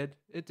 And it did.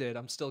 It did.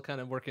 I'm still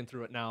kind of working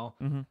through it now.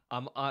 Mhm.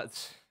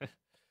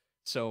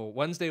 So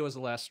Wednesday was the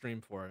last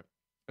stream for it,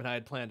 and I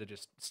had planned to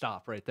just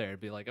stop right there and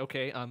be like,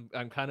 okay, I'm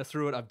kind of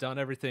through it. I've done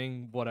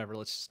everything. Whatever.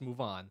 Let's just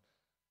move on.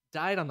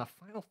 Died on the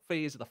final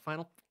phase of the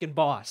final fucking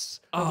boss.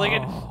 I was like,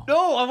 Oh.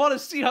 no, I want to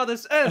see how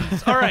this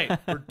ends. All right,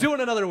 we're doing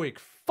another week.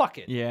 Fuck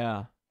it.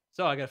 Yeah.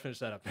 So I got to finish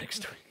that up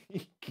next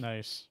week.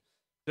 Nice.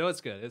 So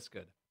it's good. It's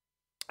good.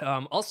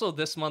 Also,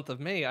 this month of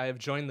May, I have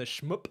joined the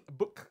Shmup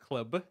Book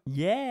Club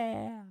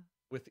Yeah.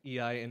 with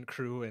EI and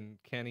crew and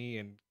Kenny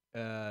and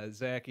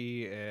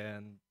Zachy,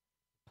 and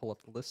pull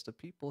up the list of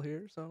people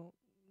here. So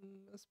I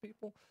don't miss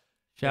people.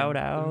 Shout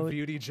And out.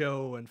 Beauty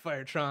Joe and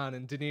Firetron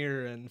and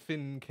Denier and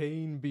Finn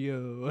Kane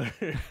Bio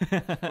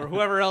or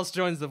whoever else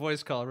joins the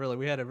voice call. Really,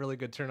 we had a really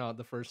good turnout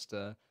the first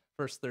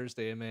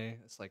Thursday in May.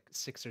 It's like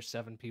 6 or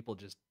 7 people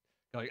just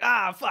going,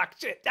 fuck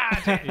shit,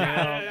 shit,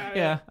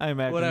 Yeah, I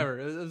imagine. whatever.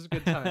 It was a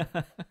good time.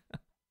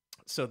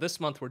 So this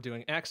month we're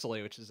doing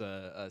Axelay, which is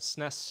a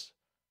SNES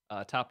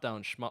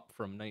top-down shmup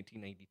from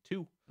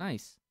 1992.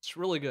 Nice. It's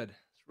really good.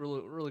 It's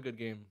really good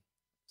game.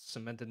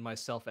 Cemented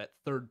myself at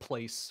 3rd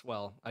place.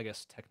 Well, I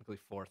guess technically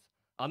 4th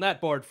on that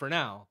board for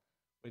now.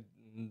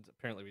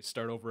 Apparently we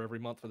start over every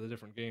month with a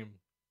different game.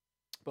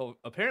 But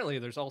apparently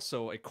there's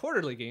also a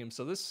quarterly game.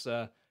 So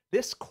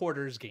this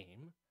quarter's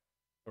game,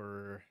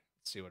 or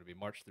let's see, what would it be,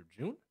 March through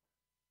June?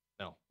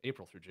 No,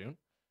 April through June,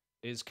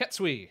 is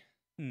Ketsui,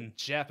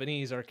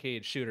 Japanese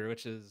arcade shooter,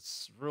 which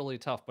is really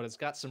tough, but it's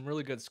got some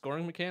really good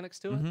scoring mechanics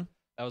to it. Mhm.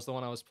 That was the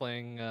one I was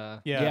playing. Yeah.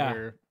 when we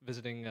were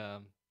visiting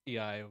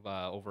EI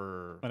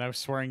over When I was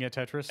swearing at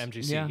Tetris.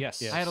 MGC. Yeah.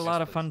 Yes, I had a yes,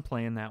 lot of please. fun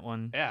playing that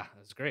one. Yeah,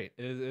 it's great.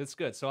 It's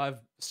good. So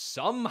I've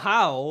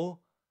somehow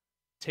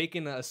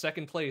taken a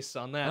 2nd place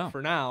on that Oh.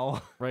 for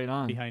now. Right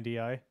on. Behind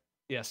EI.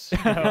 Yes.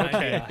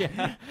 Okay.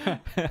 Yeah.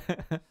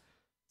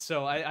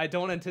 So I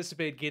don't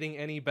anticipate getting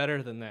any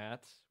better than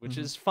that, which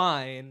is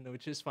fine.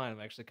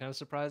 I'm actually kind of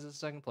surprised it's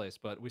 2nd place,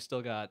 but we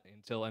still got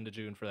until end of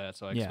June for that,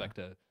 so I Yeah. expect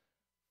to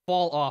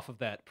fall off of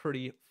that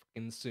pretty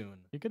fucking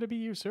soon. You're going to be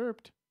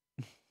usurped.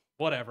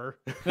 Whatever.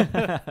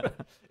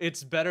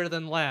 It's better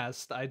than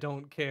last. I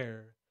don't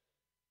care.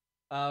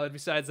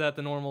 Besides that,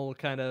 the normal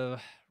kind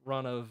of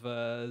run of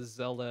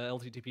Zelda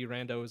LTTP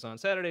randos on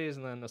Saturdays,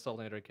 and then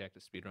Assault Android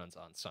Cactus speedruns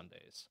on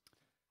Sundays.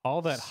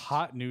 All that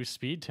hot new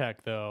speed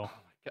tech, though.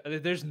 Oh my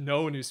God, there's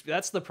no new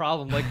that's the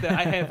problem. Like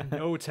I have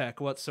no tech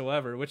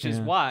whatsoever, which is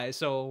Yeah. why.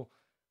 So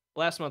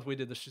last month we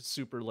did the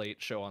super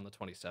late show on the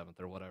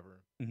 27th or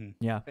whatever,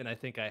 Yeah. and I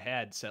think I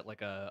had set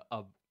like a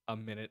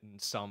minute and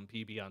some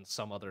PB on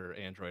some other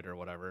Android or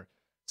whatever.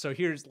 So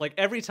here's like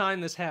every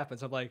time this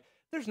happens, I'm like,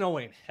 there's no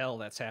way in hell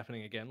that's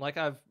happening again. Like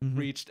I've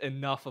reached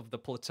enough of the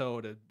plateau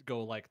to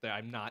go like that.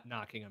 I'm not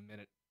knocking a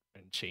minute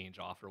and change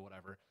off or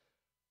whatever.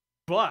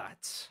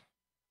 But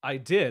I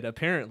did,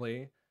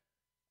 apparently.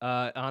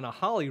 On a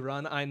Holly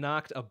run, I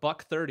knocked a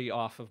 $1:30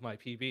 off of my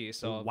PB.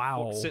 So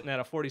Wow. sitting at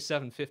a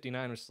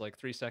 47:59, which is like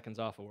 3 seconds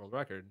off a world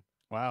record.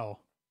 Wow.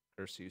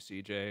 Curse you,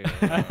 CJ.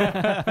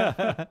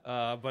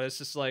 But it's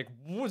just like,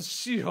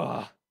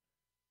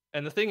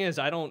 and the thing is,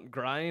 I don't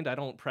grind, I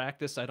don't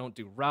practice, I don't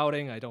do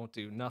routing, I don't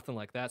do nothing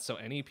like that. So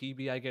any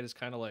PB I get is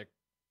kind of like,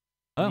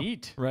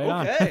 Neat. Right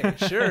on. okay,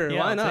 sure, Yeah,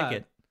 why I'll not?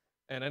 take it.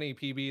 And any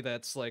PB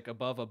that's like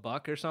above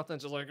 $1 or something,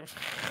 it's just like,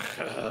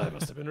 I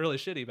must have been really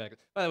shitty back.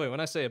 By the way, when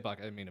I say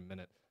 $1, I mean a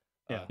minute.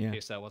 Yeah. In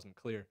case that wasn't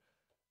clear.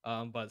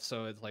 But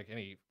so it's like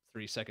any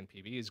 3-second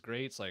PB is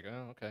great. It's like,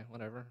 oh, okay,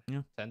 whatever.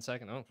 Yeah.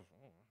 10-second, oh,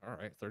 all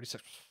right, 30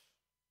 seconds.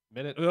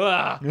 Minute.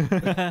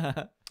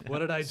 Ugh! What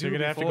did I do? So you're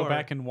gonna have to go before?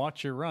 back and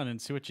watch your run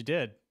and see what you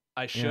did.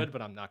 I should,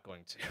 but I'm not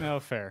going to. No,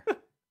 fair.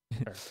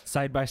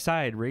 Side by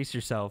side, race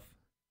yourself.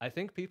 I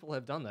think people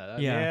have done that. I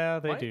Yeah.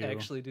 They might do.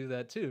 actually do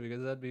that too,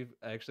 because that'd be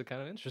actually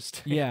kind of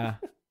interesting. Yeah.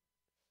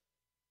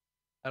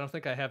 I don't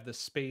think I have the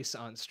space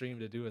on stream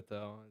to do it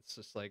though. It's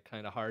just like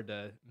kind of hard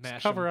to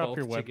mash cover them up both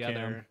your webcam.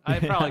 together. I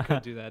probably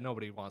could do that.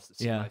 Nobody wants to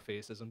see Yeah. my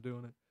face as I'm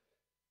doing it.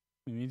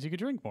 It means you could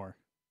drink more.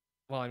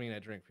 Well, I mean, I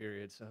drink,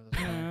 period. So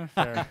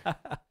Fair.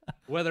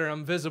 whether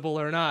I'm visible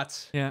or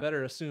not, Yeah.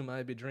 better assume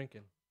I'd be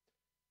drinking.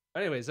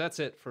 Anyways, that's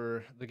it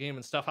for the game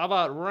and stuff. How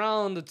about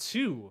round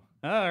 2?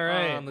 All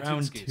right. On the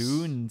Round Toonskis?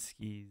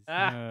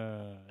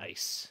 Toonskis.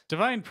 Nice.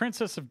 Divine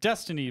Princess of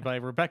Destiny by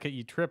Rebecca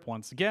E. Tripp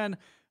once again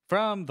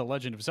from The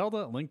Legend of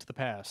Zelda: A Link to the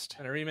Past.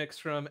 And a remix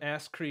from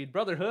Ass Creed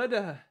Brotherhood,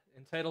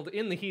 entitled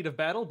In the Heat of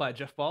Battle by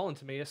Jeff Ball and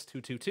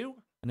Timaeus222.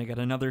 And I got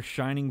another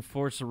Shining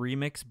Force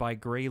remix by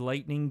Grey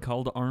Lightning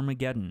called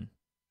Armageddon.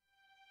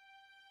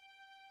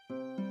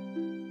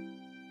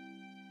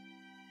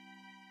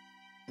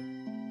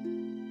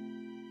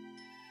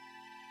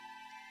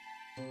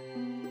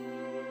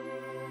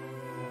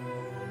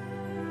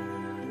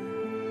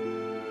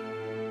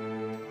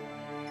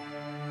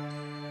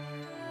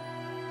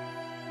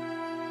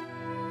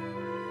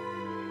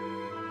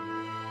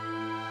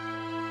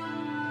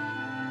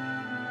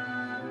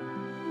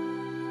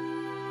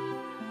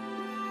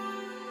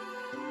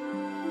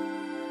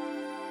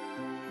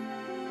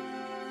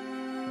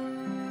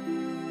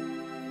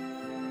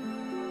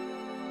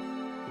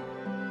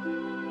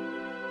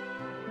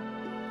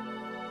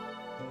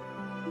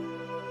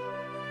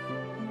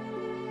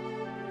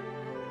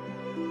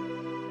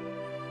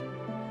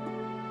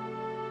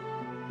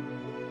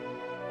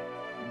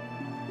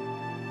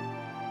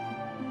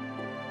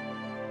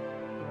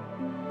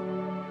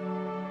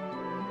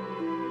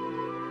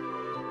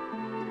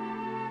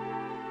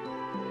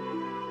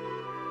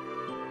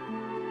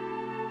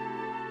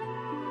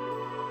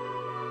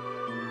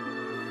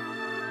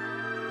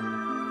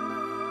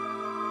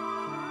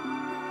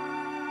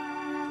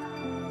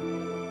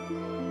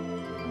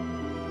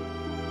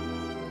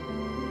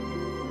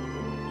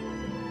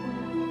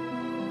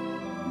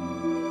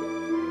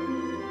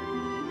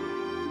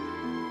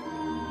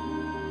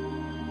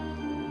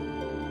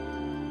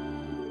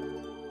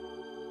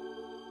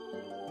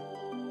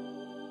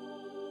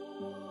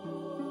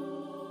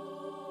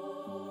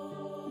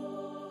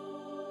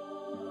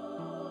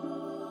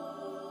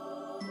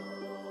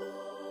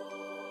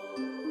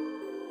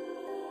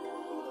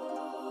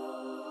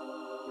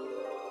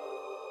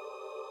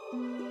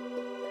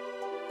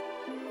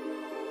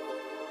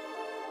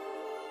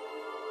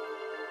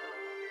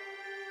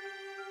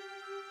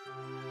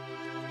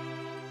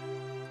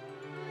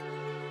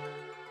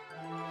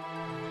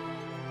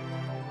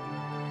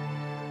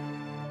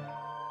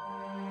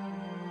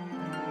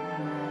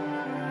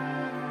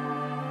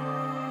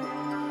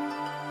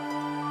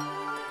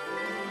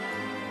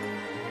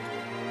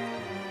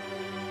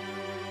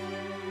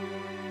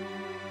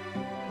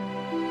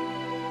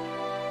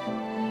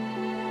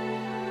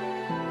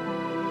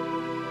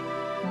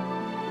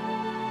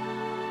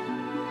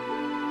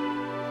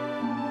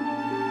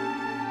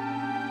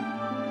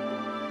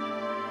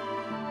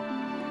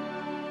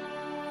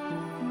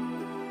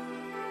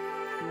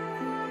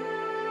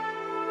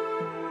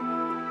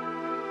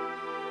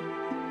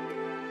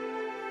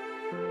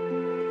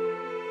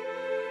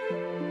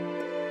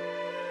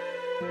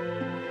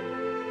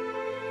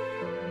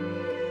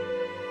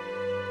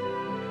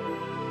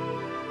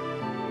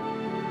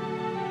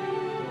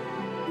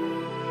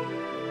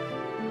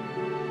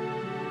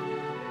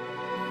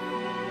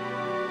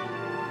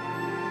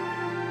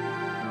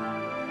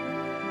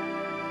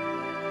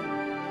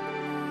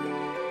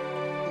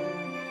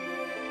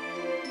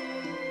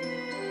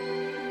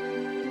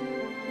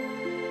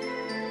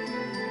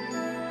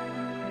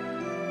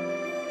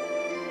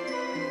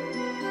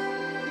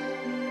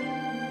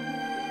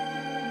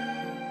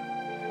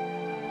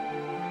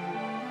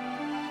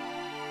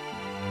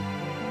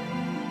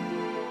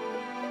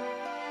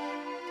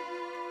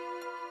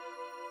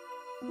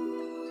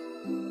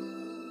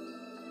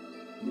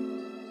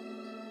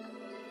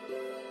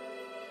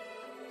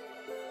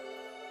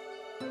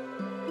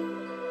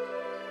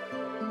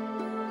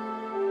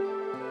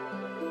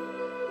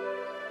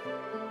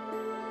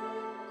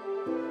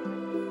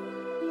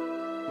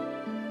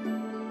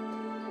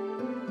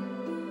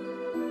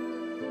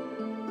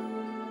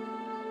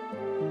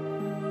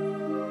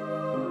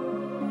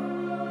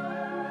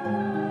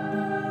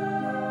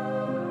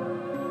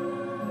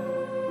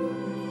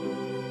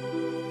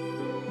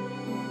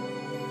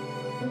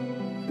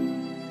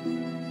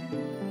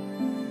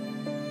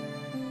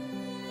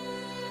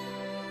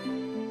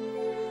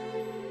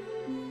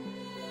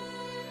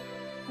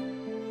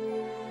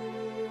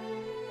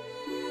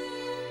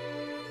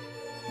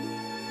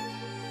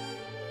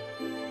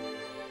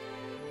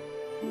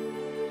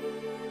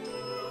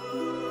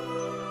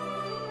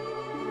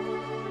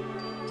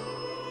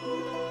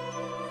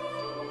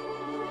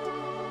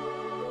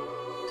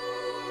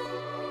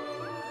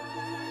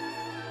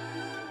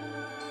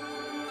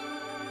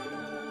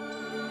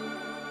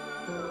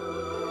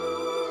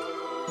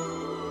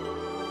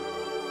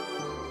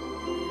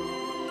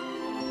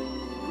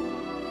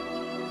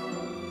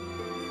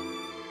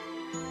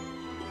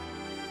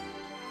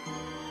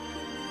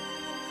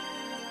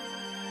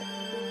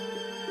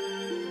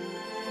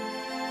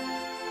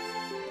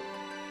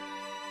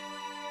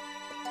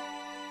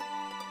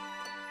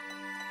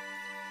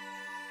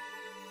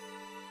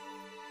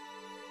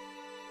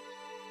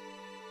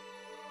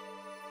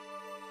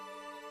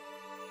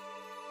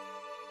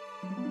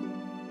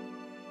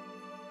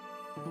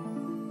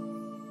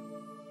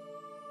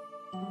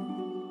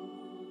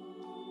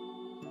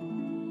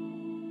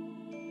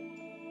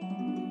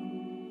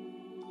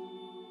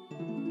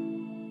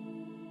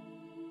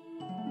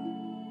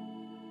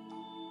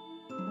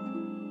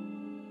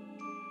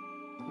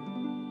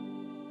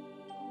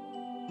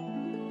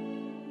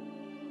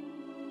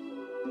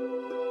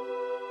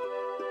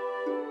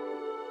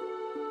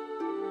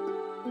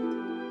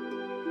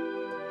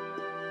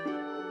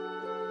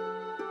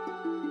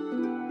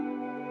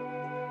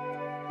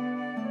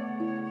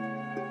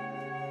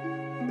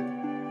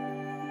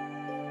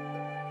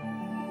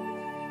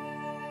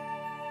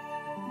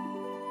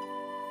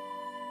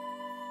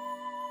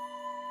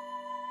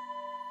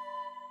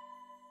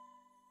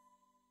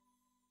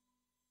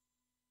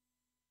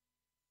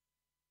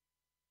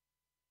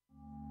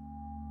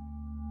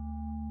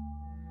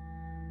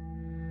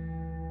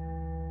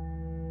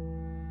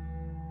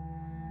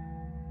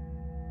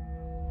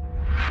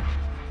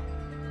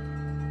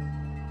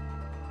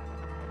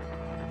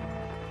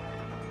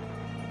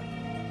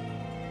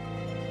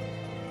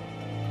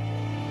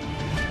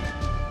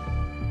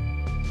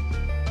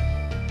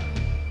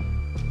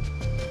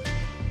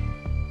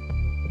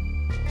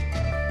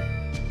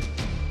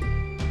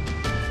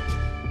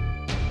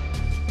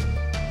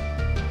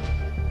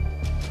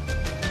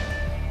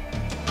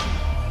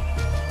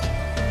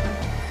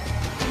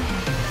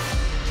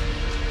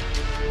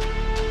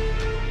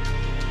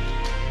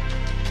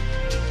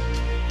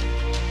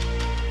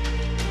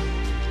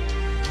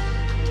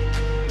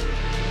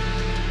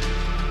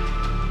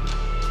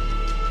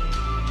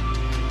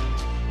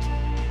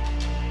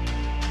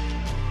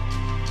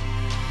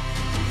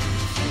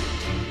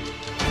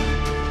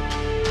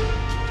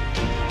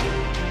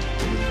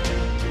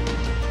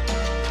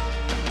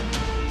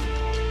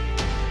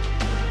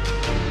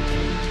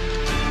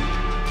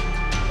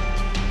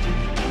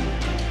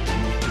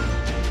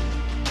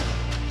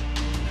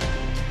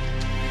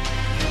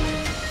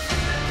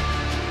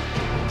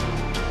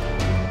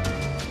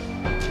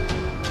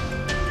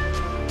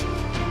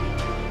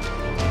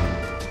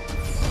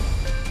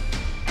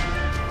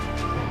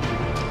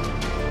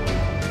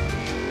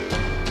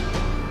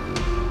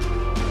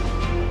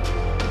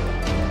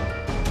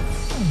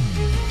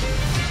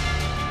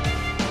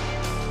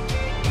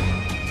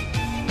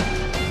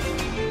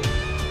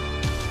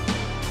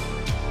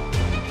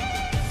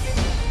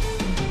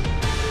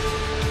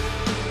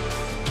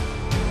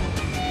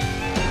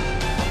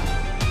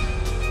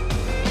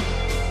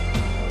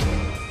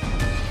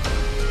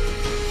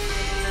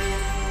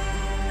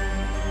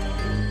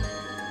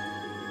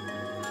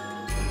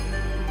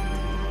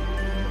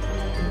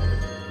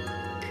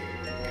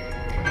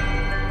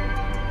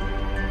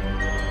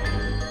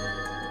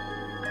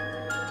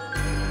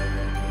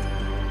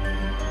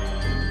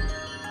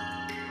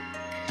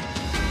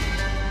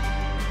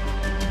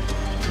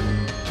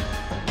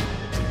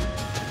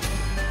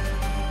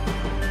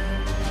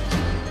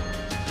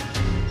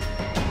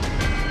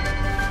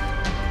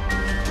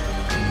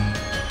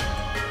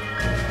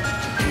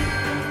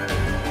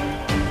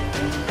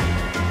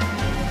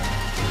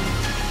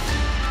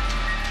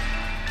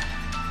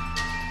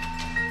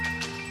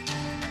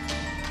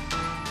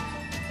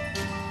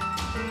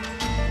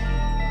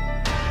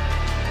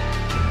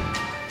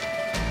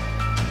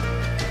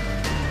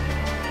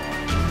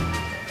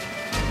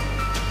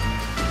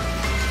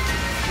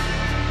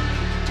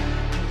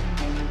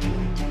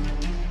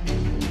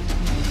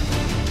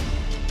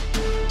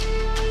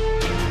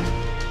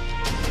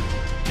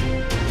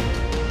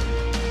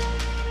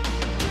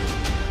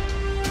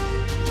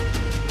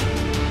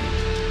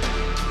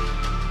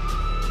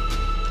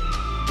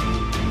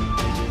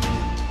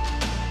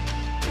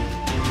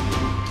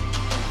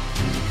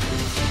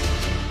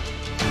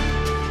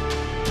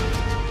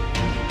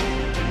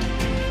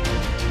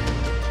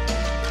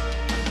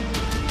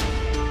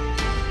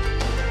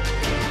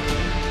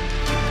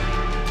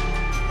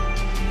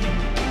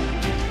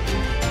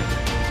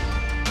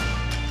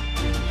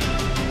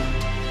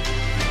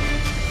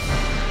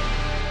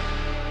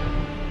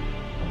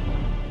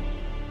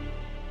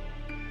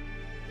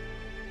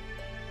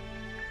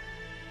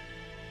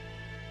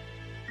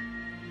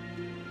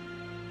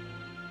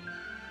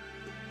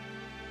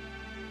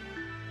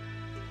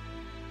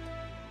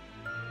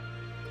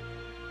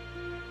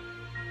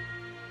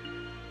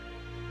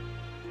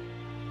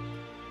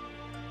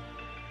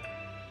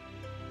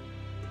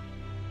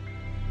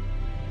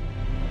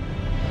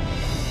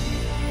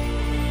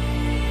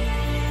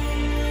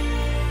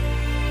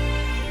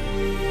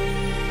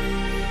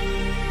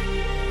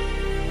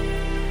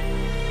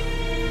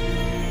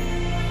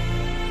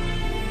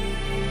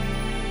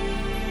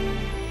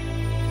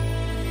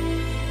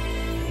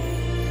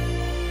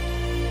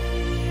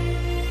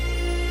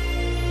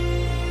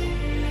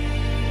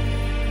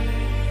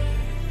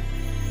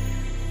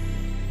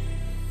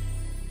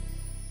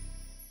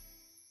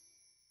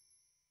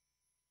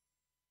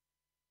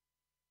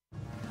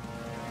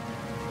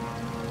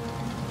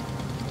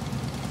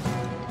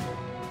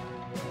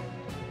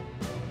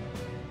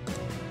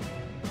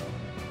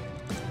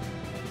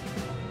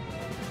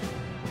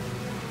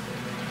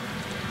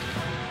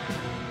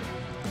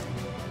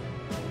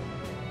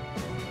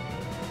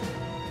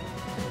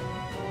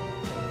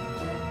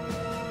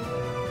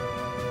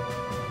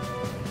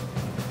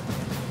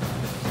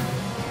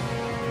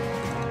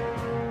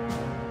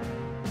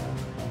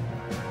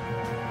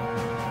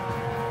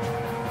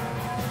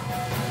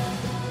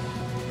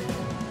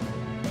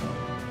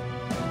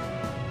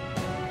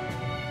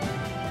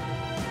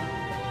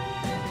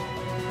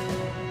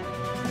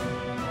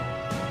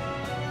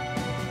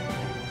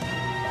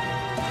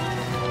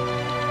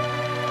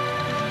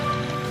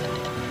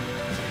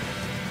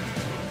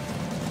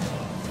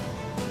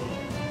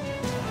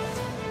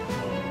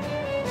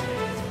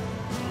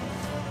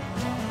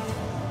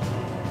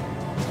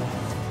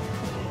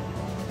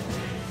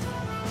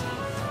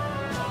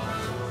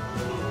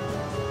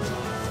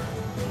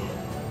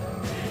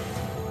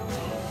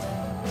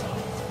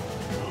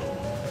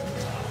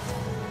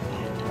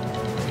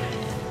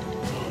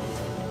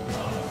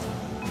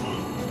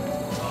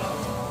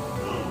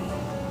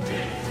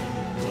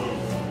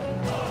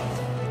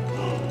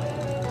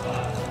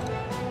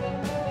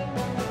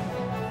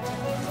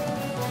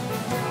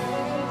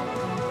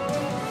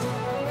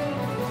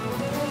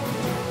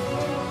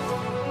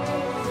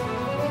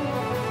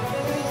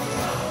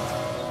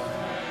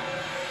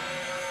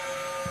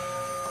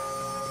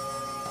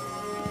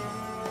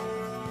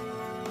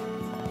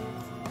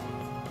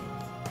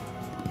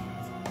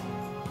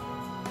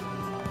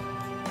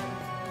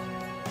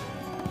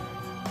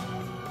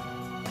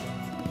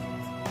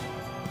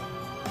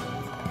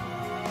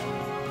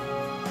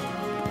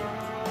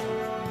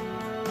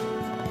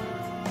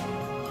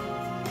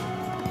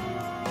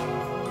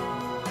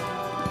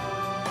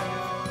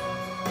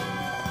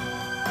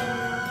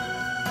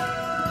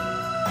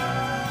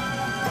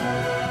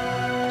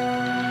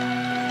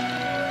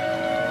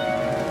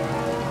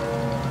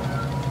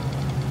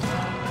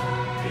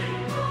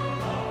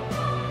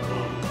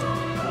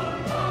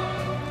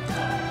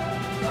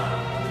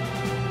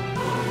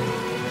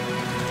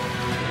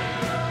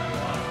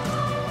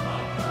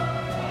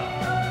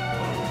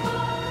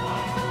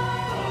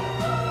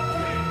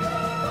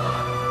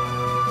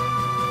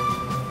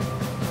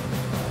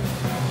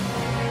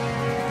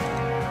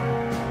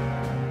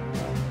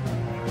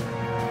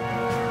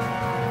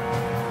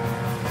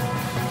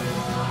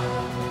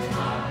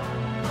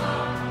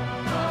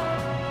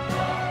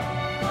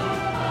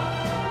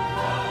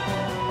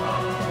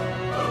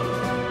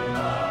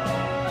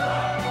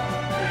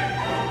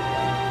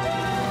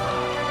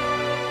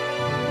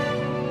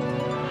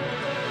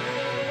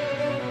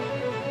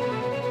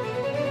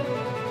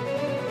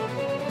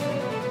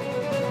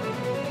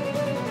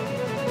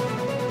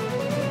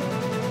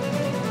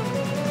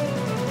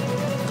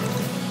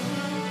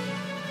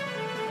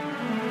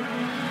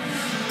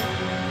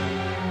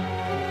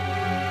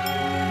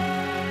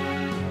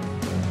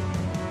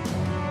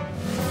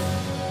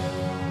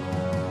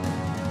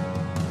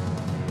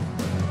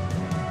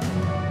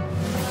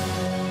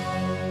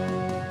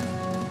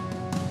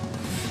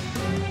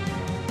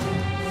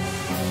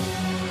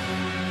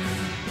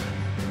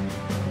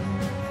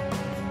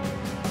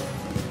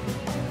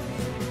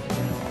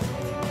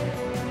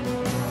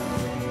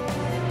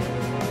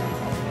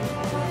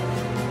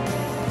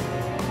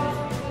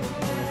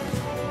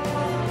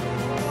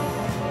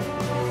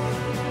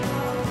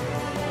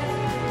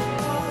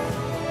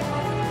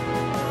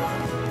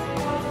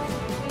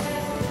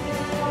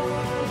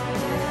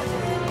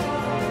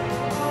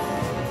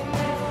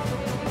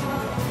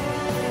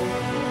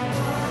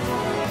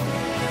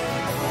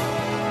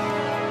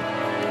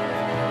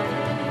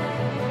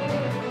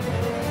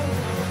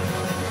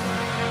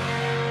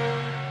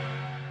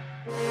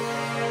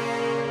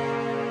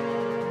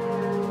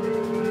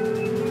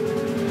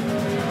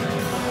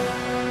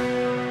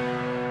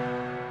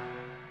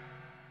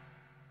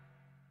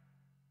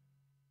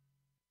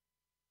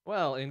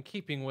 Well, in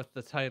keeping with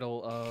the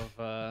title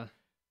of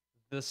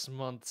this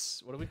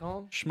month's, what do we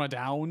call them?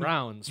 Shmdown?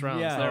 Rounds.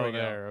 Yeah. There we Oh, go.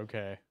 there,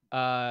 okay.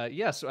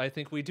 Yes, I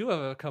think we do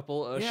have a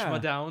couple of Yeah.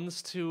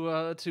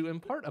 Shmdowns to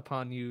impart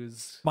upon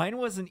yous. Mine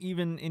wasn't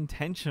even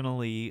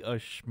intentionally a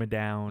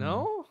Shmdown.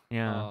 No?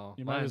 Yeah. Oh,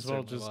 You might mine as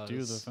well certainly just do the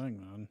was. thing,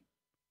 man.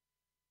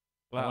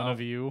 Wow. One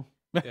of you.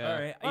 Yeah.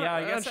 All right. Why Yeah,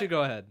 I why guess don't you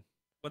go ahead?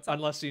 What's up?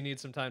 Unless you need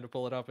some time to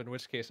pull it up, in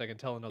which case I can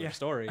tell another Yeah.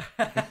 story.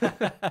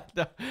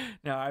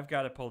 no, I've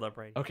got it pulled up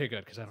right Okay,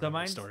 good, because I don't So have any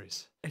mine's-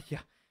 stories. here. Yeah.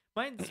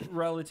 Mine's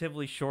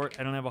relatively short.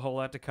 I don't have a whole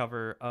lot to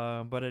cover,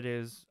 but it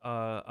is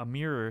a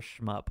mirror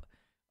shmup.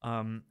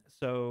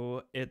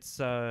 So it's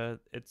kind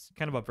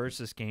of a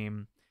versus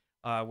game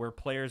where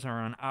players are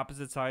on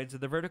opposite sides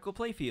of the vertical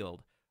playfield,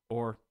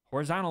 or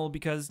horizontal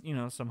because,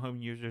 some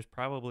home users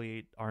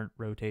probably aren't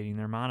rotating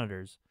their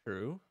monitors.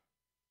 True.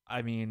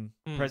 I mean,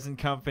 Hmm. present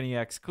company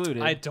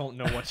excluded. I don't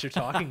know what you're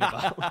talking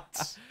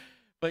about.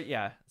 But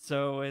yeah,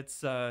 so it's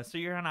so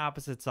you're on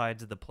opposite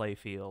sides of the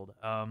playfield,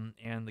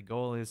 and the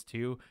goal is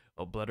to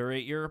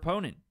obliterate your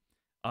opponent.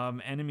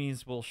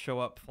 Enemies will show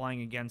up flying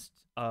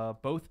against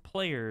both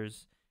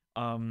players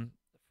from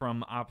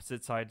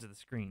opposite sides of the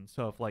screen.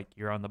 So if like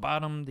you're on the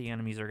bottom, the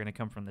enemies are going to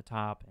come from the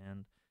top,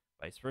 and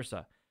vice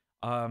versa.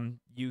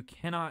 You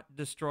cannot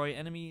destroy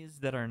enemies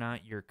that are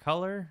not your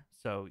color.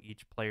 So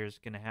each player is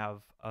going to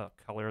have a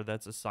color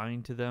that's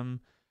assigned to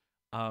them.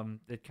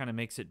 It kind of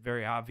makes it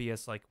very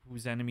obvious, like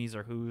whose enemies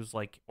are whose,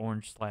 like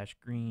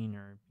orange/green,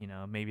 or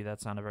maybe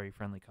that's not a very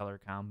friendly color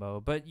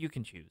combo, but you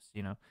can choose.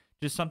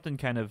 Just something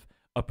kind of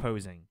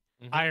opposing.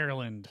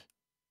 Ireland.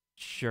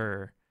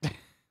 Sure.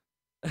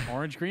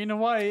 Orange, green, and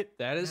white.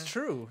 That is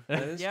true.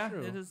 That is yeah,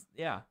 true. it is.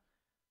 Yeah.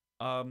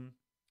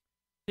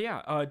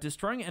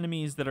 Destroying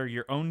enemies that are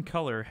your own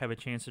color have a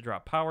chance to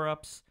drop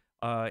power-ups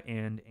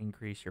and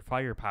increase your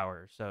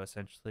firepower. So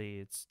essentially,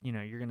 it's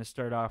you're gonna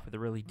start off with a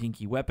really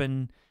dinky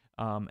weapon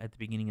at the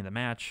beginning of the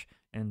match,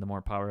 and the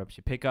more power-ups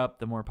you pick up,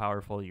 the more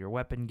powerful your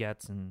weapon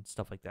gets, and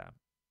stuff like that.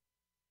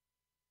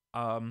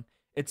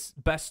 It's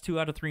best 2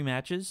 out of 3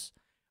 matches.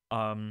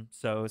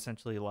 So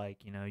essentially,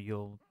 like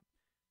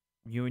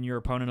you and your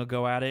opponent will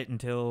go at it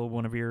until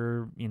one of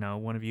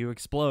you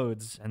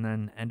explodes, and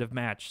then end of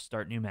match,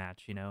 start new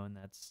match, and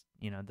that's,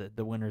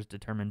 the winners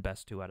determine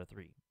best 2 out of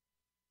 3.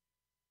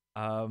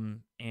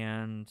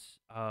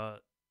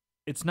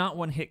 It's not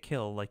one hit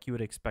kill like you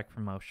would expect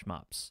from most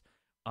shmups.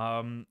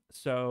 Because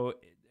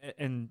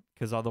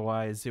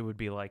otherwise it would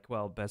be like,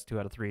 well, best 2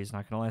 out of 3 is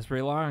not going to last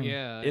very long,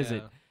 is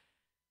it?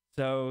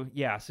 So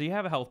yeah, so you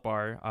have a health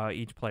bar,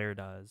 each player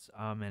does,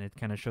 and it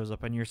kind of shows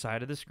up on your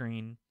side of the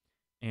screen.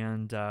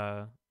 And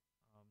so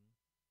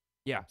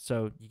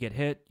you get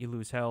hit, you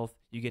lose health.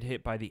 You get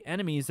hit by the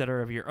enemies that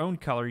are of your own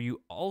color,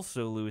 you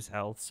also lose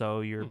health. So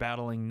you're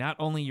battling not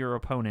only your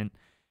opponent,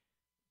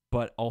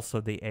 but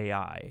also the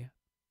AI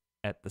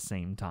at the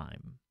same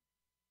time.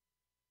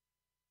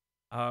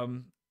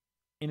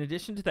 In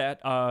addition to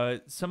that,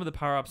 some of the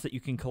power-ups that you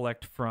can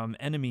collect from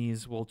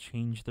enemies will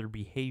change their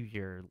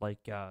behavior.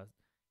 Like,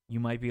 you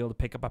might be able to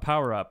pick up a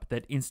power-up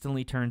that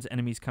instantly turns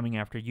enemies coming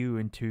after you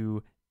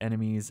into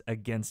enemies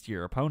against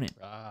your opponent.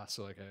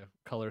 So like a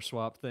color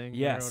swap thing,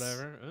 Yes. or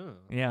whatever. Oh,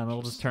 Yeah, and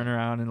they'll just turn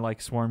around and like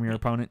swarm your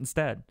opponent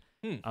instead.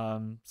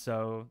 Hmm.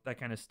 So that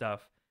kind of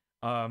stuff.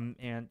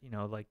 And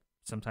like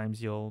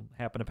sometimes you'll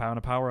happen to pound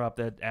a power up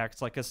that acts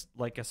like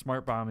a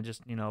smart bomb and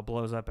just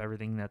blows up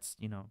everything that's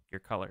your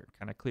color,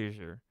 kind of clears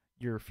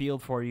your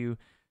field for you,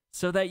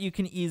 so that you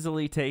can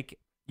easily take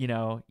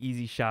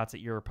easy shots at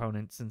your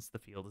opponent since the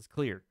field is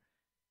clear.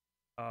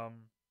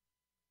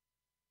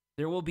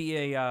 There will be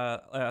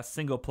a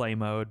single play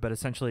mode, but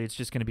essentially it's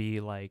just going to be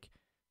like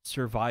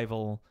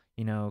survival,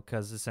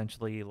 because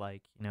essentially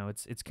like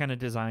it's kind of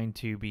designed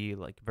to be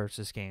like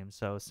versus games.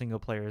 So single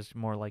player is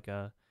more like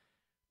a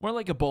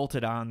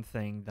bolted on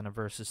thing than a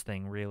versus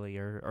thing, really,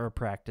 or a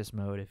practice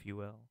mode, if you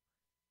will.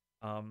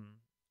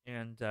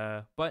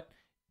 But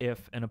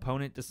if an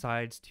opponent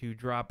decides to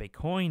drop a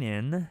coin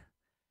in,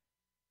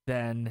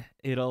 then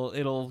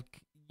you'll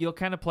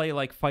kind of play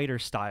like fighter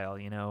style,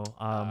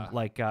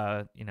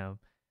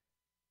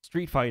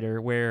 Street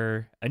Fighter,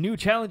 where a new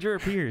challenger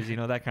appears,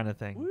 that kind of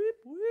thing. Whoop,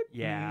 whoop.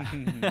 Yeah.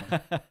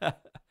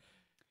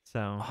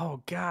 So.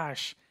 Oh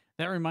gosh,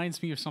 that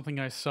reminds me of something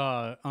I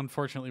saw.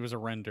 Unfortunately, it was a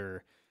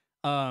render.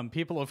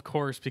 People, of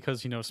course,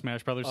 because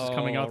Smash Brothers is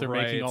coming out, they're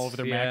making all of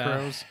their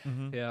macros.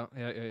 Mhm.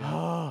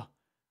 Yeah.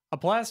 A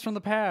blast from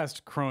the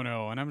past,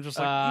 Chrono, and I'm just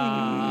like,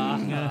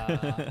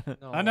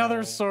 No.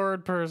 another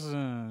sword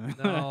person.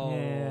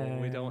 No,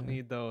 we Yeah. don't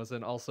need those,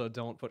 and also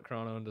don't put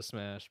Chrono into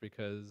Smash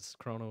because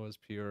Chrono is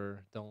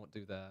pure. Don't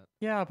do that.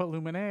 Yeah, but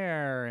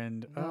Luminaire,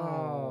 and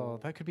No.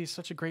 that could be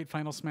such a great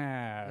Final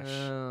Smash.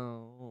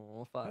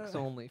 Oh, Fox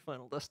only,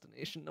 Final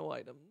Destination, no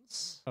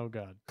items. Oh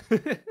god,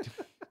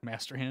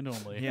 Master Hand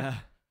only. Yeah.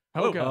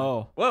 Oh god.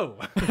 Oh. Whoa.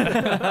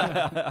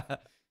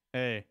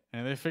 Hey,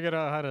 and they figured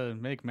out how to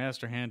make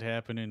Master Hand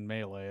happen in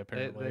Melee.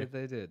 Apparently,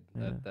 they did.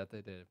 Yeah. That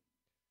they did.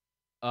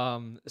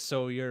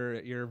 So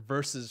your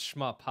versus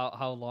shmup,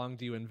 how long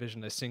do you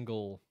envision a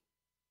single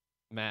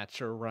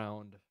match or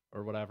round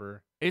or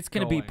whatever. It's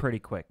going to be going. pretty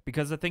quick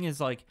because the thing is,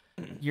 like,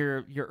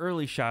 your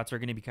early shots are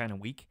going to be kind of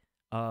weak.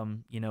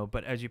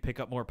 But as you pick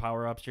up more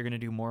power-ups, you're going to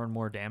do more and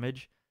more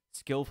damage.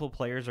 Skillful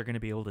players are going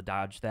to be able to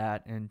dodge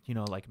that and,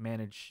 like,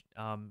 manage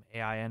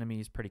AI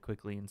enemies pretty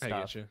quickly and stuff. I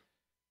get you.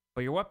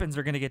 But your weapons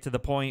are going to get to the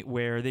point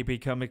where they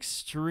become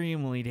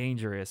extremely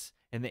dangerous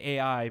and the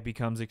AI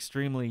becomes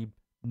extremely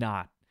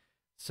not.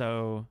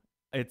 So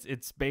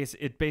it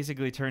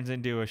basically turns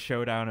into a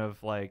showdown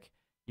of, like,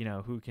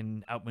 who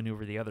can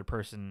outmaneuver the other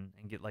person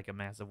and get, like, a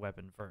massive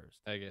weapon first.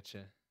 I get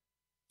you.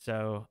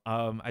 So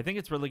I think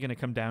it's really going to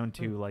come down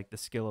to, like, the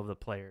skill of the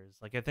players.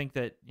 Like, I think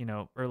that,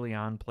 early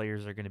on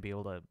players are going to be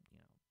able to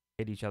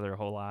hit each other a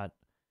whole lot.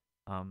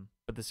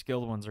 But the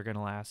skilled ones are going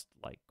to last,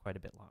 like, quite a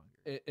bit longer.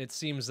 It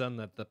seems then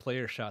that the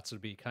player shots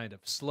would be kind of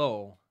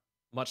slow,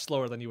 much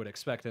slower than you would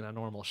expect in a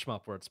normal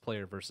shmup where it's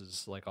player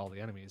versus, like, all the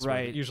enemies.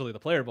 Right. Usually the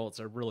player bullets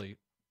are really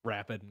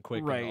rapid and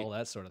quick Right. and all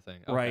that sort of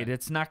thing. Okay. Right.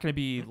 It's not going to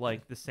be,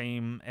 like, the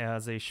same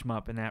as a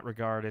shmup in that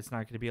regard. It's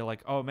not going to be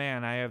like, oh,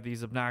 man, I have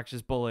these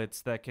obnoxious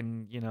bullets that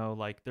can,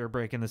 like, they're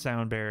breaking the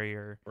sound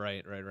barrier.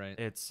 Right.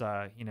 It's,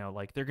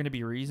 like, they're going to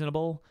be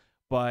reasonable.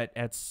 But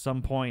at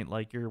some point,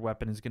 like, your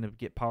weapon is going to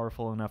get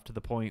powerful enough to the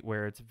point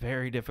where it's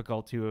very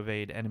difficult to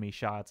evade enemy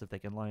shots if they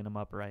can line them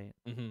up right.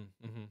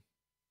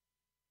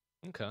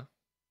 Okay.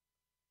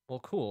 Well,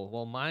 cool.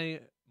 Well,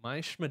 my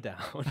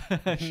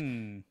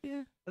Shmdown.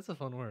 Yeah. That's a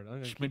fun word. I'm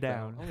going to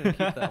Shmdown.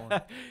 keep that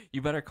one.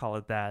 You better call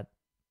it that.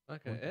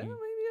 Okay. Yeah, maybe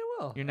I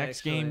will. Your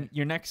next game,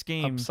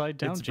 Upside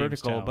down, it's James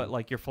vertical, Down. but,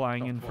 like, you're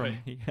flying in from...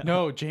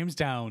 No, James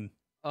Down.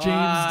 James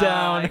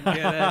Down. I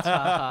get it.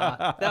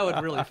 That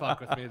would really fuck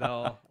with me,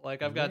 though.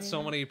 Like, I've got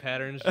so many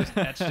patterns just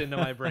etched into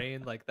my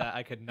brain like that.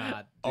 I could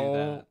not do that.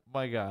 Oh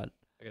my god.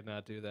 I could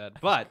not do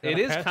that. But it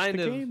is kind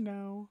of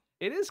now.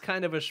 It is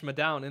kind of a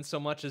Shmdown in so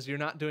much as you're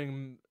not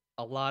doing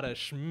a lot of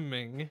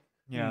shmming.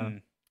 Yeah.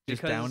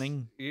 Just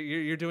downing.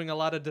 You're doing a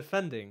lot of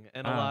defending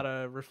and a lot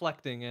of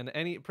reflecting and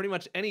pretty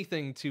much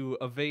anything to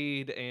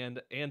evade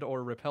and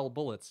or repel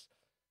bullets.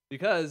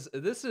 Because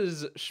this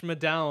is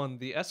Shmdown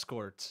the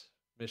escort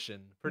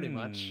mission, pretty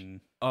much.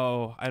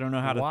 Oh, I don't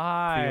know how to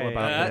feel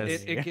about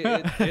this.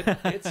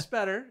 It's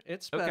better.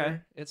 It's better. Okay.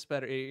 It's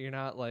better. You're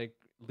not, like,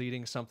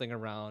 leading something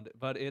around,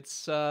 but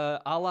it's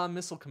a la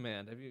Missile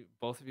Command. Have you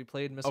both of you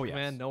played Missile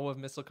Command? Yes. Know of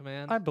Missile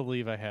Command? I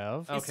believe I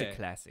have. Okay. It's a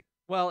classic.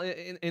 Well,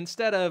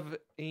 instead of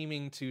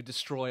aiming to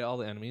destroy all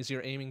the enemies,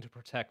 you're aiming to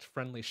protect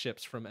friendly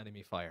ships from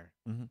enemy fire.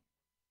 Mm-hmm.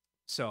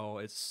 So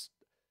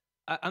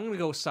I'm going to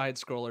go side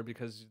scroller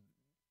because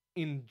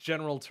in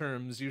general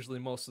terms, usually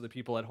most of the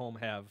people at home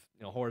have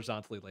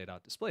horizontally laid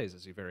out displays,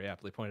 as you very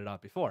aptly pointed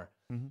out before.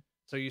 Mm-hmm.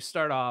 So you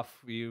start off,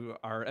 you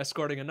are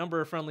escorting a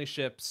number of friendly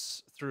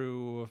ships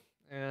through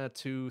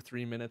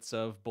 2-3 minutes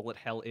of bullet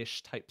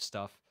hell-ish type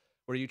stuff,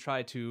 where you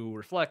try to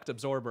reflect,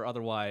 absorb, or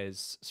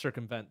otherwise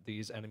circumvent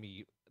this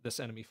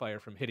enemy fire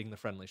from hitting the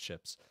friendly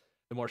ships.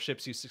 The more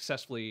ships you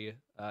successfully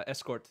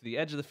escort to the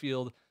edge of the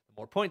field, the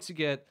more points you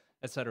get,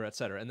 etc.,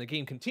 etc. And the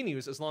game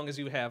continues as long as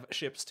you have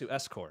ships to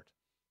escort.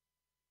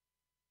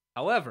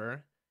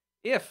 However,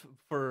 if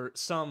for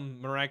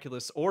some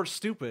miraculous or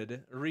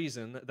stupid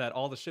reason that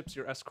all the ships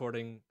you're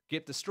escorting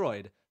get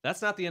destroyed,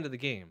 that's not the end of the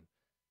game.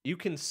 You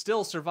can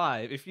still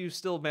survive. If you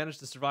still manage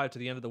to survive to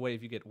the end of the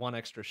wave, you get one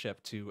extra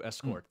ship to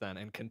escort then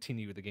and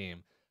continue the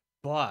game.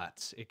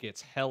 But it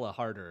gets hella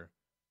harder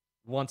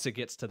once it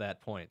gets to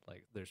that point.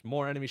 Like, there's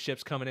more enemy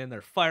ships coming in,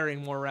 they're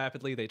firing more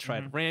rapidly, they try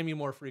to ram you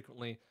more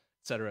frequently,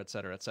 etc.,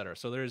 etc., etc.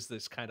 So there's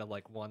this kind of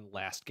like one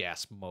last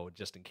gasp mode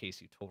just in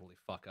case you totally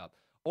fuck up.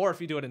 Or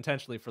if you do it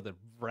intentionally for the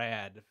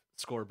rad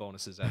score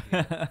bonuses at the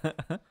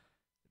end.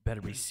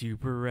 Better be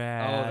super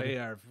rad. Oh,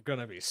 they're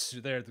gonna be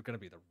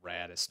the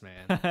raddest,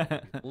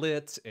 man.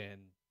 Lit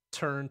and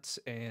turnt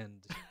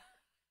and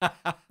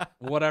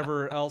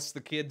whatever else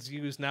the kids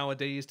use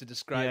nowadays to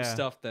describe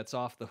stuff that's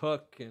off the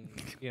hook and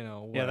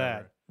whatever. Yeah,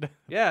 that.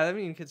 Yeah, I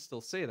mean, kids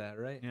still say that,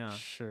 right? Yeah.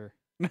 Sure.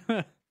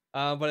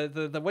 But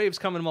the waves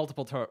come in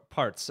multiple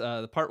parts.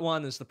 The part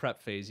one is the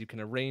prep phase. You can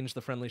arrange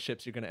the friendly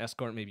ships you're going to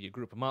escort. Maybe you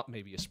group them up.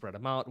 Maybe you spread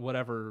them out.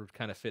 Whatever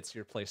kind of fits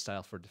your play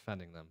style for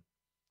defending them.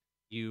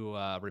 You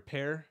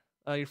repair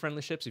your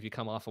friendly ships. If you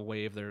come off a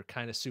wave, they're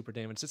kind of super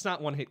damaged. It's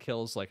not one-hit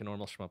kills like a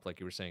normal shmup, like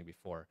you were saying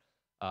before,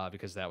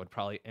 because that would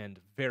probably end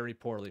very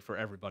poorly for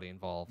everybody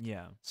involved.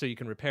 Yeah. So you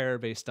can repair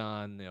based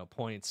on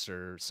points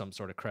or some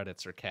sort of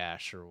credits or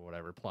cash or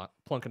whatever.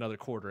 Plunk another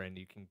quarter and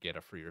you can get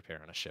a free repair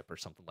on a ship or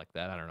something like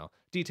that. I don't know.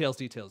 Details,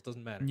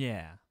 doesn't matter.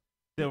 Yeah.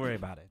 Don't worry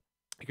about it.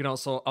 You can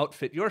also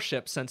outfit your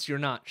ship since you're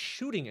not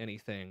shooting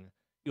anything.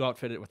 You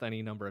outfit it with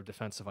any number of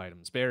defensive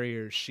items,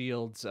 barriers,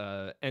 shields,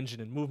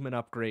 engine and movement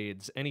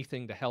upgrades,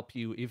 anything to help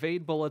you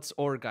evade bullets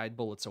or guide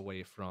bullets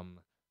away from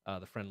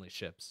the friendly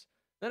ships.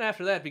 Then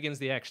after that begins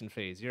the action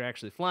phase. You're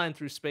actually flying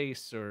through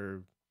space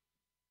or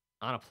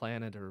on a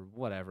planet or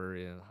whatever,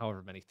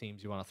 however many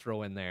themes you want to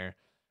throw in there,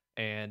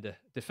 and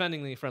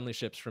defending the friendly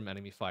ships from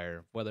enemy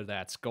fire, whether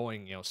that's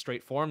going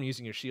straight for them,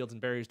 using your shields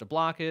and barriers to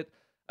block it,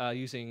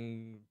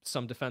 using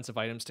some defensive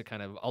items to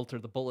kind of alter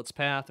the bullet's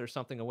path or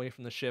something away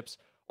from the ships,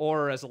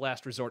 or as a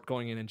last resort,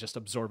 going in and just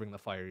absorbing the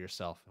fire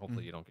yourself.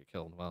 Hopefully you don't get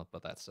killed. Well,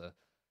 but that's a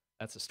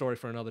story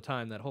for another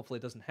time that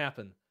hopefully doesn't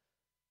happen.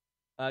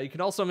 You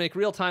can also make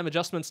real-time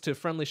adjustments to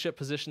friendly ship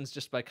positions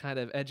just by kind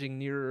of edging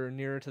nearer and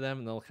nearer to them,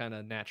 and they'll kind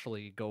of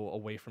naturally go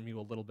away from you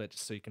a little bit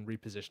just so you can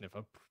reposition. If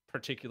a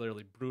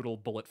particularly brutal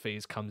bullet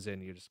phase comes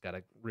in, you just got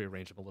to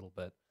rearrange them a little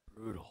bit.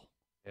 Brutal.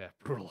 Yeah,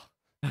 brutal.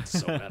 It's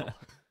so metal.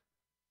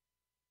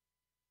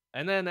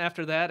 And then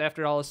after that,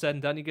 after all is said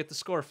and done, you get the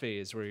score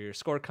phase, where your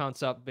score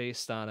counts up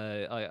based on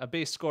a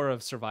base score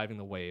of surviving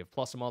the wave,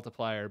 plus a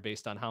multiplier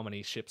based on how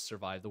many ships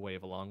survive the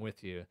wave along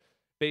with you.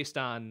 Based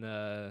on,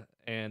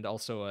 and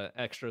also an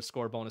extra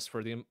score bonus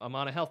for the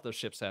amount of health those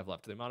ships have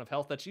left, the amount of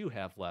health that you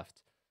have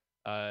left.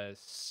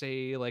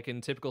 Say, like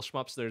in typical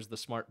shmups, there's the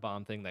smart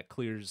bomb thing that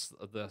clears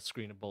the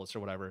screen of bullets or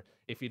whatever.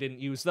 If you didn't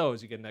use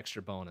those, you get an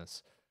extra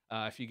bonus.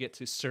 If you get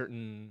to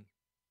certain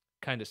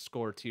kind of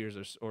score tiers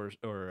or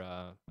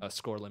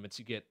score limits,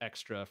 you get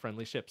extra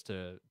friendly ships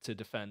to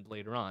defend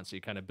later on. So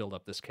you kind of build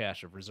up this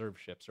cache of reserve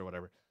ships or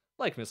whatever.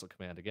 Like Missile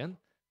Command again.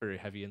 Very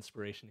heavy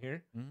inspiration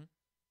here. Mm-hmm.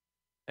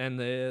 And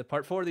the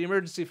part 4, the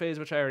emergency phase,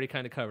 which I already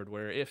kind of covered,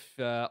 where if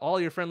all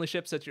your friendly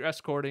ships that you're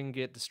escorting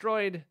get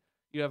destroyed,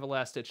 you have a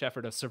last-ditch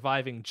effort of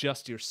surviving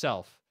just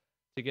yourself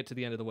to get to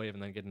the end of the wave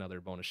and then get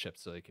another bonus ship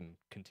so they can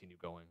continue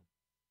going.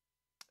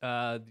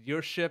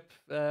 Your ship,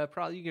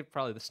 you get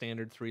probably the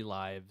standard 3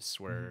 lives,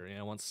 where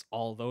once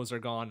all those are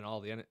gone and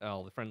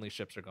all the friendly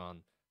ships are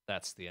gone,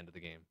 that's the end of the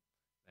game,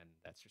 and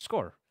that's your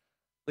score.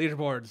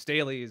 Leaderboards,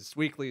 dailies,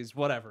 weeklies,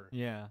 whatever.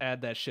 Yeah.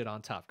 Add that shit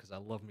on top because I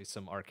love me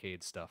some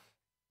arcade stuff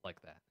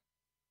like that.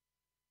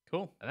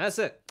 Cool. And that's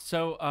it.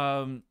 So,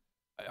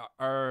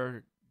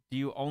 do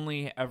you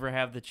only ever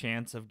have the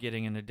chance of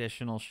getting an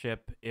additional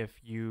ship if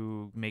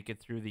you make it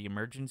through the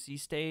emergency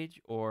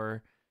stage,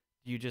 or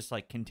do you just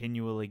like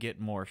continually get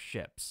more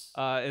ships?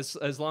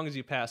 As long as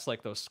you pass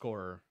like those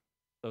score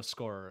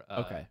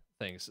okay.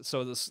 things.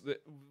 So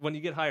when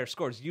you get higher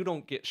scores, you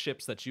don't get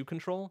ships that you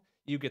control.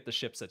 You get the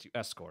ships that you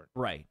escort.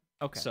 Right.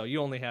 Okay. So you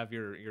only have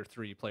your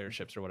 3 player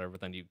ships or whatever, but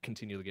then you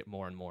continue to get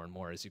more and more and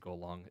more as you go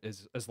along,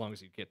 as long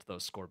as you get to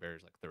those score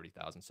barriers like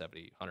 30,000,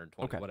 70,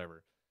 120,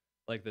 whatever.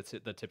 Like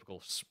the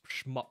typical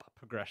shmup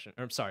progression.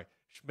 Or I'm sorry,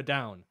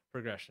 Shmdown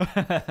progression.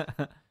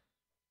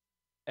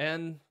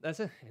 And that's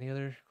it. Any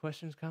other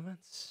questions,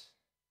 comments?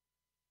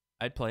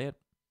 I'd play it.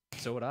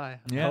 So would I.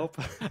 Yeah. Hope.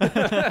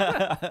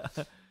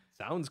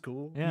 Sounds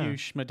cool. Yeah. You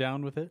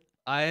Shmdown with it?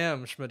 I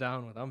am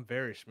Shmdown with. I'm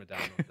very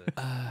Shmdown with it.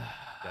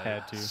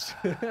 Had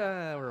to.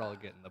 We're all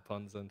getting the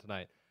puns in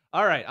tonight.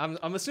 All right.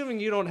 I'm assuming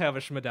you don't have a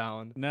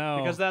Shmdown. No.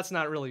 Because that's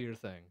not really your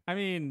thing. I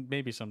mean,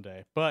 maybe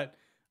someday. But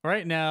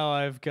right now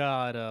I've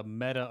got a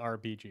meta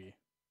RPG.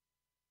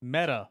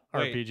 Wait,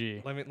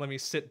 RPG. Let me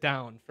sit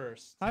down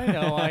first. I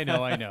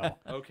know.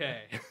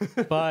 Okay.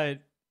 But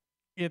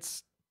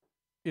it's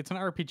an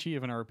RPG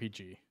of an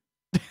RPG.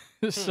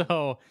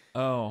 So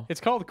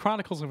it's called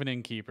Chronicles of an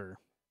Innkeeper.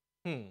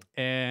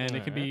 And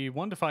it can be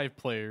 1 to 5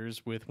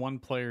 players, with one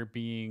player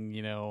being,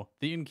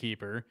 the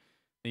innkeeper,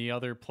 the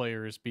other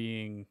players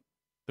being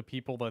the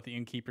people that the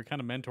innkeeper kind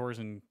of mentors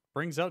and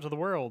brings out to the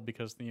world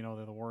because, they're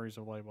the warriors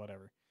of light,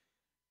 whatever.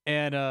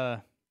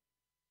 And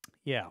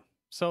yeah.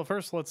 So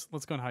first, let's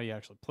go on how you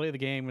actually play the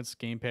game. It's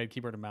gamepad,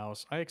 keyboard, and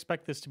mouse. I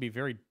expect this to be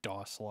very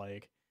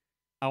DOS-like.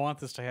 I want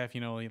this to have,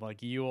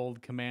 like ye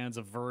old commands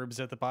of verbs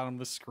at the bottom of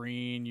the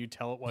screen. You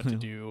tell it what to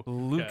do.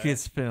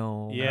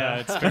 Lucasfilm. Yeah,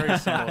 it's very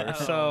similar.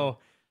 So,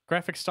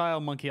 graphic style,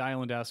 Monkey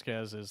Island-esque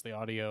as is the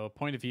audio.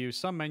 Point of view,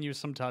 some menus,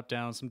 some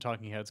top-down, some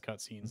talking heads,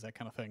 cutscenes, that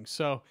kind of thing.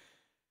 So,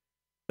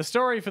 the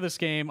story for this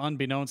game,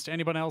 unbeknownst to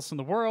anyone else in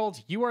the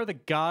world, you are the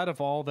god of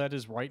all that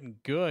is right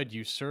and good.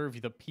 You serve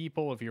the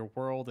people of your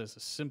world as a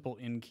simple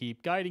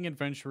innkeep, guiding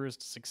adventurers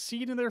to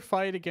succeed in their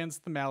fight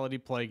against the malady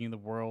plaguing the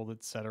world,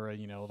 etc.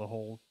 The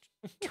whole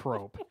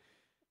trope.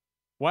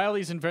 While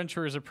these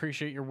adventurers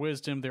appreciate your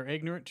wisdom, they're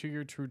ignorant to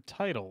your true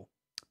title.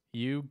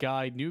 You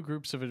guide new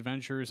groups of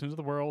adventurers into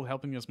the world,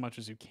 helping as much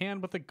as you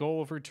can with the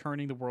goal of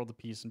returning the world to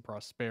peace and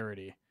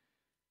prosperity.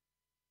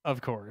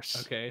 Of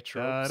course. Okay,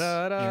 tropes.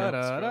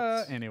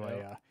 Anyway,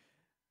 yeah.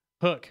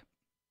 Hook.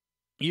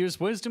 Use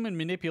wisdom and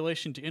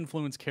manipulation to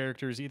influence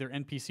characters, either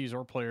NPCs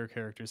or player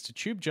characters, to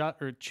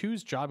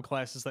choose job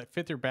classes that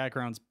fit their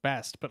backgrounds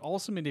best, but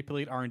also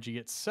manipulate RNG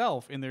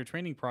itself in their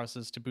training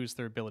process to boost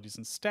their abilities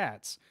and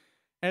stats,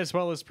 as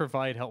well as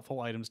provide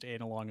helpful items to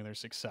aid along in their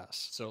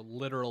success. So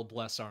literal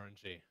bless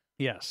RNG.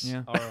 Yes.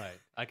 Yeah. All right.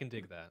 I can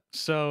dig that.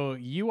 So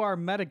you are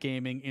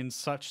metagaming in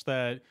such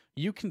that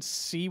you can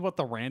see what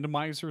the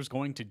randomizer is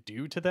going to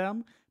do to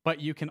them, but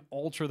you can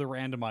alter the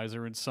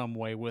randomizer in some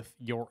way with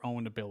your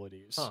own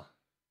abilities. Huh.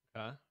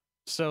 Okay.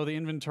 So the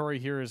inventory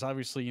here is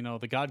obviously,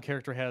 the god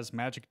character has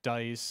magic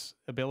dice,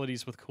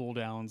 abilities with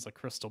cooldowns, like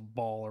crystal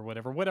ball or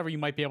whatever you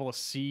might be able to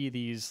see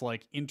these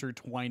like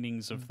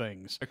intertwinings of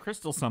things. A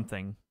crystal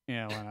something.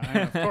 Yeah, why not? And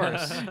of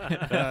course. Anyway.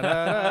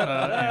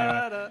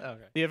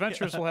 Okay. The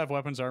adventurers will have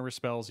weapons, armor,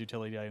 spells,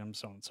 utility items,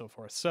 so on and so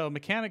forth. So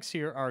mechanics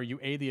here are you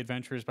aid the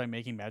adventurers by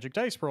making magic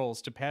dice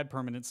rolls to pad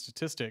permanent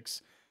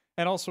statistics.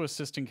 And also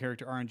assisting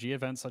character RNG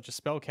events such as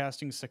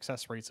spellcasting,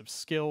 success rates of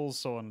skills,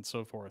 so on and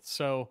so forth.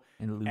 So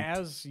And loot.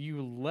 as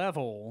you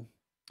level,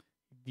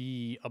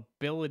 the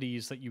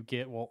abilities that you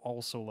get will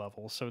also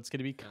level. So it's going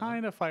to be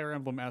kind of Fire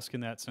Emblem-esque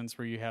in that sense,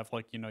 where you have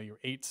like, your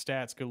 8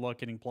 stats. Good luck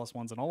getting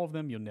 +1s on all of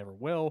them. You never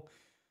will.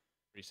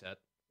 Reset.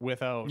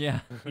 Without. Yeah.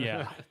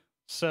 Yeah.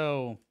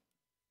 So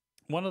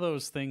one of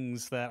those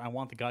things that I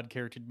want the god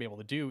character to be able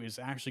to do is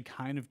actually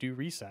kind of do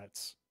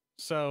resets.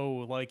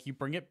 So like you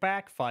bring it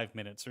back 5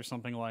 minutes or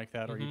something like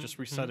that, or you just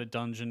reset a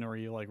dungeon, or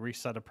you like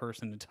reset a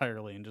person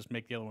entirely and just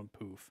make the other one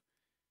poof.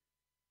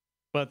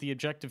 But the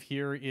objective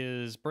here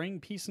is bring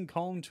peace and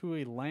calm to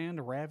a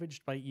land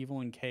ravaged by evil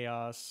and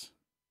chaos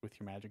with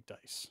your magic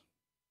dice.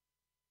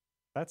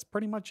 That's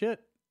pretty much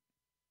it.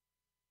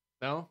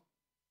 No?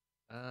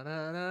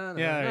 Yeah,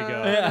 there you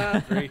go. Yeah.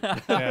 There we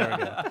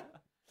go.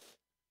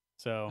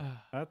 So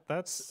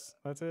that's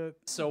it.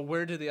 So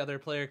where do the other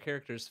player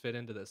characters fit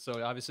into this?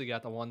 So obviously you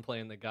got the one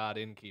playing the god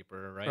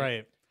innkeeper, right?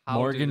 Right. How do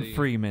Morgan the-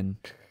 Freeman.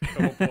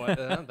 Oh boy,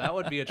 that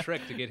would be a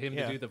trick to get him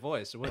to do the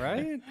voice, wouldn't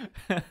it?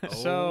 Right? Oh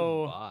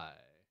So- my.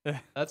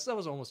 That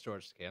was almost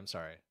George Takei. I'm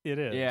sorry. It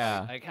is.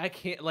 Yeah. I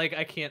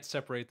can't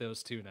separate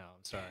those two now.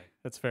 I'm sorry.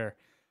 That's fair.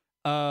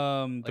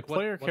 The Like,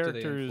 player what do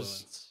they characters.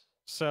 influence?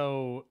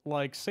 So,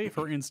 like, say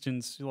for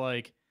instance,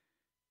 like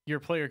your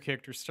player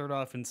characters start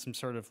off in some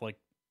sort of like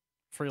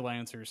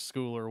freelancer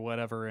school or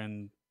whatever,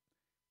 and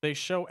they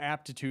show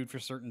aptitude for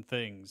certain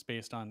things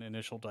based on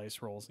initial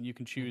dice rolls, and you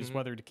can choose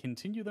whether to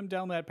continue them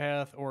down that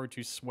path or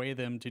to sway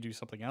them to do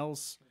something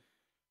else,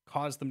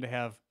 cause them to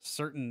have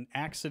certain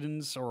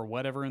accidents or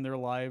whatever in their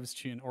lives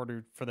in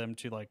order for them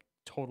to like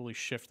totally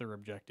shift their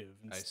objective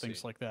and I things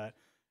see. like that.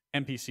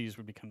 NPCs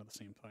would be kind of the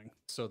same thing.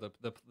 So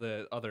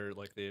the other,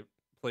 like, the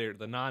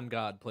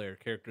non-god player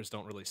characters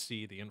don't really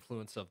see the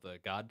influence of the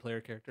god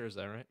player character. Is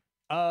that right?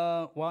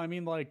 Well, I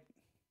mean, like,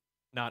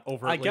 Not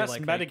overtly. I guess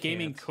like, metagaming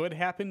can't. could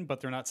happen,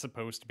 but they're not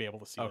supposed to be able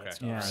to see Okay. that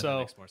stuff. Yeah. Alright, So, that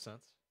makes more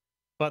sense.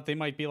 but they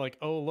might be like,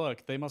 oh,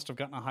 look, they must have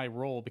gotten a high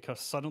roll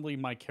because suddenly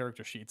my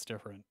character sheet's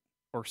different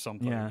or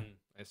something. Yeah.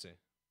 I see.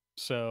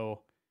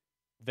 So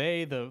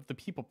the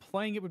people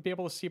playing it would be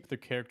able to see it, but their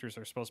characters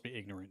are supposed to be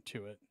ignorant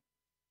to it.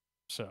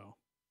 So,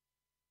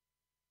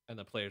 And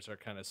the players are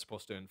kind of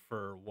supposed to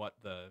infer what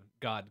the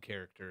god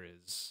character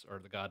is, or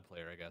the god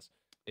player, I guess,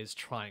 is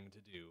trying to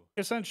do.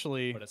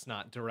 essentially, But it's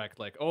not direct,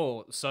 like,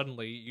 oh,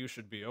 suddenly you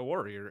should be a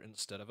warrior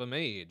instead of a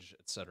mage,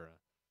 etc.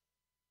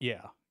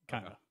 yeah,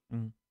 kind of.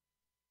 Mhm.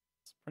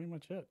 That's pretty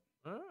much it.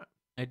 Alright.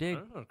 I dig.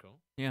 Oh, cool.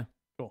 Yeah.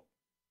 Cool.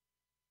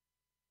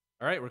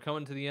 All right, we're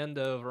coming to the end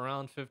of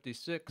round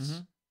 56.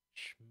 Mhm.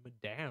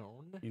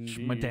 Shmdown. Indeed.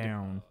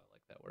 Shmdown. I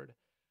like that word.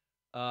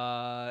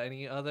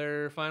 Any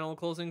other final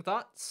closing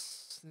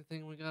thoughts?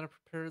 Anything we gotta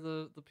prepare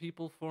the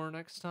people for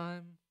next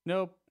time?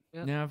 Nope.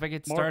 Yeah. Now, if I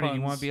get More started, you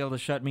puns. won't be able to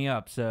shut me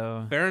up.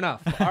 So. Fair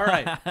enough. All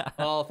right.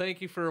 Well, thank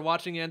you for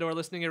watching and/or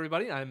listening,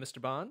 everybody. I'm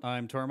MrBond.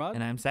 I'm Tormod.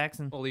 And I'm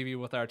Saxxon. We'll leave you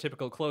with our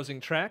typical closing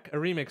track, a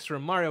remix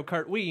from Mario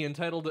Kart Wii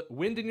entitled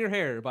 "Wind in Your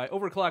Hair" by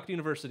Overclocked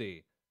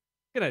University.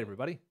 Good night,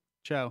 everybody.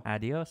 Ciao.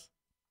 Adios.